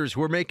producers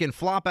who are making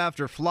flop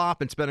after flop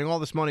and spending all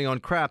this money on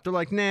crap, they're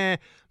like, nah,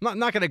 I'm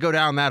not going to go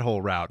down that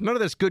whole route. None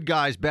of this good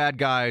guys, bad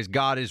guys,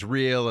 God is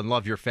real and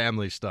love your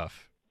family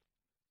stuff.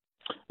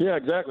 Yeah,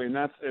 exactly. And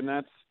that's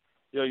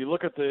you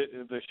look at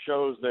the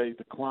shows they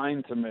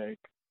decline to make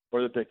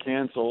or that they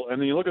cancel,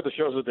 and then you look at the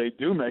shows that they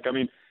do make. I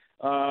mean,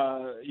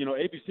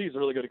 ABC is a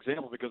really good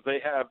example because they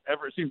have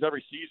it seems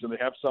every season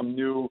they have some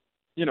new,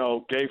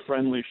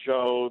 gay-friendly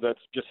show that's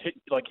just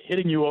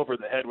hitting you over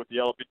the head with the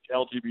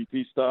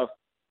LGBT stuff.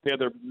 They had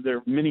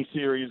their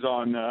mini-series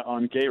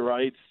on gay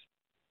rights.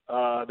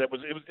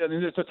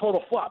 It's a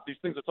total flop. These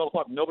things are total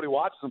flop. Nobody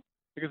watches them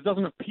because it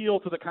doesn't appeal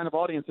to the kind of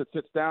audience that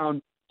sits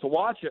down to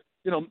watch it.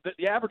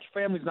 The average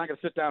family's not going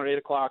to sit down at 8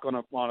 o'clock on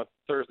a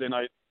Thursday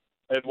night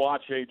and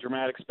watch a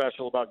dramatic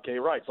special about gay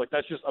rights. Like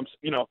that's just,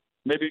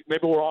 maybe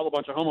we're all a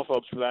bunch of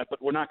homophobes for that, but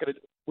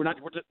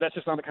that's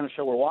just not the kind of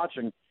show we're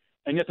watching.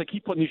 And yet they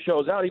keep putting these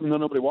shows out even though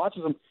nobody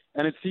watches them.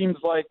 And it seems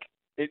like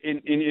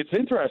it's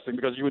interesting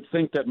because you would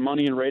think that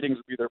money and ratings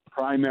would be their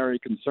primary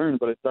concern,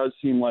 but it does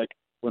seem like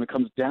when it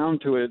comes down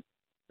to it,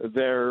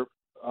 their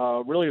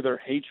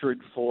hatred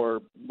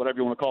for whatever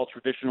you want to call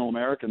traditional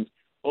Americans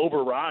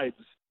overrides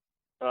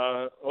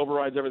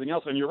everything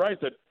else. And you're right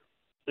that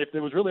if it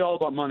was really all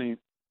about money,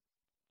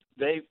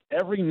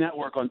 every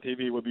network on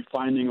TV would be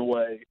finding a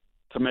way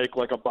to make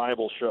like a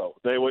Bible show.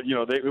 They would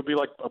be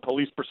like a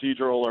police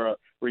procedural or a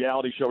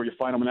reality show where you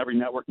find them on every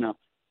network now.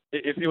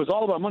 If it was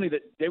all about money,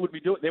 that they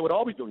would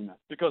all be doing that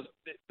because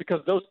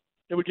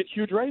it would get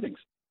huge ratings.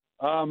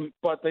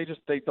 But they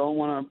don't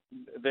want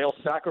to. They'll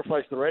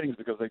sacrifice the ratings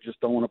because they just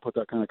don't want to put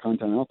that kind of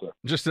content out there.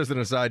 Just as an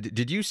aside,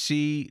 did you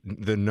see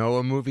the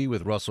Noah movie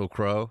with Russell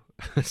Crowe?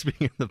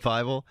 Speaking of the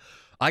Bible,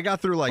 I got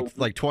through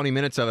like 20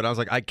 minutes of it. I was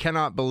like, I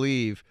cannot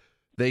believe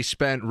they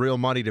spent real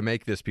money to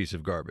make this piece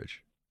of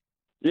garbage.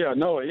 Yeah,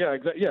 no, yeah,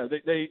 exactly. Yeah,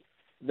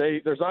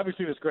 there's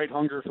obviously this great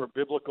hunger for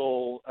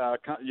biblical,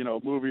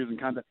 movies and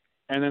content,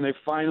 and then they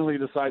finally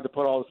decide to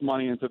put all this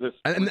money into this.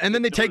 And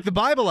then they take the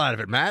Bible out of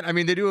it, Matt. I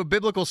mean, they do a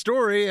biblical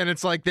story, and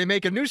it's like they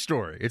make a new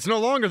story. It's no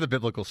longer the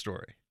biblical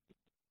story.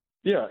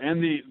 Yeah,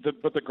 and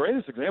but the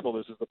greatest example of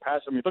this is the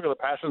Passion. I mean, look at the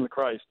Passion of the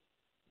Christ.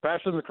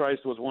 Passion of the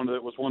Christ was one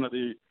of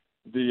the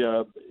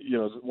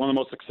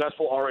most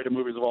successful R-rated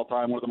movies of all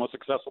time, one of the most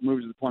successful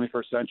movies of the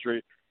 21st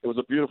century. It was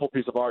a beautiful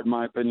piece of art, in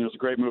my opinion. It was a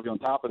great movie on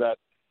top of that,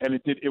 and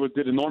it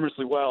did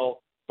enormously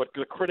well. But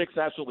the critics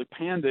absolutely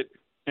panned it,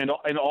 and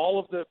all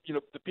of the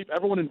people,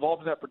 everyone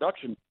involved in that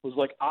production was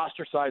like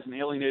ostracized and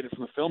alienated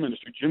from the film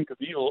industry. Jim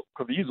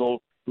Caviezel,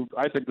 who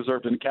I think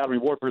deserved an Academy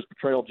Award for his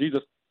portrayal of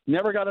Jesus,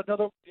 never got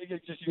another. You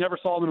never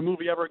saw him in a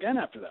movie ever again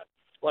after that.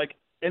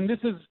 And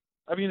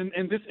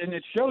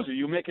it shows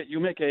you make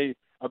a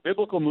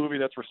biblical movie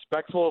that's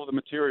respectful of the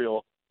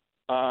material,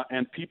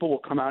 and people will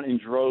come out in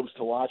droves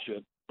to watch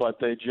it, but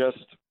they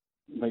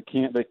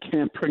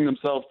can't bring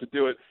themselves to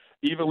do it,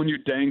 even when you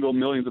dangle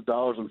millions of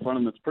dollars in front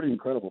of them. It's pretty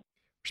incredible.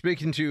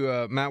 Speaking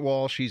to Matt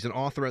Walsh, he's an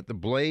author at The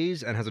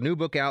Blaze and has a new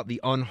book out, The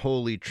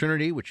Unholy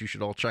Trinity, which you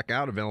should all check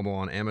out, available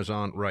on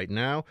Amazon right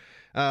now.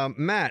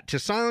 Matt, to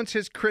silence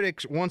his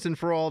critics once and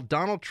for all,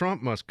 Donald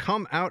Trump must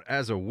come out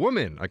as a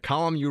woman, a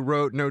column you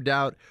wrote, no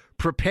doubt,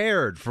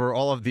 prepared for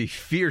all of the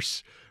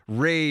fierce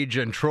rage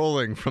and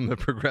trolling from the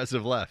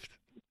progressive left.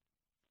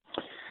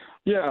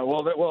 Yeah,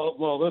 well,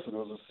 listen, it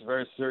was a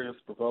very serious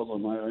proposal.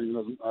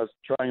 I was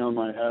trying on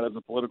my hat as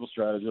a political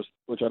strategist,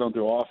 which I don't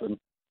do often,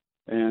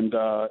 and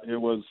it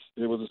was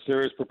a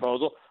serious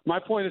proposal. My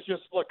point is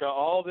just, look,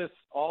 all this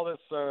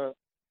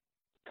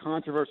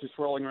controversy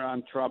swirling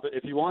around Trump.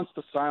 If he wants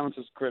to silence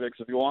his critics,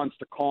 if he wants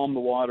to calm the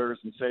waters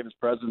and save his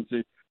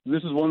presidency,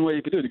 this is one way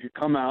you could do it. You could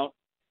come out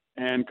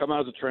as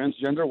a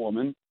transgender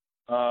woman.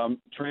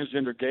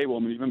 Transgender gay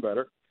woman, even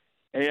better.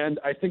 And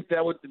I think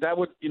that would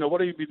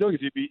what he'd be doing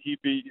is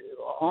he'd be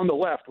on the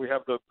left. We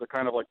have the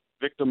kind of like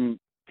victim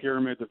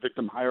pyramid, the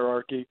victim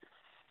hierarchy.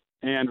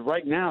 And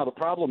right now the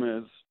problem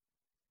is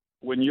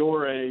when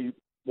you're a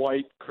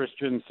white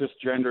Christian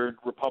cisgendered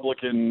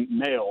Republican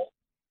male,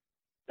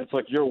 it's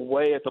like you're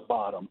way at the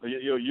bottom.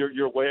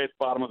 You're way at the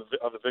bottom of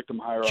the victim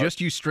hierarchy. Just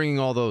you stringing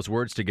all those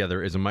words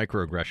together is a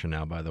microaggression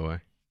now, by the way.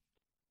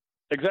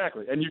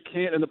 Exactly, and you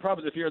can't. And the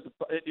problem is,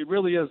 it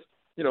really is.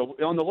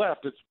 On the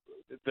left, it's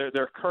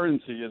their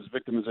currency is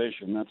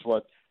victimization. That's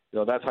what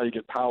that's how you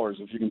get powers,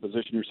 if you can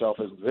position yourself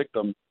as the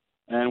victim.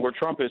 And where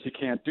Trump is, he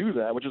can't do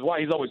that, which is why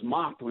he's always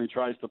mocked when he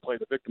tries to play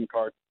the victim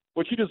card,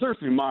 which he deserves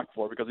to be mocked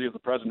for because he is the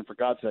president, for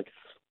God's sake.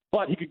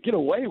 But he could get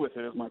away with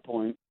it, is my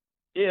point,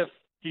 if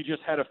he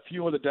just had a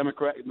few of the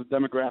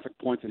demographic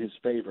points in his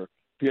favor.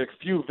 If he had a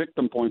few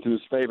victim points in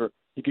his favor,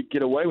 he could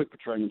get away with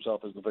portraying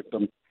himself as the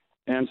victim.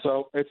 And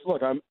so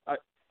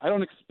I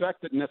don't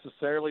expect that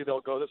necessarily they'll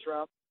go this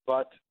route,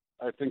 but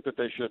I think that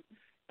they should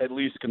at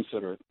least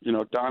consider it. You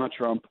know, Donald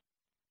Trump.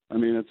 I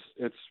mean,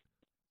 it's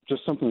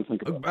just something to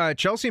think about.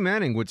 Chelsea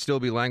Manning would still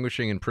be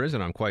languishing in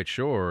prison, I'm quite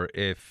sure,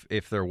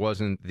 if there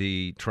wasn't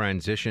the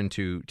transition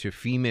to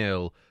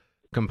female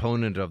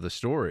component of the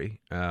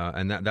story,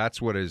 and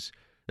that's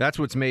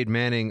what's made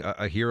Manning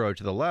a hero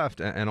to the left.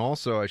 And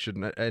also,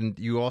 and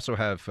you also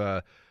have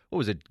what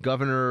was it,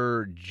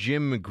 Governor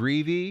Jim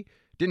McGreevey?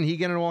 Didn't he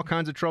get into all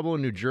kinds of trouble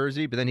in New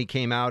Jersey? But then he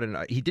came out and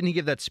he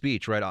give that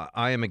speech, right?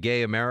 I am a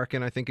gay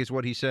American, I think is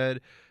what he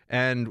said.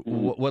 And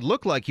what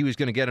looked like he was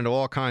going to get into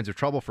all kinds of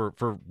trouble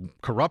for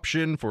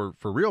corruption, for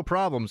real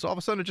problems, all of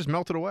a sudden it just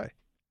melted away.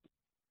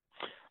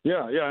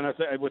 Yeah, and I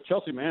say with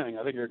Chelsea Manning,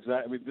 I think you're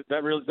exactly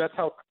that's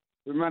how.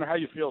 No matter how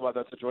you feel about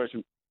that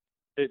situation,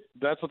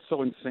 that's what's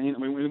so insane. I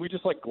mean, we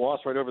just like gloss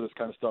right over this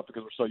kind of stuff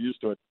because we're so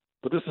used to it.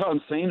 But this is how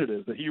insane it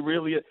is that he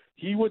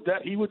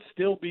would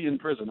still be in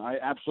prison. I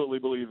absolutely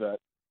believe that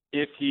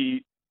if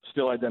he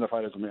still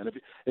identified as a man,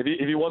 if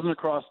he wasn't a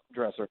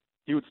cross-dresser,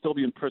 he would still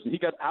be in prison. He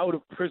got out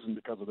of prison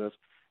because of this,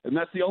 and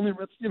that's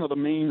the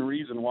main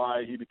reason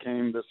why he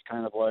became this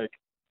kind of like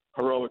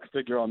heroic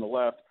figure on the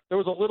left. There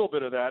was a little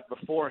bit of that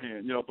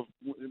beforehand. You know,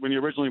 when he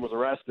originally was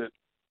arrested,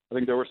 I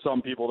think there were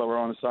some people that were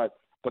on his side,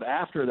 but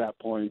after that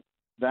point,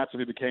 that's when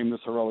he became this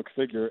heroic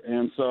figure.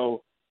 And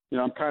so, you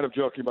know, I'm kind of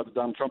joking about the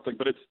Donald Trump thing,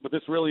 but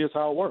this really is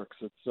how it works.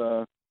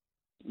 It's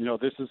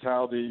this is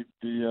how the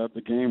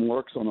game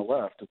works on the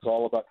left. It's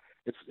all about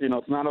it's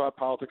not about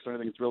politics or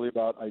anything. It's really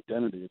about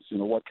identity. It's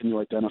what can you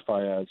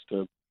identify as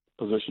to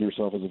position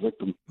yourself as a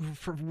victim.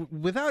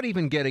 Without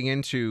even getting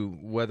into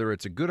whether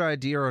it's a good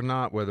idea or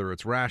not, whether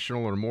it's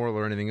rational or moral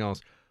or anything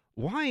else,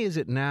 why is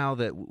it now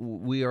that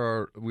we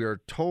are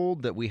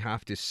told that we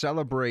have to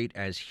celebrate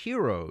as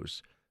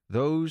heroes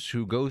those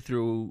who go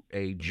through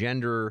a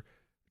gender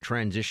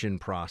transition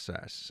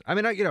process? I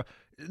mean,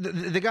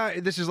 the guy,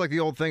 this is like the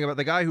old thing about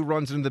the guy who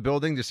runs into the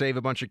building to save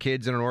a bunch of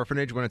kids in an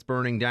orphanage when it's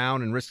burning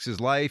down and risks his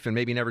life and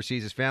maybe never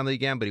sees his family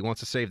again, but he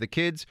wants to save the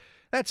kids.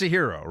 That's a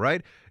hero,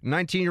 right?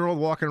 19-year-old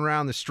walking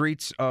around the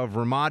streets of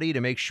Ramadi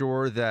to make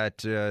sure that,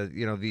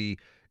 the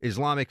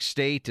Islamic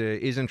State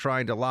isn't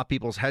trying to lop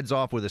people's heads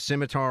off with a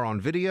scimitar on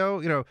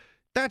video.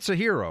 That's a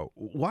hero.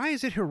 Why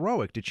is it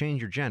heroic to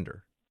change your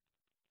gender?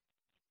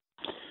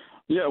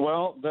 Yeah,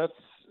 well, that's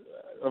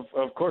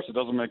of course it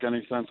doesn't make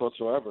any sense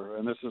whatsoever,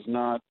 and this is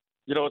not.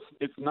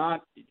 It's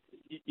not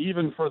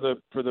even for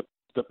the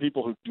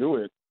people who do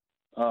it.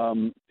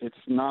 It's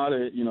not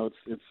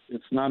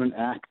it's not an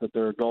act that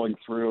they're going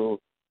through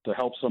to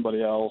help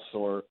somebody else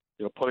or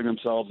putting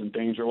themselves in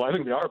danger. Well, I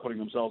think they are putting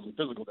themselves in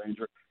physical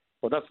danger,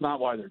 but that's not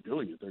why they're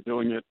doing it. They're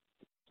doing it,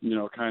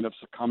 kind of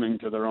succumbing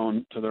to their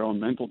own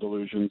mental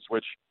delusions,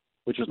 which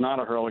is not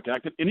a heroic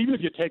act. And even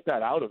if you take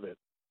that out of it,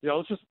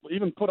 let's just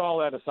even put all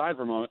that aside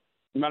for a moment.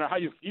 No matter how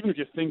even if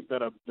you think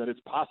that it's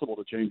possible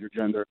to change your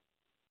gender,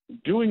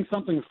 doing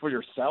something for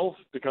yourself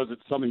because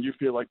it's something you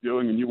feel like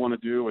doing and you want to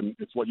do and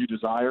it's what you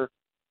desire,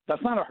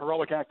 that's not a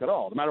heroic act at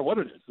all, no matter what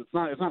it is. It's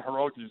not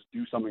heroic to just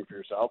do something for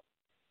yourself.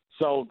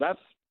 So that's,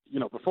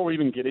 before we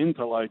even get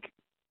into like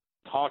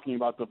talking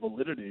about the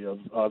validity of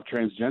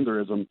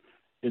transgenderism,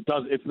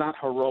 it's not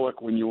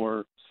heroic when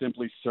you're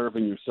simply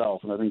serving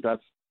yourself. And I think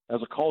that's,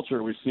 as a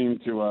culture, we seem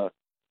to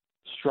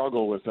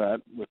struggle with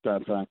that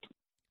fact.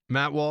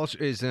 Matt Walsh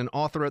is an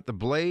author at The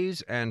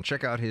Blaze, and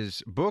check out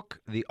his book,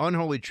 The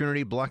Unholy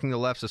Trinity, Blocking the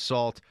Left's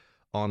Assault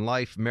on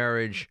Life,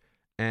 Marriage,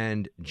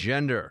 and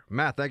Gender.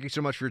 Matt, thank you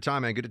so much for your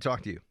time, man. Good to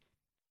talk to you.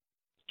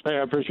 Hey,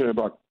 I appreciate it,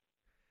 Buck.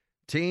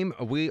 Team,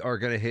 we are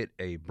going to hit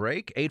a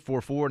break.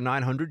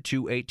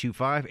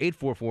 844-900-2825,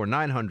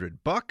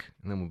 844-900-BUCK,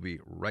 and then we'll be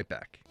right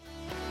back.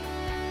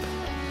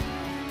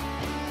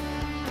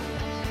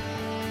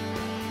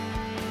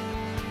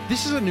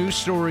 This is a news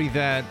story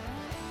that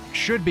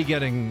should be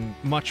getting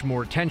much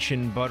more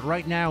attention, but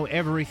right now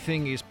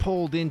everything is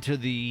pulled into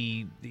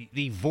the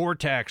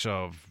vortex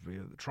of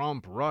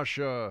Trump,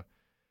 Russia,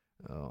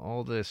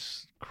 all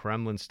this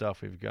Kremlin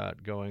stuff we've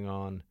got going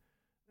on,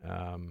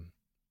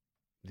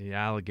 the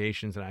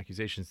allegations and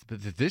accusations. But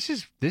this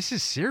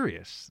is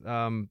serious.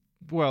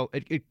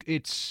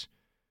 It's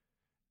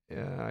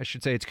I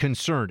should say it's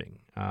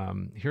concerning.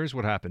 Here's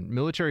what happened.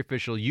 Military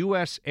official,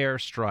 U.S.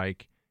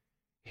 airstrike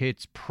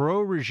hits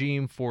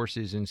pro-regime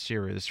forces in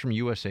Syria. This is from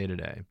USA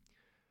Today.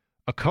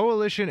 A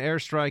coalition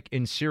airstrike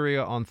in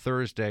Syria on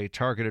Thursday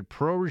targeted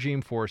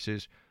pro-regime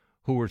forces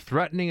who were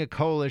threatening a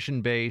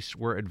coalition base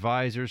where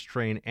advisors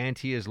train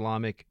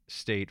anti-Islamic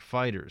State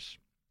fighters.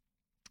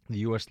 The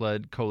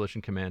U.S.-led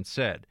coalition command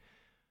said.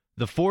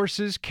 The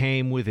forces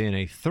came within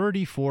a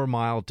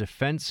 34-mile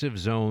defensive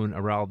zone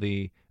around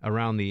the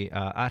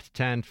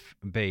At-Tanf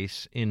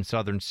base in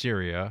southern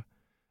Syria,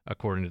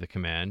 according to the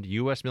command.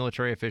 U.S.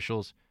 military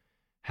officials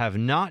have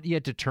not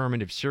yet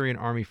determined if Syrian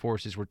army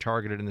forces were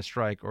targeted in the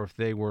strike or if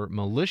they were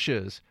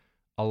militias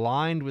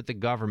aligned with the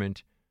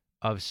government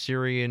of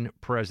Syrian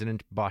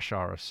President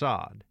Bashar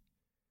Assad.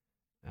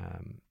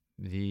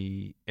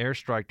 The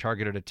airstrike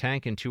targeted a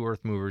tank and two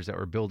earth movers that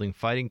were building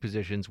fighting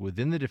positions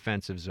within the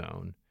defensive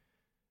zone.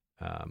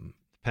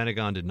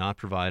 Pentagon did not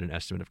provide an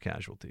estimate of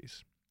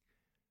casualties.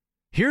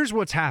 Here's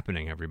what's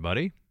happening,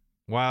 everybody.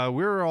 While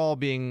we're all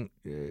being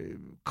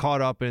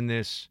caught up in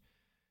this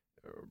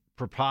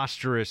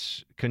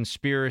preposterous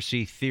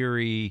conspiracy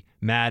theory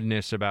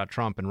madness about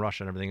Trump and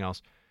Russia and everything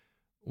else,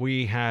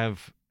 we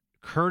have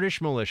Kurdish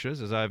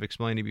militias, as I've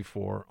explained to you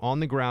before, on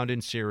the ground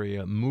in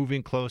Syria,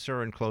 moving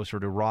closer and closer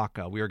to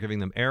Raqqa. We are giving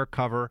them air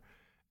cover,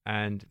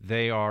 and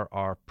they are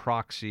our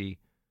proxy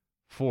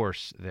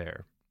force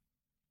there.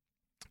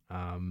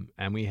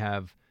 And we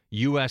have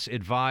U.S.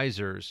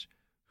 advisors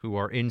who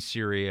are in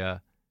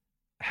Syria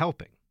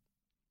helping.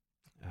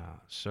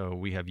 So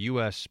we have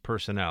U.S.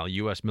 personnel,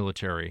 U.S.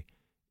 military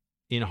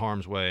in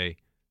harm's way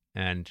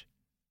and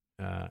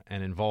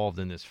involved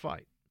in this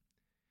fight.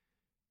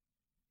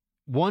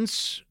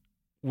 Once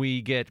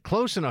we get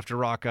close enough to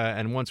Raqqa,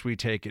 and once we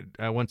take it,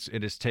 once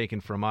it is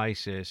taken from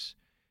ISIS,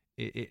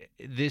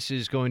 this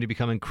is going to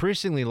become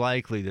increasingly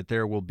likely that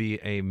there will be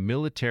a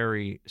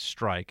military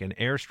strike, an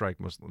airstrike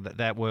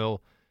that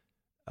will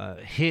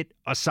hit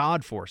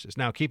Assad forces.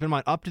 Now, keep in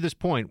mind, up to this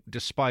point,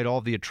 despite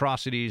all the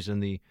atrocities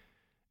and the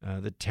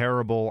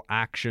terrible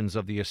actions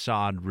of the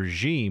Assad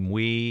regime,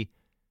 we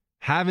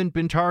haven't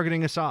been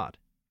targeting Assad.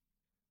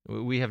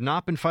 We have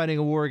not been fighting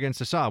a war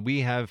against Assad.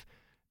 We have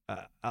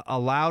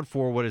allowed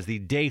for what is the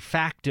de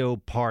facto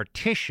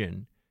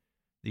partition,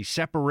 the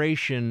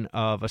separation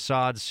of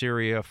Assad's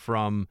Syria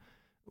from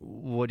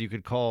what you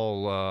could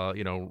call,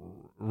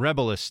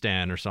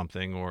 Rebelistan or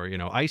something, or,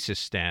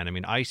 ISIS-stan. I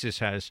mean, ISIS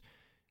has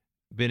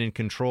been in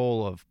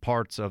control of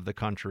parts of the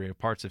country, of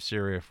parts of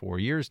Syria for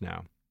years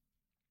now.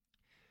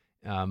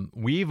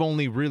 We've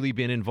only really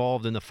been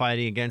involved in the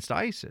fighting against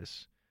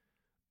ISIS.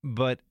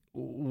 But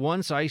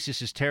once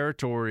ISIS's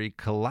territory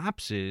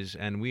collapses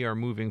and we are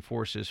moving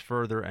forces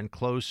further and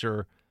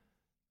closer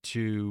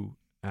to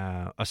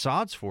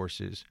Assad's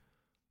forces,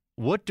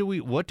 what do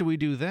we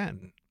do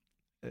then?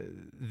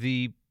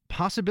 The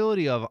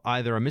possibility of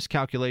either a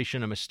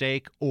miscalculation, a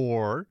mistake,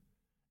 or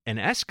an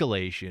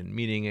escalation,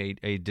 meaning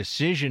a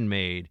decision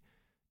made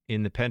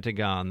in the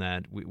Pentagon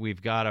that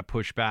we've got to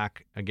push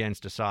back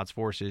against Assad's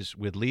forces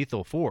with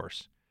lethal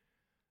force,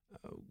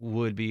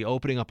 would be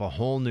opening up a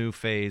whole new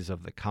phase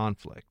of the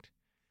conflict.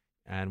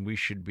 And we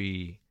should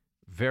be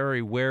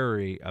very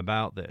wary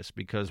about this,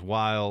 because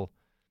while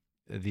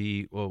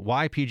the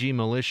YPG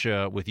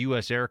militia with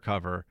U.S. air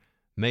cover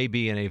may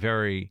be in a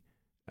very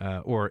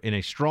or in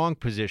a strong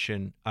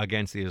position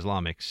against the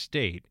Islamic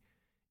State,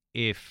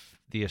 if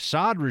the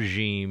Assad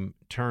regime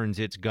turns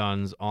its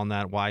guns on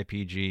that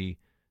YPG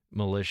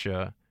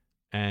militia,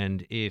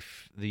 and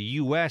if the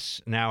U.S.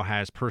 now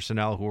has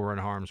personnel who are in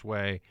harm's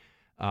way,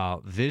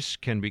 this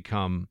can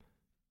become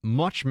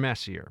much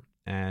messier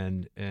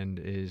and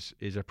is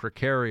a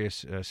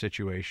precarious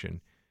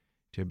situation,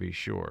 to be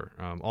sure.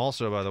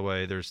 Also, by the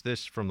way, there's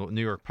this from the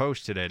New York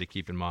Post today to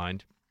keep in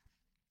mind.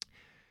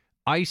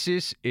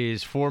 ISIS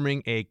is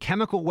forming a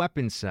chemical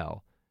weapons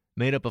cell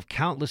made up of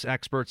countless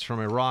experts from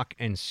Iraq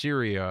and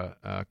Syria,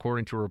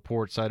 according to a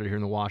report cited here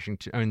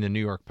in the New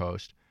York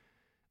Post.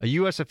 A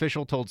U.S.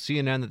 official told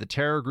CNN that the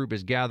terror group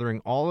is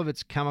gathering all of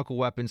its chemical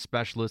weapons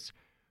specialists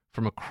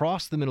from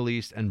across the Middle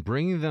East and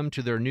bringing them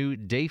to their new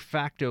de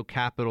facto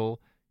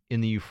capital in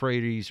the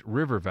Euphrates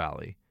River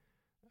Valley.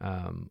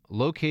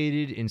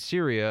 Located in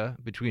Syria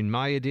between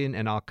Mayadin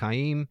and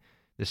Al-Qaim,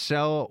 the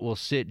cell will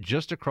sit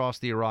just across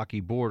the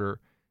Iraqi border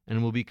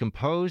and will be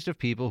composed of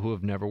people who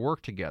have never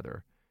worked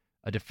together.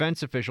 A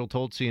defense official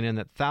told CNN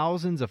that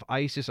thousands of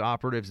ISIS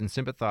operatives and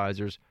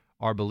sympathizers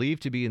are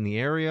believed to be in the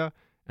area,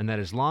 and that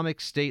Islamic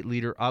State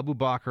leader Abu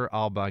Bakr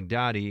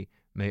al-Baghdadi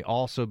may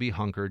also be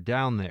hunkered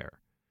down there.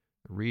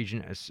 The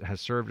region has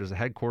served as the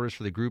headquarters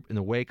for the group in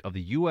the wake of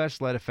the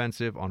U.S.-led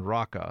offensive on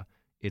Raqqa,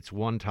 its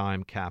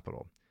one-time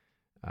capital.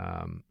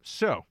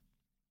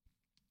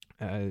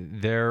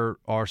 There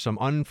are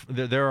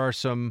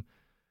some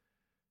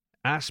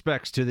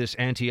aspects to this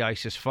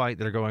anti-ISIS fight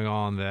that are going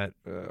on that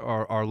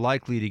are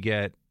likely to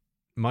get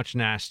much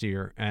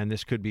nastier, and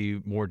this could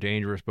be more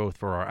dangerous both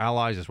for our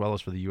allies as well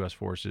as for the U.S.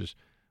 forces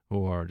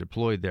who are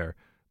deployed there.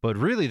 But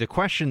really, the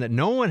question that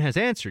no one has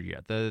answered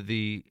yet,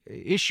 the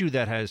issue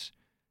that has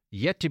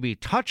yet to be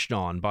touched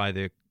on by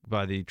the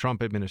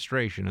Trump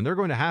administration, and they're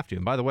going to have to.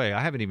 And by the way,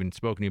 I haven't even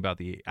spoken to you about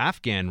the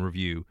Afghan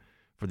review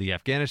for the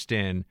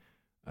Afghanistan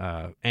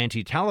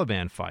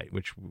anti-Taliban fight,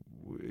 which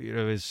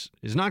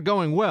is not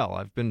going well.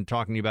 I've been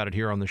talking to you about it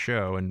here on the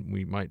show, and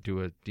we might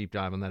do a deep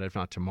dive on that, if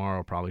not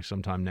tomorrow, probably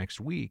sometime next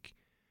week.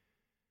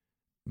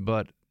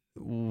 But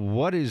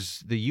what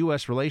is the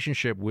U.S.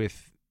 relationship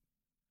with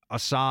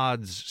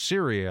Assad's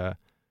Syria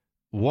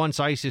once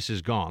ISIS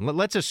is gone?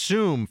 Let's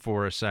assume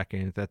for a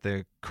second that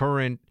the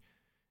current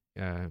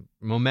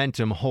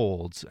momentum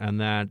holds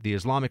and that the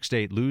Islamic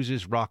State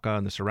loses Raqqa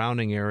and the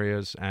surrounding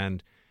areas,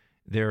 and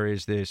there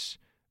is this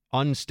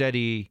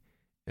unsteady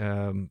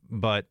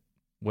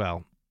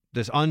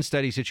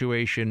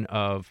situation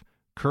of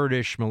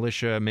Kurdish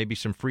militia, maybe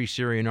some Free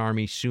Syrian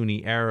Army,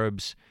 Sunni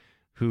Arabs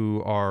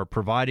who are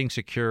providing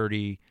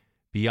security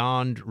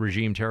beyond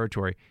regime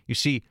territory. You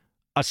see,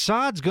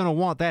 Assad's going to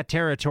want that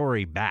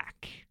territory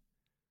back.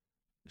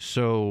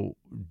 So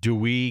do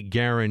we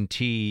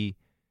guarantee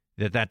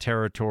that that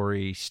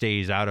territory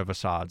stays out of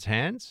Assad's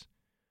hands?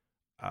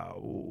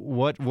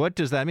 What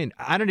does that mean?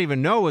 I don't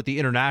even know what the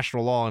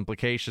international law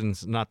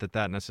implications, not that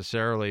that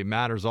necessarily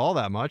matters all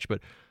that much, but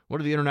what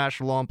are the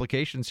international law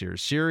implications here?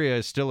 Syria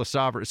is still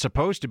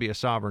supposed to be a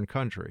sovereign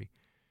country.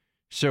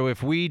 So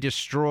if we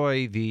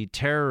destroy the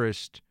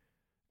terrorist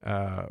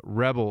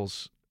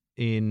rebels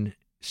in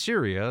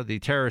Syria, the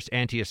terrorist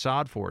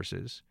anti-Assad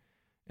forces,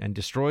 and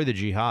destroy the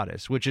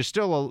jihadists, which is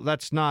still,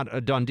 that's not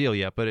a done deal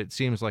yet, but it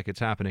seems like it's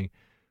happening.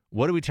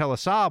 What do we tell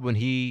Assad when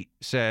he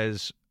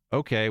says,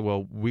 okay,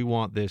 well, we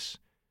want this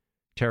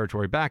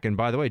territory back? And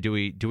by the way, do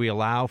we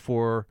allow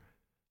for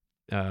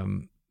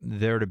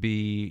there to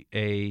be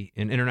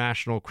an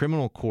international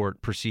criminal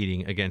court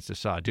proceeding against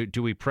Assad?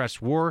 Do we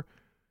press war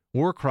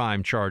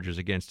crime charges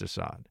against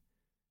Assad?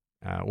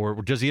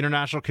 Or does the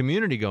international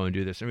community go and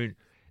do this? I mean,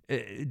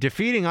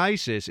 defeating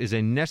ISIS is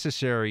a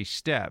necessary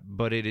step,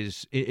 but it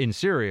is in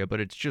Syria, but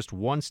it's just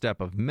one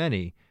step of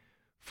many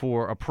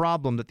for a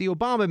problem that the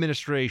Obama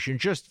administration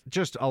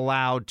just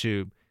allowed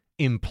to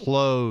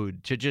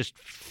implode, to just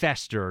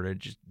fester, to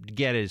just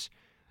get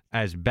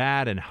as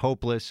bad and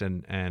hopeless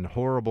and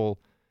horrible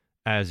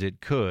as it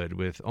could,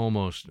 with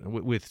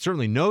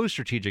certainly no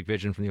strategic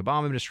vision from the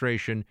Obama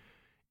administration,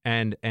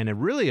 and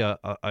really a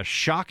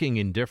shocking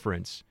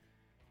indifference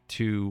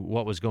to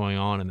what was going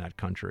on in that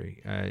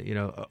country.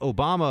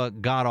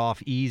 Obama got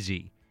off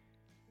easy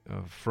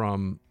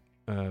from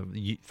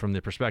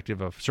the perspective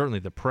of certainly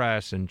the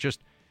press and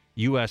just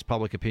U.S.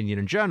 public opinion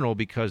in general,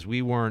 because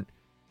we weren't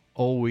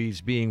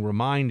always being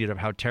reminded of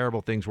how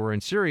terrible things were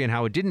in Syria and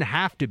how it didn't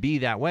have to be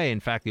that way. In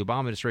fact, the Obama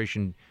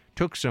administration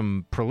took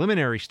some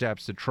preliminary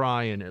steps to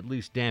try and at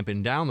least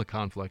dampen down the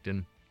conflict,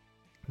 and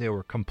they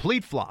were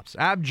complete flops,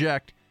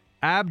 abject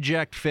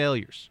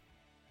failures.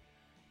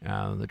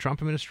 The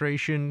Trump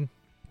administration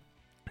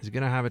is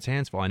going to have its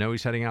hands full. I know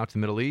he's heading out to the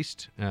Middle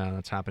East.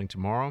 That's happening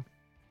tomorrow.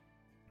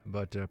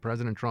 But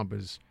President Trump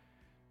is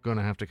going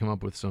to have to come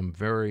up with some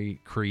very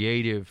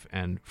creative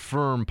and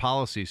firm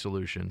policy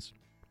solutions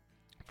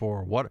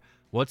for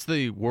what's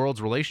the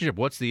world's relationship,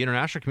 what's the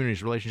international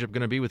community's relationship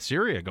going to be with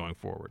Syria going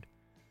forward?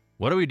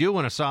 What do we do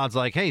when Assad's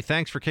like, hey,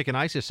 thanks for kicking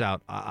ISIS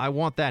out. I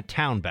want that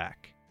town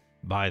back,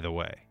 by the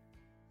way.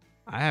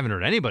 I haven't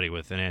heard anybody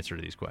with an answer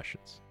to these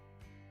questions.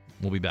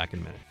 We'll be back in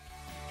a minute.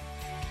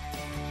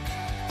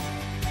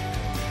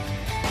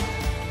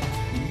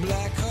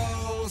 Black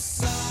hole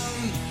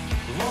sun,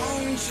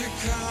 won't you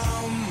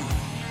come?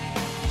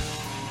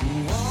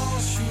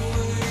 Wash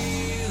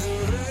away the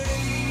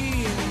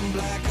rain.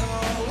 Black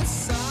hole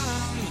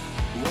sun,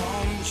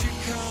 won't you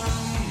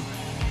come?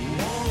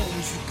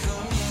 Won't you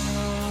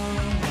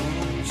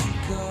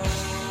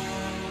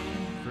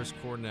come? Chris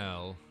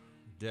Cornell,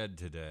 dead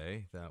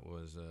today. That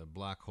was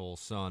Black Hole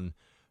Sun.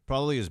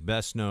 Probably his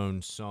best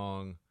known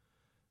song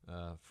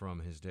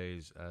from his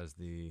days as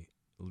the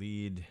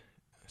lead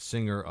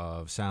singer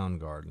of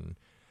Soundgarden.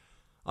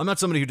 I'm not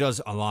somebody who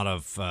does a lot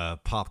of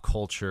pop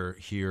culture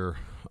here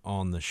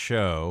on the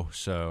show,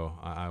 so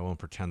I won't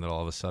pretend that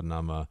all of a sudden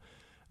I'm a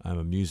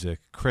music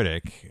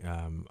critic.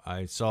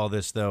 I saw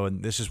this, though,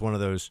 and this is one of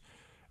those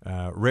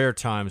rare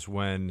times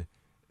when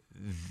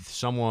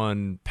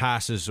someone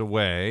passes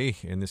away.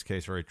 In this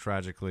case, very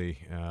tragically,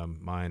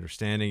 my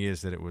understanding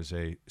is that it was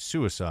a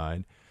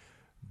suicide,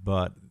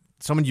 but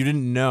someone you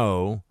didn't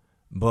know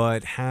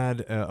but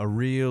had a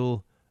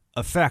real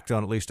effect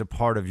on at least a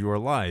part of your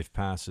life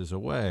passes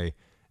away,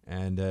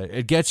 and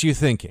it gets you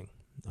thinking.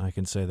 I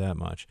can say that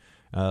much.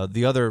 There have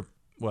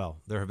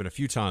been a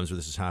few times where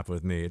this has happened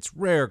with me. It's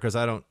rare because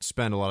I don't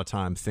spend a lot of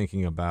time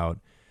thinking about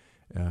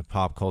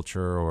pop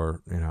culture,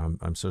 or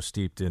I'm so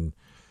steeped in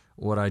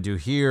what I do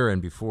here,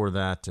 and before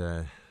that,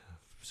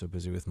 so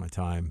busy with my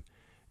time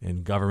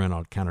in government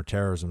on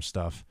counterterrorism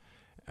stuff.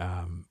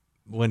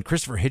 When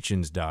Christopher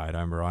Hitchens died,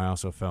 I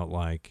also felt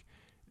like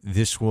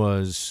this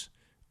was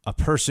a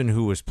person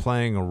who was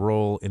playing a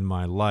role in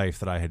my life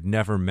that I had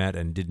never met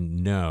and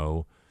didn't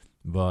know,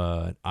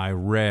 but I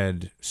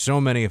read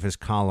so many of his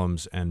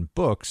columns and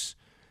books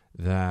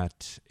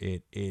that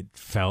it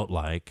felt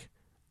like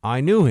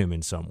I knew him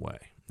in some way.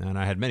 And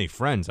I had many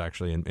friends,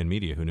 actually, in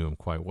media who knew him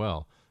quite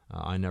well.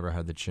 I never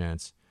had the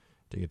chance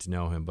to get to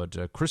know him.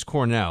 But Chris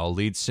Cornell,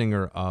 lead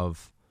singer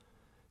of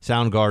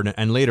Soundgarden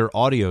and later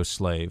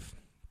Audioslave,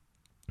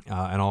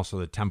 and also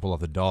the Temple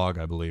of the Dog,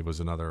 I believe, was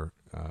another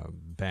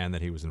band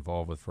that he was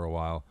involved with for a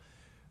while.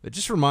 It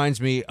just reminds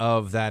me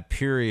of that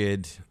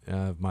period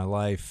of my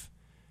life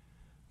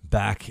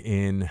back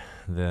in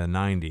the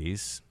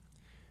 90s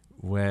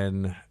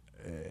when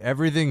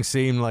everything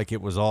seemed like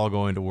it was all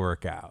going to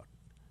work out.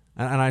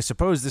 And I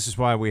suppose this is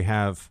why we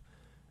have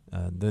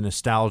the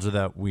nostalgia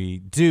that we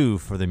do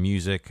for the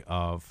music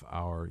of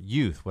our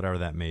youth, whatever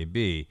that may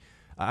be.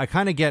 I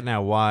kind of get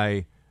now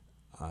why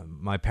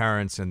my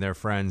parents and their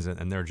friends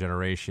and their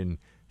generation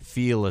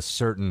feel a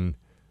certain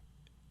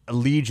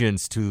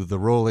allegiance to the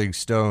Rolling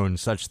Stones,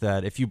 such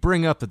that if you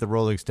bring up that the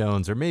Rolling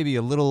Stones are maybe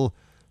a little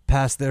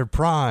past their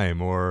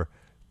prime, or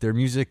their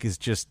music is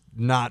just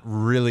not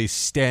really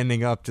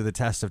standing up to the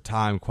test of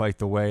time quite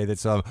the way that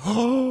some.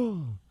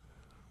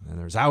 And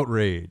there's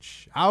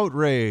outrage.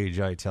 Outrage,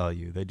 I tell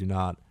you. They do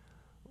not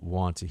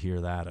want to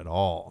hear that at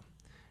all.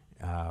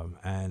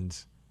 And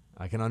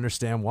I can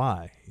understand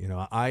why. You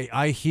know,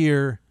 I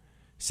hear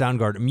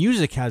Soundgarden.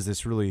 Music has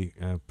this really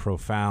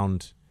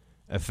profound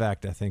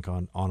effect, I think,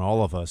 on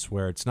all of us,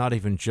 where it's not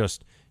even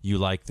just you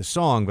like the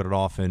song, but it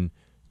often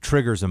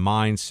triggers a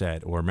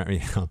mindset or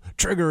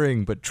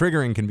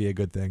triggering can be a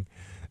good thing.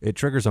 It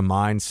triggers a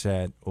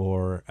mindset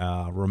or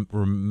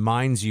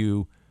reminds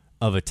you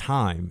of a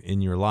time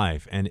in your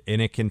life, and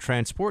it can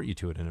transport you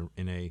to it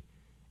in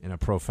a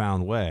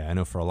profound way. I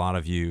know for a lot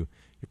of you,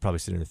 you're probably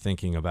sitting there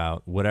thinking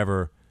about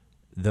whatever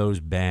those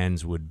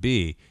bands would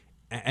be.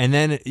 And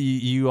then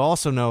you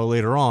also know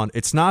later on,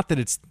 it's not that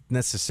it's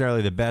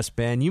necessarily the best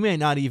band. You may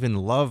not even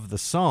love the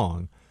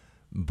song,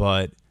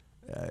 but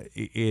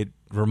it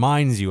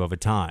reminds you of a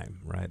time,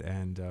 right?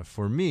 And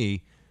for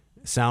me,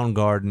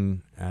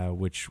 Soundgarden,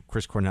 which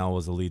Chris Cornell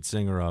was the lead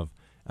singer of,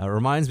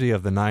 reminds me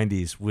of the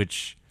 90s,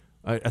 which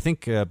I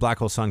think Black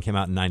Hole Sun came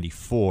out in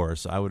 94,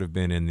 so I would have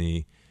been in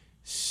the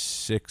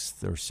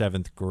 6th or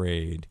 7th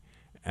grade.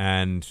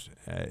 And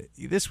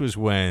this was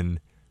when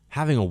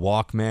having a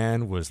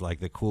Walkman was like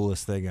the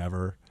coolest thing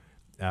ever.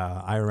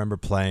 I remember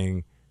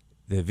playing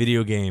the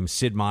video game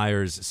Sid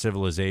Meier's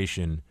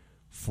Civilization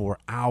for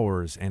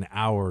hours and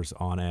hours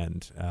on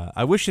end.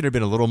 I wish it had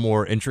been a little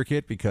more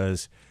intricate,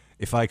 because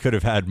if I could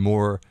have had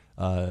more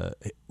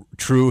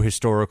true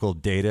historical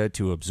data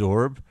to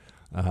absorb,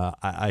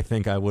 I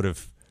think I would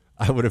have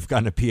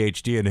gotten a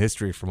PhD in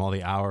history from all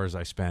the hours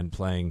I spent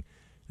playing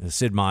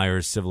Sid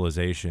Meier's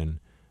Civilization.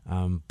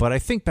 But I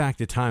think back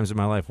to times in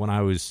my life when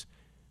I was,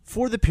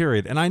 for the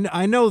period, and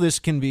I know this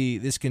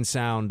can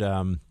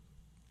sound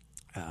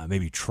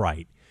maybe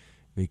trite,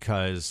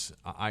 because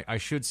I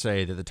should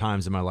say that the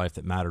times in my life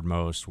that mattered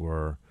most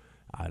were,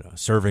 I don't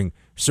know,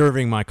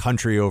 serving my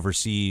country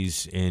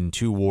overseas in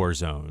 2 war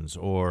zones,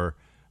 or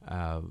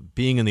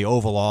being in the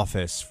Oval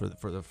Office for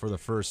the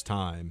first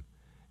time.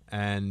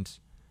 And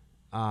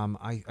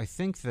I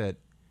think that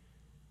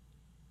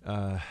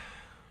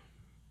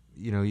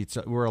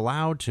we're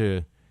allowed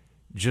to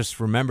just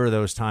remember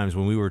those times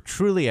when we were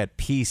truly at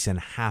peace and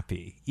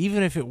happy,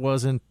 even if it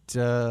wasn't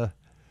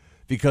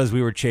because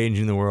we were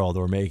changing the world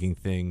or making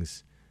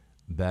things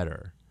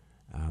better.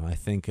 I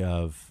think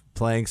of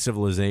playing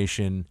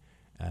Civilization,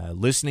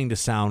 listening to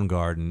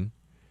Soundgarden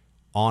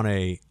on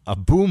a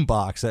boom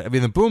box. I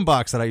mean, the boom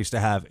box that I used to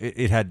have,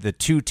 it had the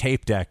 2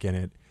 tape deck in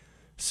it,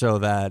 so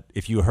that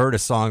if you heard a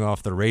song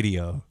off the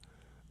radio,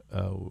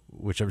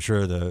 which I'm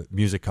sure the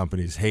music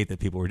companies hate that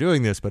people were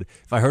doing this, but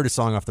if I heard a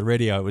song off the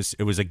radio,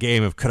 it was a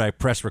game of could I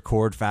press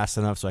record fast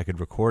enough so I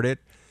could record it?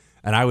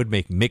 And I would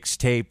make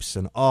mixtapes,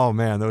 and oh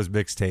man, those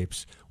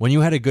mixtapes. When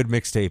you had a good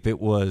mixtape,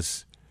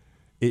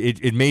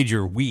 it made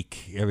your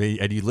week. I mean,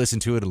 and you listen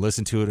to it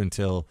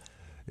until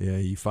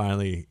you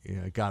finally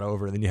got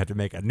over it, and then you had to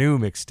make a new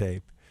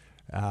mixtape.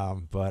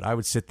 But I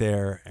would sit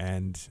there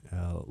and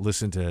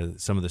listen to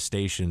some of the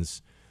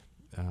stations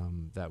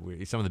some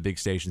of the big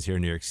stations here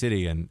in New York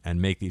City,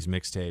 and make these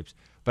mixtapes.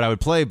 But I would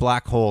play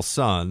Black Hole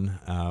Sun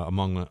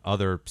among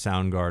other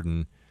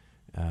Soundgarden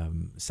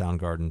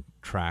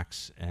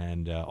tracks,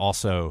 and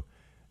also,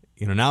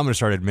 now I'm going to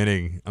start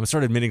admitting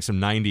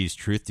some '90s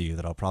truth to you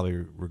that I'll probably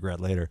regret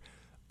later.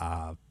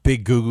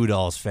 Big Goo Goo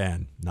Dolls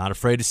fan, not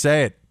afraid to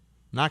say it.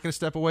 Not going to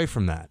step away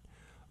from that.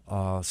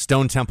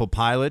 Stone Temple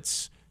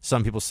Pilots.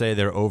 Some people say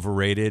they're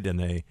overrated and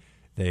they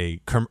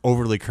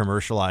overly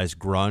commercialize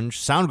grunge.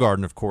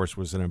 Soundgarden, of course,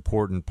 was an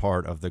important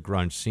part of the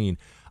grunge scene.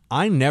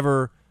 I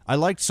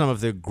liked some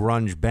of the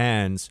grunge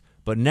bands,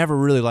 but never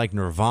really liked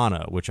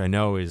Nirvana, which I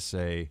know is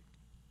a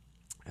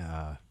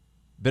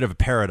bit of a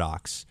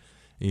paradox.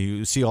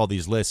 You see all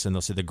these lists, and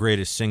they'll say the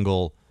greatest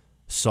single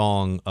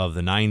song of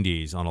the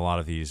 90s on a lot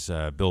of these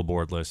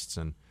Billboard lists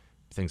and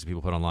things that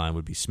people put online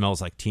would be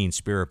Smells Like Teen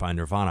Spirit by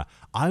Nirvana.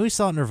 I always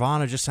thought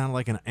Nirvana just sounded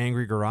like an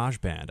angry garage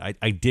band.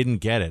 I didn't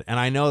get it. And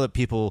I know that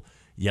people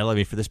yell at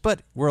me for this,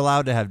 but we're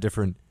allowed to have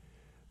different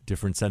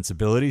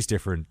sensibilities,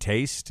 different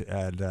taste.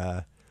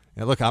 And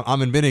look,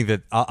 I'm admitting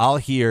that I'll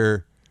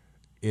hear,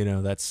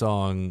 that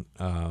song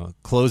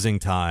Closing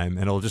Time,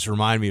 and it'll just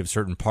remind me of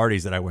certain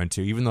parties that I went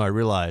to, even though I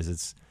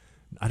realize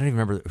I don't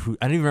even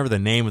remember the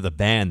name of the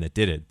band that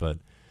did it. But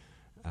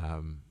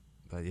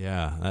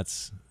yeah,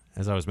 that's,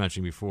 as I was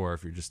mentioning before,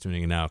 if you're just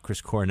tuning in now, Chris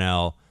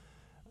Cornell,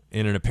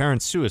 in an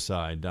apparent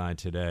suicide, died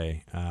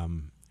today.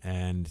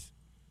 And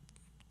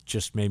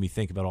just made me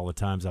think about all the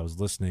times I was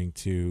listening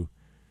to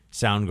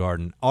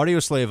Soundgarden.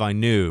 Audioslave I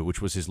knew,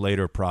 which was his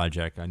later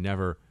project. I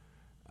never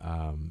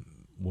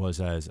was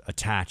as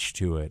attached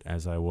to it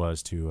as I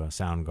was to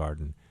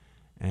Soundgarden.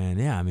 And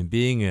yeah, I mean,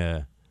 being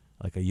a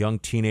young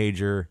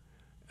teenager,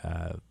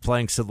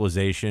 playing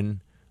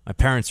Civilization, my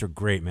parents are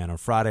great, man. On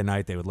Friday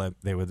night, they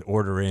would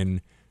order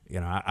in,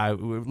 I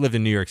lived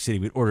in New York City.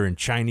 We'd order in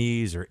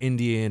Chinese or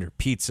Indian or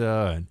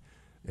pizza.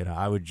 And,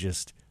 I would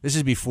just, this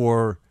is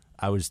before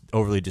I was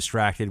overly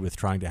distracted with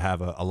trying to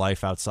have a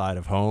life outside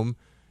of home.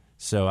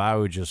 So I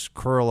would just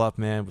curl up,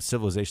 man, with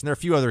Civilization. There are a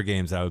few other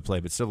games that I would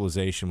play, but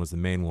Civilization was the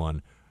main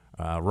one.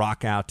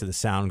 Rock out to the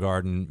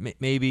Soundgarden,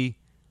 maybe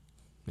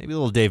a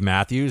little Dave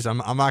Matthews. I'm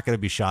not going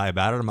to be shy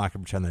about it. I'm not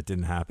going to pretend that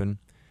didn't happen.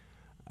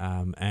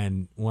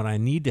 And when I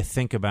need to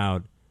think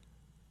about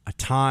a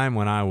time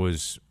when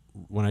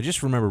I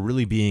just remember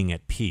really being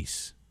at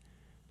peace,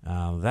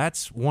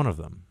 that's one of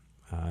them.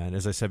 And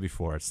as I said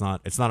before, it's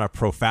not a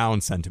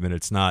profound sentiment.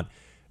 It's not,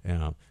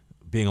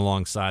 being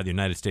alongside the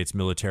United States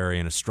military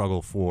in a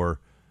struggle for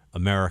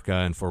America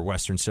and for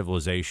Western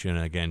civilization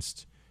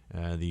against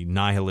the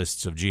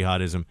nihilists of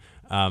jihadism.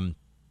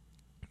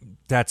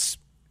 That's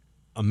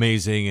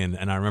amazing,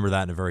 and I remember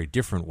that in a very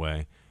different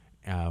way.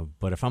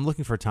 But if I'm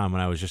looking for a time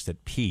when I was just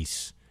at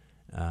peace,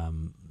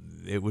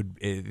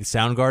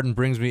 Soundgarden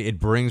brings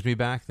me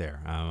back there.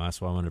 That's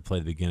why I wanted to play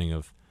the beginning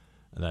of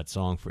that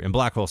song for you. And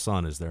Black Hole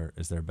Sun is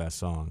their best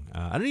song.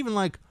 I didn't even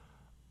like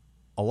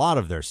a lot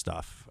of their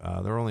stuff.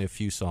 There are only a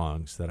few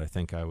songs that I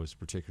think I was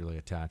particularly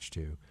attached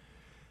to.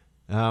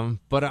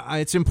 But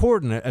it's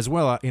important as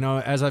well.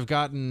 As I've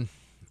gotten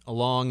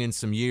along in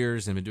some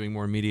years and been doing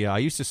more media, I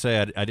used to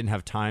say I didn't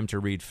have time to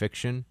read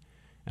fiction,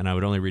 and I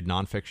would only read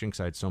nonfiction because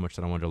I had so much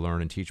that I wanted to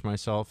learn and teach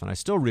myself. And I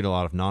still read a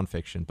lot of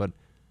nonfiction, but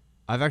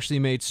I've actually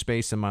made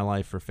space in my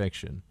life for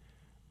fiction,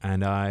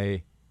 and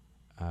I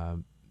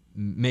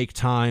make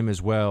time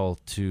as well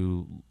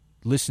to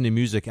listen to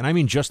music. And I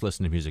mean just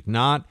listen to music,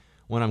 not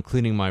when I'm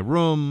cleaning my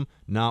room,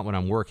 not when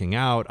I'm working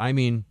out. I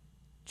mean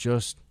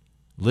just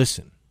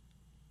listen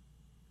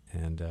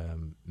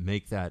and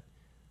make that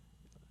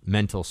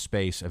mental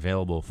space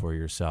available for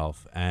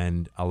yourself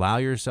and allow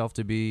yourself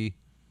to be,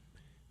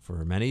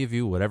 for many of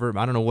you, whatever.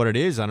 I don't know what it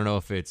is. I don't know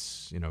if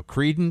it's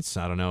Creedence.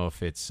 I don't know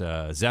if it's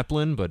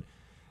Zeppelin, but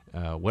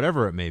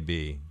whatever it may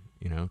be,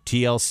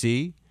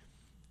 TLC,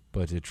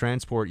 but to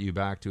transport you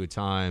back to a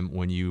time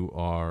when you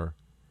are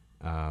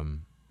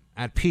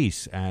at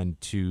peace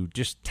and to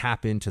just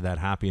tap into that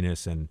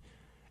happiness. And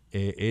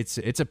it's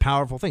a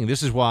powerful thing.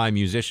 This is why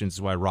musicians, this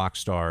is why rock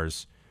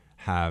stars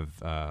have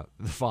the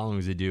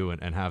followings they do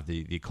and have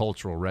the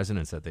cultural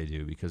resonance that they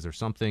do, because there's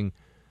something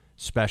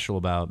special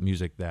about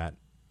music that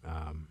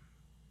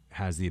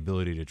has the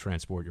ability to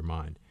transport your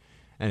mind.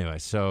 Anyway,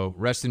 so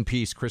rest in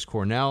peace, Chris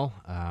Cornell,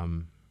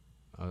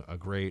 a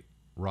great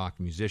rock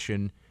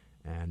musician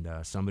and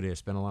somebody I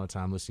spent a lot of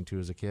time listening to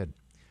as a kid.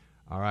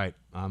 All right,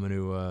 I'm going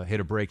to hit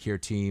a break here,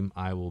 team.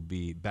 I will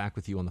be back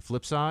with you on the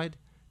flip side.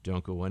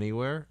 Don't go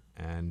anywhere,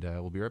 and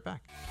we'll be right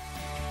back.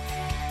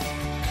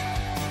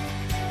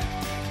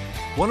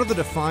 One of the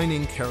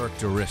defining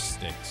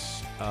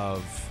characteristics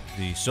of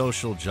the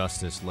social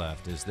justice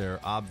left is their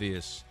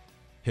obvious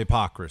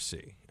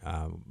hypocrisy.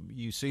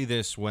 You see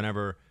this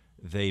whenever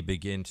they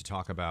begin to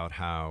talk about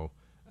how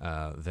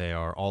they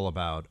are all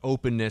about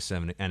openness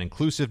and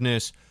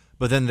inclusiveness,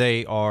 but then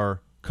they are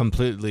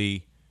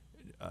completely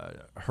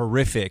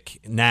horrific,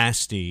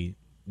 nasty,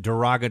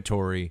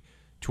 derogatory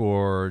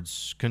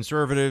towards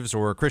conservatives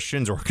or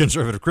Christians, or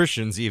conservative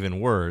Christians, even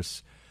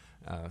worse.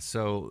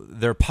 So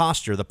their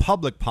posture, the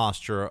public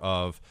posture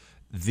of,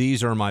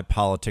 these are my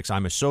politics,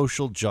 I'm a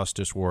social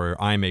justice warrior,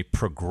 I'm a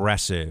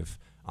progressive,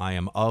 I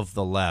am of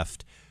the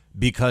left,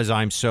 because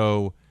I'm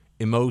so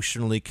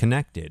emotionally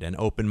connected and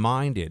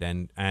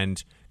open-minded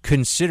and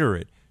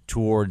considerate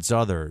towards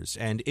others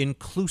and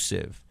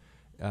inclusive.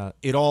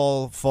 It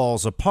all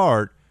falls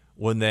apart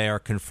when they are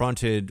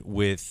confronted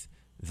with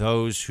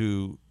those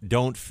who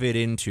don't fit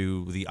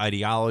into the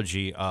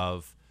ideology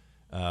of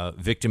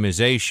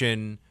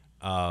victimization,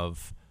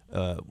 of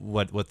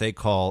what they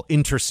call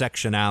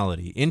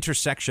intersectionality.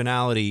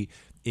 Intersectionality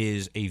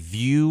is a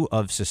view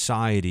of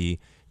society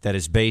that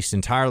is based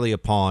entirely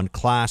upon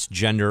class,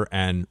 gender,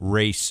 and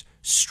race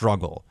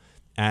struggle.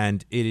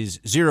 And it is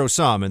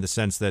zero-sum in the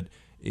sense that,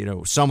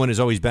 someone is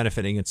always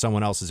benefiting at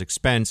someone else's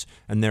expense,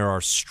 and there are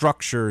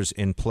structures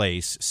in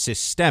place,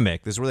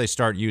 systemic. This is where they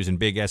start using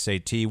big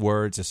SAT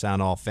words to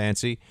sound all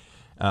fancy.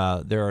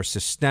 There are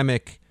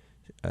systemic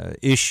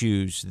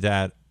issues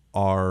that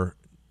are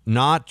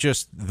not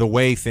just the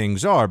way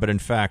things are, but in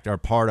fact are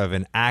part of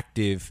an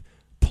active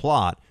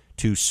plot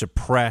to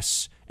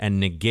suppress and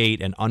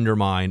negate and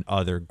undermine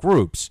other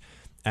groups.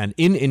 And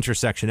in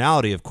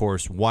intersectionality, of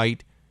course,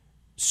 white,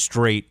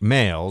 straight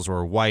males,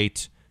 or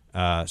white,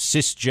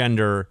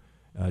 cisgender,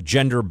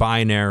 gender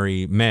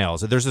binary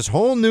males. There's this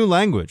whole new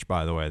language,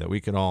 by the way, that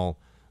we can all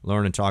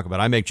learn and talk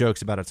about. I make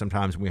jokes about it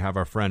sometimes when we have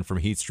our friend from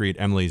Heath Street,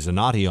 Emily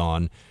Zanotti,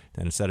 on,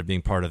 and instead of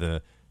being part of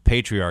the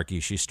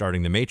patriarchy, she's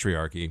starting the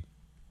matriarchy.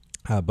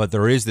 But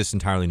there is this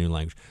entirely new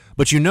language.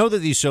 But you know that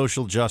these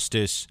social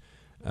justice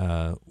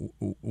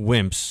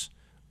wimps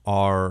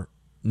are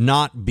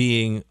not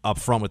being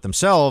upfront with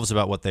themselves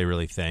about what they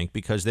really think,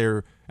 because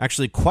they're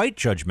actually quite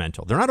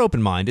judgmental. They're not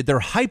open-minded.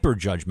 They're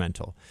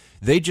hyper-judgmental.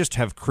 They just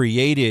have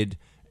created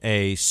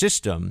a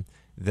system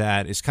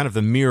that is kind of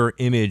the mirror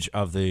image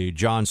of the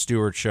Jon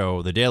Stewart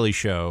show, The Daily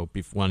Show,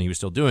 when he was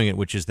still doing it,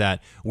 which is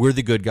that we're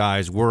the good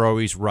guys, we're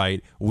always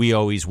right, we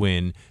always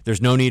win,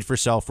 there's no need for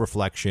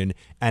self-reflection,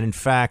 and in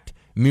fact,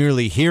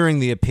 merely hearing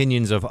the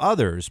opinions of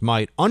others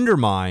might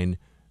undermine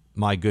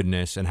my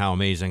goodness and how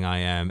amazing I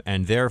am,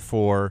 and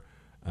therefore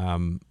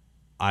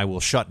I will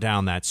shut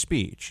down that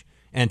speech.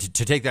 And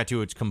to take that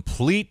to its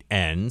complete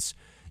ends,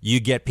 you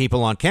get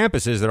people on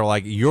campuses that are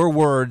like, your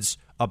words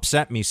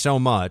upset me so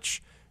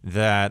much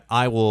that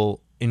I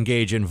will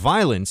engage in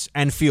violence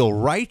and feel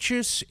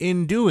righteous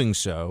in doing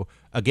so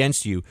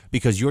against you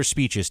because your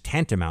speech is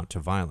tantamount to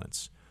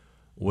violence,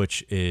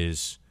 which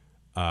is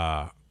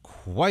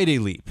quite a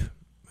leap.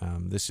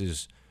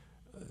 This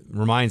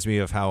reminds me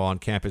of how on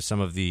campus some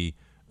of the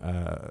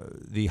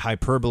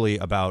hyperbole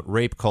about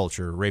rape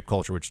culture,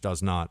 which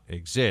does not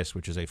exist,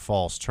 which is a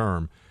false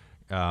term,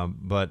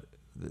 but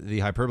the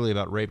hyperbole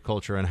about rape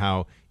culture and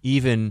how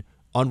even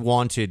an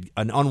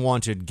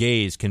unwanted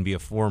gaze can be a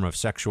form of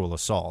sexual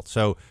assault.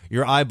 So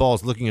your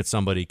eyeballs looking at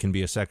somebody can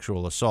be a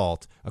sexual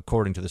assault,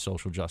 according to the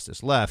social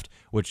justice left,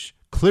 which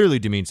clearly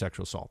demeans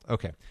sexual assault.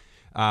 Okay.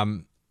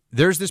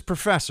 There's this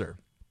professor,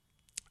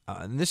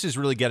 and this is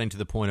really getting to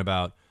the point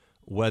about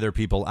whether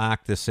people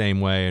act the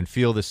same way and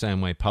feel the same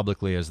way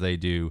publicly as they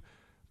do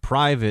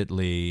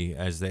privately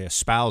as they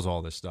espouse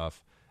all this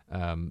stuff,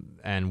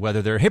 and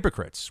whether they're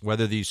hypocrites,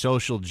 whether the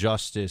social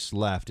justice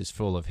left is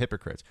full of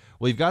hypocrites.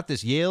 Well, you've got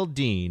this Yale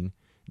dean,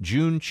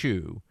 June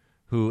Chu,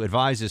 who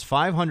advises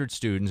 500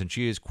 students, and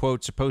she is,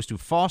 quote, supposed to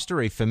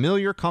foster a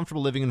familiar,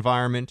 comfortable living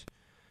environment,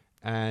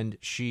 and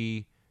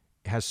she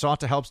has sought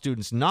to help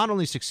students not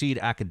only succeed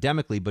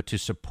academically, but to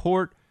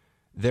support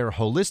their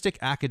holistic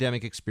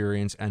academic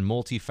experience and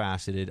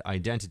multifaceted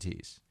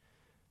identities.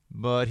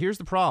 But here's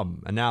the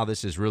problem, and now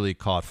this has really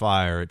caught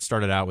fire. It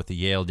started out with the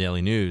Yale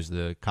Daily News,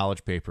 the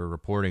college paper,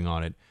 reporting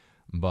on it,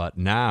 but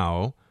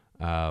now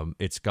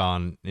it's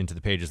gone into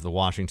the pages of the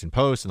Washington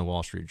Post and the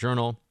Wall Street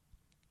Journal.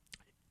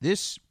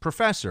 This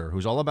professor,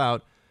 who's all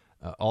about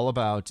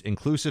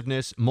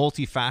inclusiveness,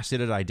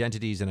 multifaceted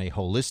identities, and a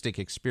holistic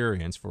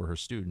experience for her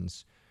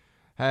students,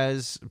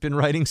 has been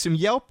writing some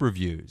Yelp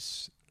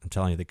reviews. I'm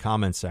telling you, the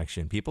comment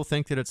section, people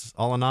think that it's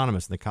all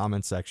anonymous in the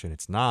comment section.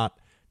 It's not.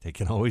 They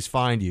can always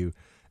find you.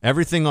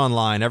 Everything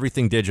online,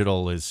 everything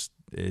digital is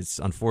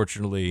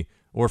unfortunately,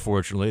 or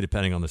fortunately,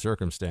 depending on the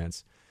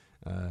circumstance,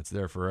 it's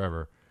there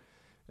forever.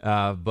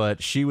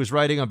 But she was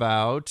writing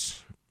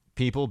about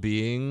people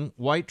being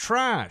white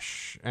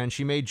trash, and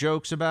she made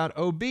jokes about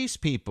obese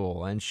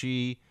people, and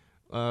she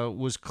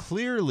was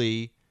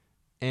clearly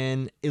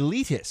an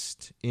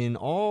elitist in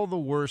all the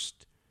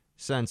worst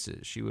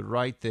senses. She would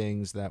write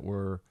things that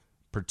were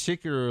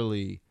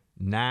particularly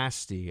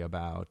nasty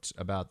about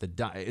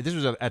this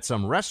was at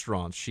some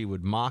restaurants. She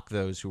would mock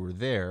those who were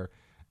there,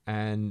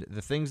 and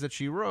the things that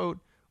she wrote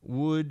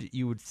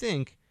you would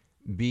think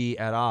be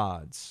at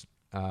odds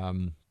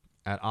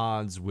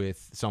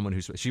with someone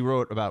who's. She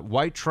wrote about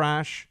white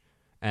trash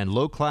and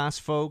low class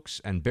folks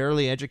and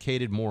barely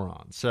educated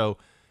morons. So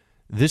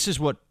this is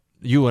what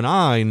you and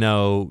I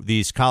know,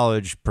 these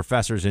college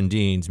professors and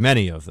deans,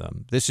 many of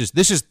them. This is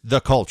the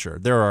culture.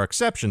 There are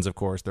exceptions, of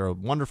course. There are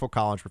wonderful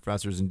college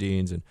professors and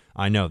deans, and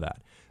I know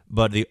that.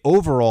 But the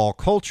overall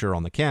culture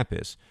on the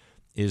campus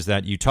is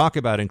that you talk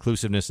about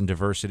inclusiveness and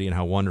diversity and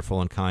how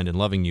wonderful and kind and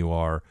loving you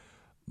are,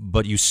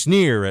 but you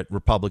sneer at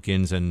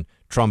Republicans and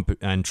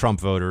Trump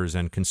voters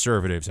and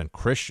conservatives and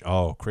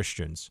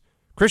Christians.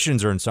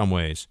 Christians are in some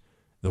ways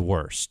the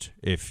worst.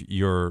 If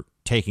you're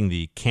taking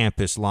the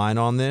campus line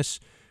on this,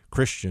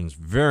 Christians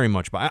very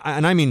much,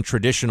 and I mean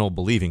traditional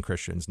believing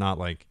Christians, not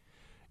like,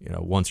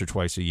 once or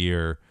twice a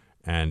year.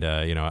 And,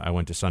 I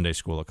went to Sunday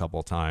school a couple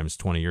of times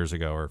 20 years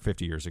ago or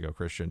 50 years ago,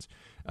 Christians.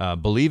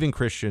 Believing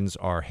Christians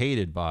are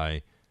hated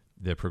by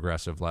the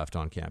progressive left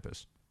on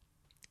campus.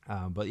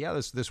 But yeah,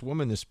 this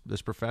woman,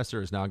 this professor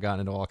has now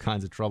gotten into all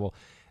kinds of trouble.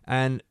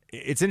 And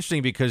it's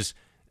interesting because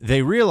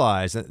they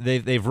realize that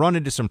they've run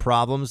into some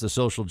problems. The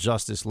social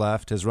justice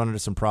left has run into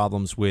some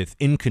problems with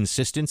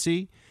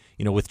inconsistency,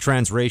 with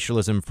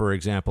transracialism, for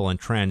example,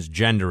 and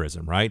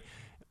transgenderism, right?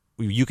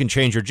 You can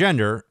change your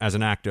gender as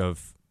an act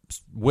of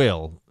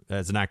will,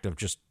 as an act of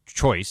just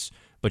choice,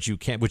 but you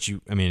can't,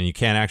 you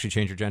can't actually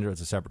change your gender.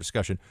 It's a separate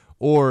discussion.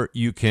 Or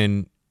you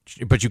can't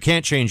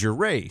change your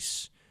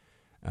race.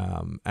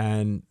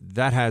 And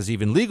that has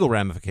even legal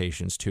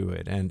ramifications to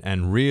it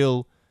and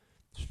real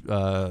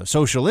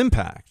social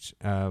impact.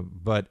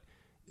 But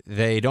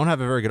they don't have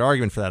a very good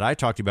argument for that. I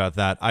talked about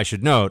that. I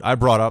should note, I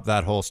brought up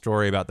that whole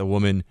story about the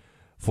woman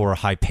for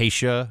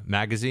Hypatia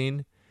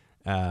magazine,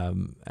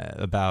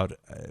 about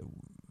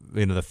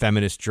the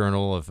Feminist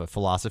Journal of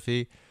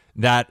Philosophy.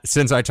 That,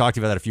 since I talked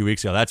about that a few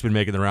weeks ago, that's been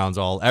making the rounds.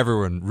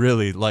 Everyone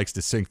really likes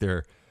to sink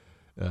their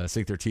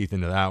teeth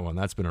into that one.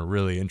 That's been a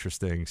really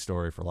interesting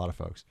story for a lot of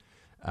folks.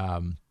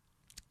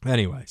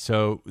 Anyway,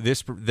 so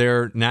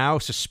they're now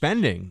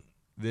suspending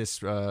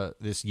this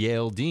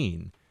Yale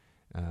dean.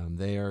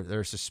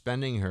 They're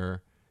suspending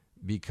her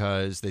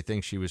because they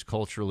think she was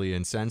culturally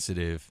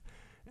insensitive.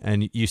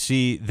 And you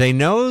see, they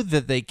know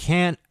that they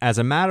can't, as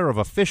a matter of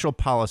official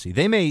policy,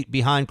 they may,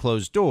 behind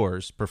closed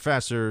doors,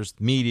 professors,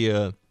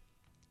 media,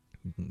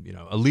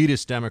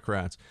 elitist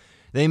Democrats,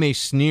 they may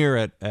sneer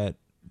at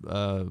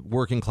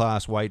working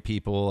class white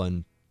people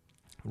and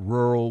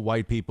rural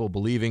white people,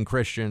 believing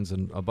Christians,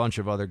 and a bunch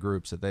of other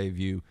groups that they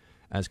view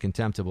as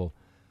contemptible.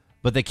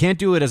 But they can't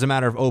do it as a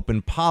matter of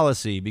open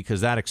policy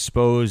because that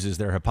exposes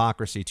their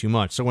hypocrisy too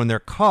much. So when they're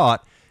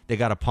caught, they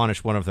got to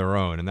punish one of their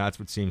own. And that's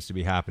what seems to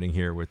be happening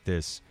here with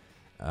this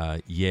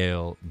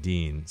Yale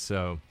dean.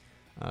 So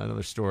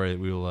another story that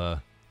we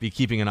will be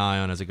keeping an eye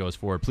on as it goes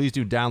forward. Please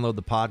do download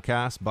the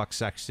podcast, Buck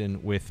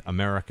Sexton with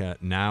America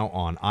Now,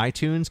 on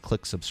iTunes.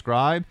 Click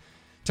subscribe.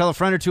 Tell a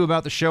friend or two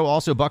about the show.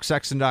 Also,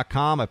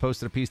 bucksexton.com. I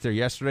posted a piece there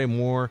yesterday.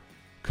 More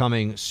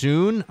coming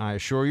soon. I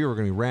assure you we're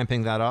going to be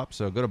ramping that up.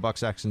 So go to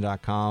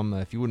bucksexton.com.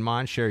 If you wouldn't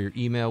mind, share your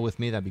email with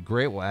me. That'd be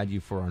great. We'll add you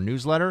for our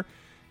newsletter.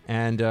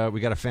 And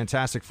we got a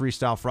fantastic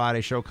Freestyle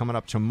Friday show coming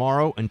up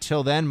tomorrow.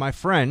 Until then, my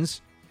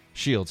friends,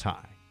 shields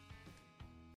high.